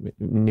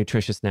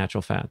nutritious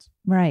natural fats.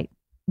 Right.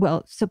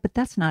 Well, but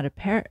that's not a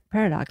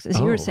paradox, as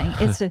you were saying.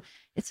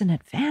 It's an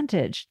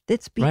advantage.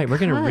 It's because... Right. We're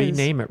going to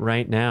rename it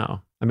right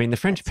now. I mean, the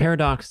French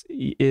paradox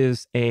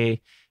is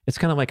it's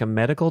kind of like a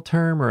medical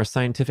term or a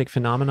scientific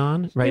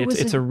phenomenon, right?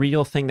 It's a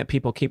real thing that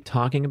people keep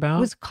talking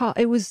about.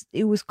 It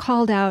was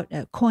called out,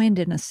 coined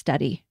in a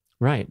study.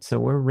 Right. So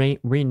we're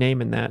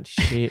renaming that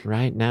sheet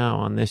right now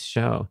on this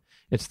show.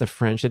 It's the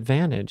French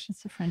advantage.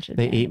 It's the French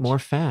advantage. They eat more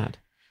fat.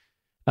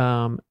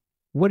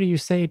 What do you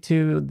say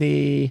to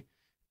the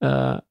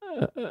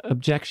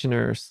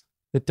objectioners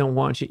that don't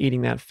want you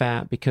eating that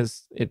fat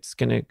because it's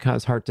going to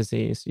cause heart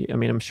disease? I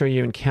mean, I'm sure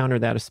you encounter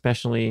that,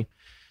 especially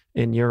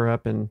in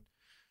Europe and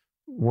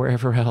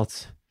wherever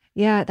else.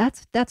 Yeah,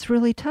 that's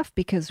really tough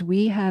because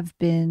we have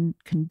been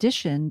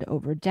conditioned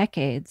over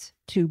decades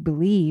to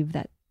believe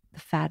that the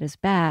fat is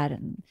bad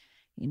and,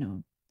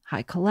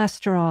 high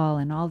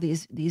cholesterol and all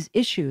these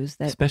issues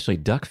that... Especially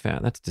duck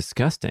fat. That's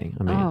disgusting.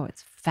 I mean,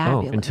 it's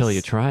fabulous. Oh, until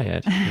you try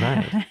it.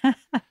 Right.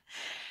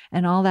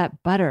 And all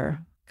that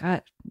butter.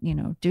 God,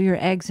 do your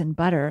eggs in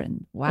butter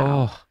and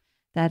wow,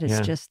 that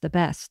is just the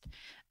best.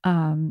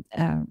 And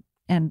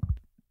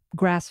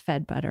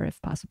grass-fed butter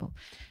if possible.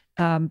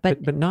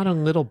 But not a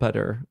little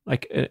butter,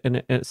 like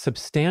a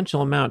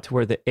substantial amount to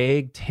where the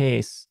egg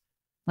tastes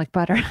like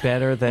butter.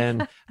 Better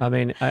than, I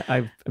mean,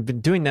 I've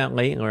been doing that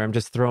lately where I'm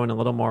just throwing a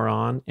little more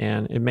on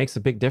and it makes a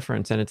big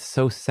difference. And it's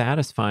so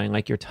satifying,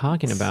 like you're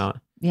talking about.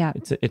 Yeah.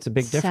 It's a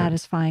big difference.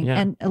 Satisfying. Yeah.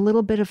 And a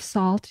little bit of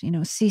salt,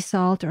 sea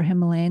salt or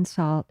Himalayan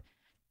salt.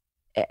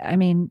 I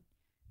mean,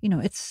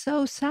 it's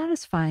so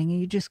satisfying.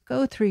 You just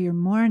go through your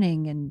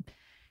morning and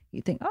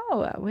you think,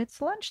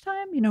 it's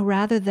lunchtime,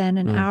 rather than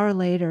an hour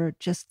later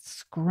just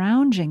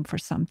scrounging for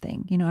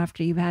something,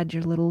 after you've had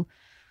your little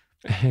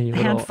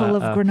handful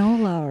of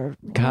granola or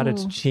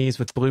cottage cheese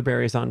with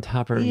blueberries on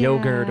top or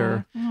yogurt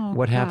or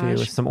what have you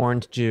with some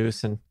orange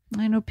juice. And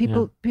I know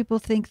people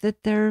think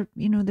that they're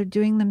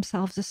doing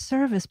themselves a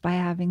service by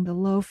having the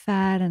low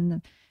fat and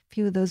a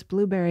few of those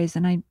blueberries.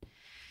 And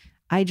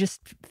I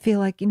just feel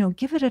like,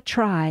 give it a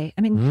try.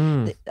 I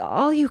mean,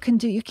 all you can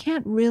do, you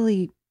can't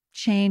really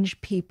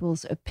change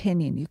people's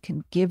opinion. You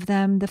can give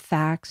them the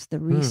facts, the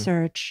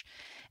research,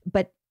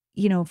 but,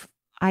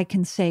 I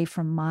can say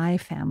from my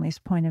family's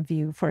point of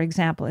view, for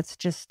example, it's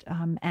just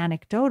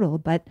anecdotal,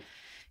 but,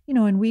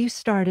 and we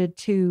started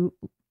to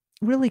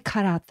really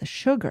cut out the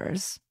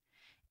sugars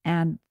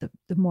and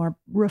the more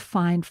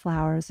refined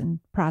flours and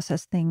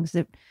processed things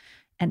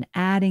and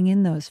adding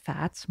in those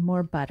fats,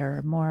 more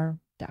butter, more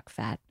duck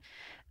fat,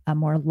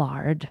 more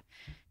lard,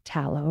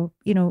 tallow,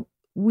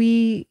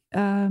 we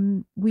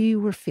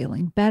were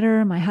feeling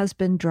better. My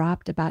husband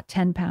dropped about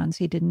 10 pounds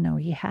he didn't know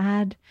he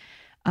had.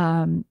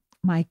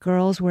 My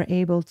girls were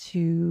able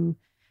to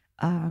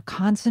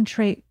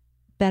concentrate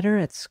better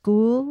at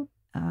school.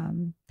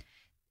 And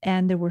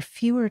there were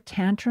fewer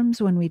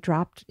tantrums when we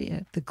dropped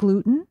the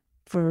gluten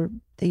for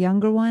the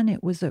younger one.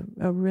 It was a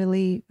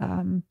really,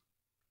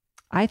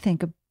 I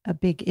think, a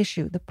big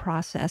issue, the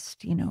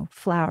processed,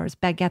 flours,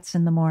 baguettes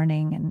in the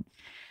morning and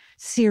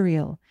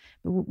cereal.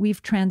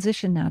 We've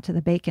transitioned now to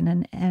the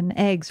bacon and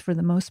eggs for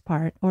the most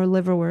part, or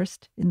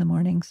liverwurst in the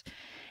mornings.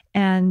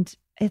 And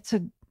it's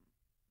a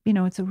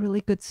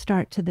really good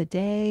start to the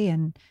day.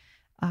 And,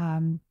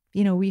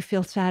 we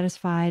feel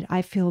satisfied.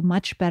 I feel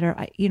much better.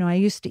 I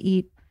used to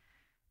eat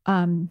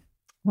one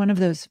of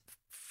those,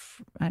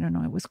 I don't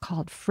know, it was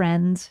called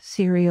Friends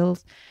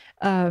cereals,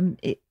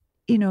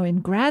 in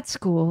grad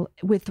school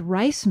with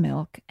rice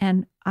milk.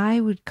 And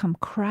I would come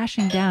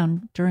crashing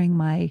down during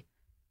my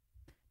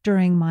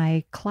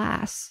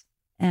class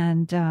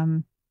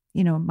and,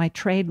 my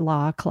trade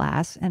law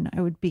class, and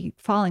I would be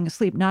falling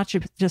asleep, not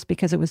just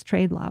because it was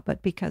trade law,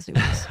 but because it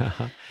was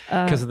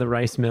because of the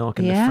rice milk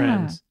and the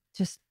Friends.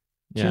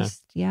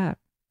 Yeah.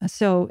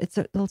 So it's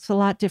a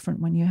lot different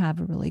when you have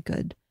a really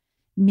good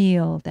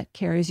meal that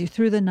carries you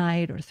through the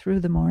night or through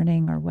the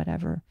morning or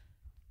whatever.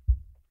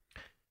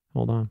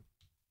 Hold on.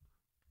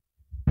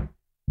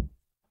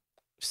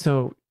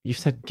 So you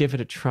said give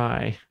it a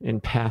try in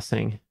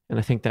passing, and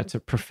I think that's a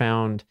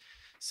profound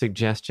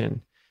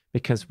suggestion,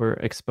 because we're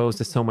exposed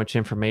to so much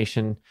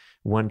information,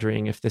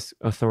 wondering if this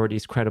authority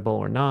is credible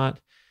or not.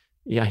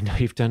 Yeah, I know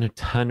you've done a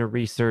ton of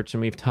research,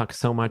 and we've talked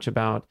so much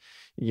about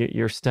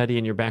your study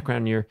and your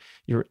background.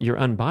 You're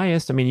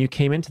unbiased. I mean, you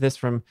came into this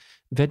from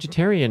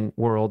vegetarian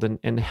world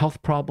and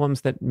health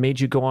problems that made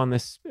you go on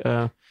this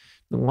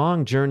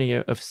long journey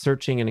of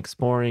searching and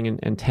exploring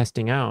and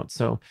testing out.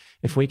 So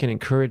if we can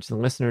encourage the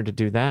listener to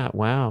do that,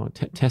 wow,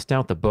 test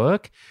out the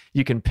book.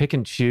 You can pick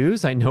and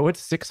choose. I know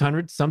it's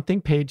 600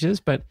 something pages,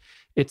 but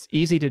it's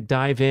easy to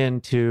dive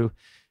into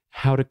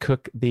how to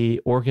cook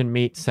the organ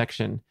meat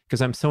section, because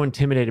I'm so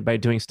intimidated by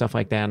doing stuff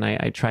like that. And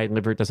I tried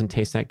liver, it doesn't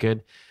taste that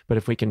good. But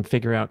if we can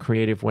figure out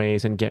creative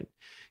ways and get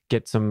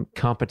some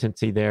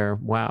competency there,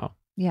 wow.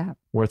 Yeah.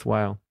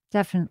 Worthwhile.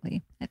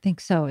 Definitely. I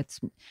think so.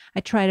 I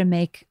try to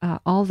make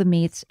all the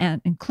meats,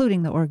 and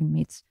including the organ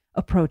meats,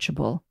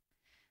 approachable.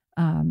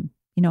 And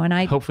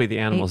hopefully the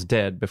animal's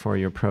dead before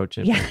you approach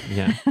it. Yeah.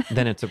 Yeah.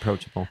 Then it's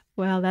approachable.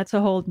 Well, that's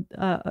a whole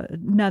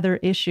another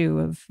issue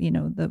of,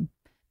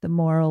 the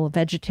moral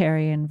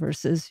vegetarian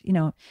versus,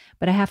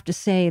 but I have to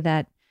say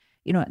that,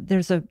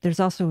 there's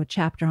also a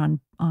chapter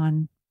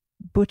on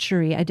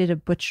butchery. I did a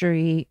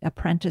butchery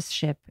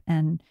apprenticeship,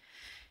 and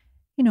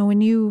when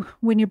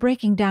you're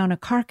breaking down a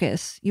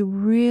carcass, you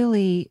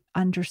really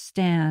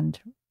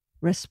understand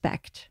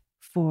respect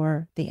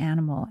for the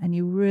animal, and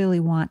you really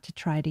want to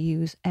try to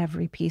use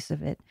every piece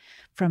of it,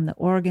 from the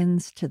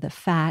organs to the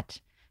fat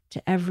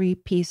to every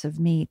piece of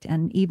meat,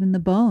 and even the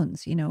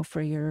bones,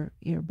 for your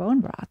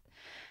bone broth.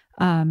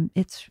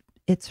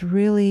 It's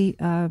really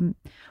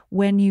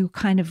when you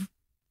kind of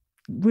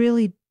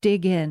really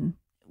dig in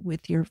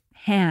with your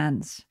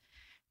hands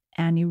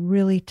and you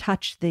really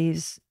touch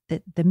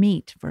the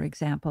meat, for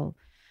example,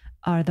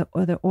 or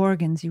the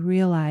organs, you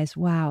realize,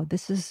 wow,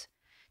 this is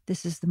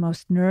the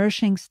most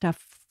nourishing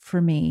stuff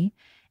for me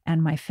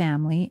and my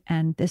family,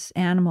 and this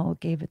animal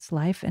gave its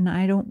life, and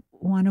I don't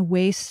want to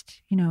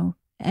waste,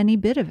 any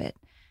bit of it.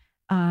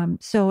 And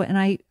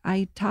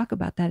I talk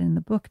about that in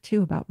the book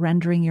too, about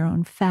rendering your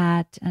own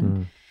fat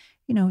and,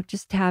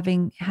 just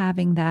having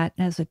that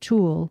as a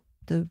tool,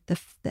 the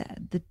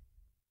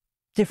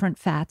different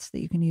fats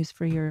that you can use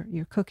for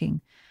your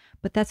cooking.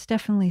 But that's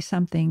definitely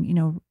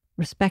something,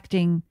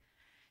 respecting.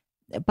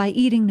 By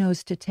eating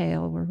nose to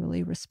tail, we're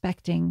really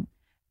respecting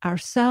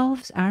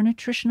ourselves, our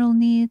nutritional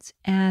needs,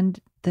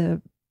 and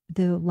the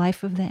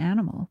life of the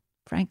animal,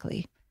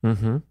 frankly.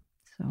 Mm-hmm.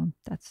 So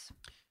that's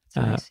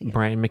how I see it.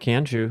 Brian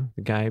McAndrew,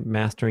 the guy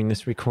mastering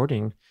this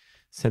recording,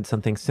 said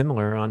something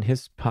similar on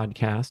his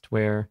podcast,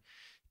 where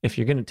if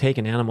you're going to take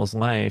an animal's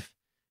life,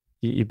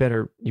 you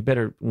better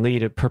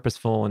lead a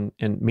purposeful and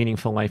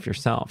meaningful life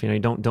yourself.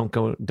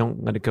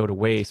 Don't let it go to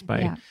waste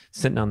by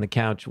sitting on the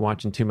couch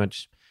watching too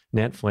much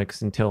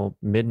Netflix until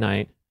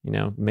midnight.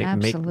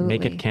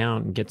 Make it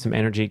count and get some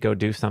energy, go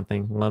do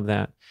something. Love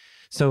that.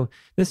 So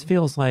this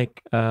feels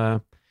like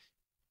the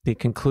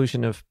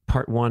conclusion of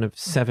part 1 of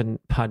 7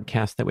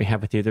 podcasts that we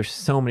have with you. There's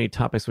so many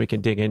topics we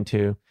can dig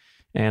into,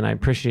 and I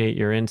appreciate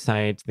your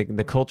insights,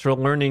 the cultural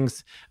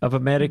learnings of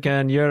America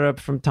and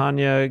Europe from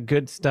Tania.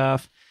 Good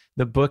stuff.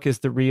 The book is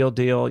the real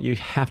deal. You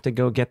have to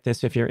go get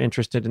this if you're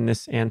interested in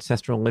this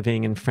ancestral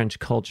living and French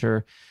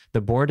culture. The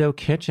Bordeaux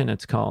Kitchen,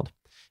 it's called.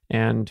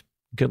 And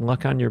good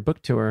luck on your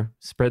book tour,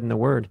 spreading the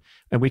word.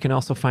 And we can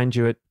also find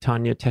you at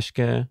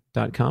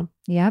taniateschke.com.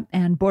 Yep,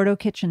 and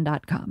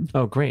bordeauxkitchen.com.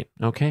 Oh, great.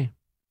 Okay.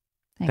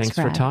 Thanks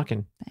for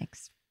talking.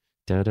 Thanks.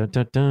 Da, da,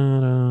 da,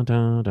 da,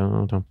 da,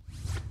 da, da.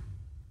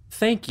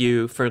 Thank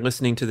you for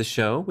listening to the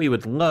show. We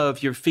would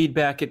love your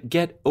feedback at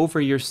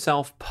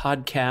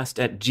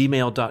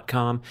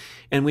getoveryourselfpodcast@gmail.com.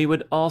 And we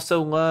would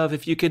also love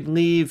if you could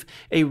leave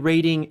a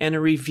rating and a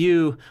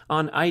review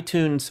on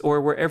iTunes or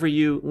wherever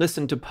you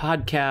listen to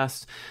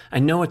podcasts. I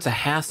know it's a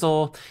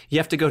hassle. You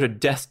have to go to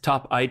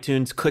desktop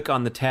iTunes, click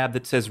on the tab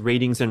that says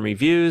ratings and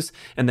reviews,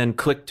 and then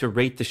click to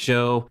rate the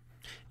show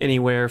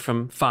anywhere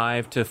from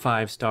 5 to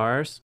 5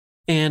 stars.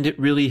 And it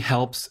really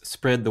helps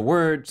spread the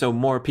word so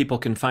more people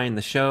can find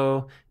the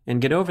show and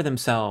get over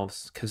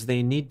themselves, because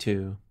they need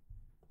to.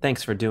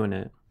 Thanks for doing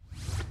it.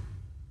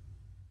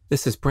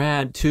 This is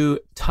Brad to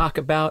talk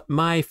about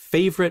my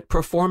favorite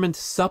performance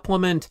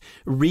supplement,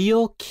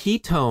 Real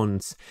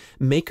Ketones,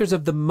 makers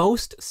of the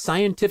most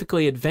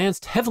scientifically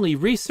advanced, heavily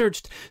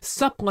researched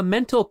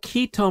supplemental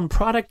ketone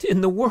product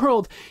in the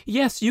world.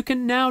 Yes, you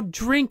can now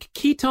drink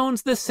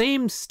ketones, the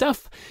same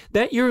stuff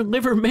that your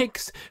liver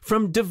makes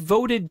from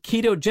devoted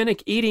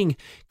ketogenic eating.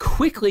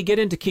 Quickly get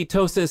into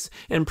ketosis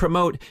and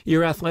promote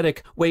your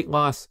athletic, weight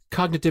loss,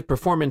 cognitive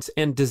performance,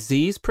 and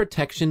disease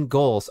protection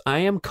goals. I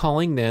am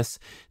calling this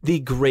the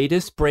greatest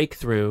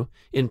breakthrough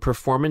in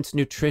performance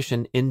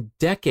nutrition in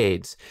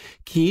decades.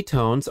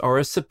 Ketones are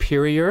a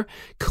superior,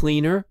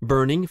 cleaner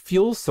burning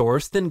fuel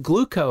source than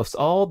glucose.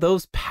 All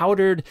those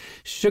powdered,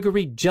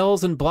 sugary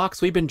gels and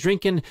blocks we've been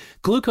drinking,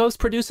 glucose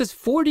produces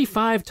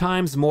 45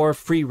 times more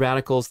free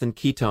radicals than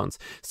ketones.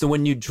 So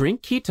when you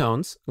drink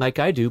ketones, like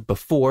I do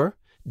before,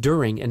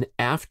 during, and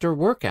after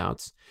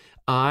workouts,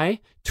 I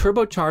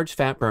turbocharge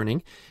fat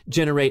burning,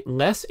 generate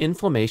less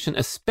inflammation,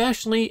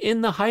 especially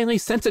in the highly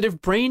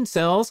sensitive brain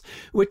cells,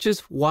 which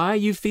is why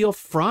you feel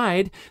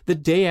fried the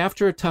day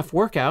after a tough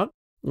workout.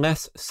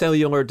 Less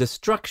cellular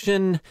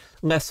destruction,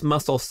 less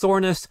muscle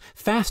soreness,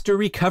 faster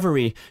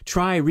recovery.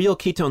 Try Real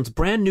Ketone's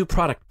brand new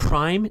product,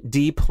 Prime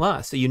D+,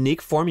 a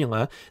unique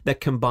formula that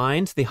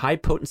combines the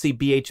high-potency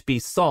BHB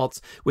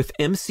salts with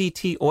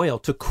MCT oil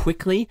to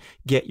quickly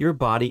get your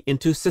body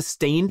into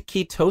sustained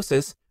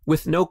ketosis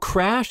with no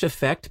crash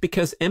effect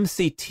because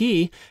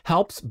MCT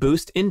helps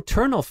boost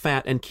internal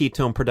fat and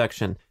ketone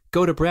production.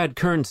 Go to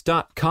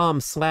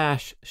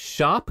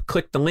bradkearns.com/shop,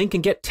 click the link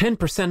and get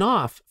 10%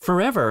 off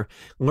forever.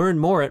 Learn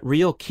more at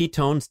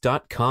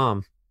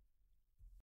realketones.com.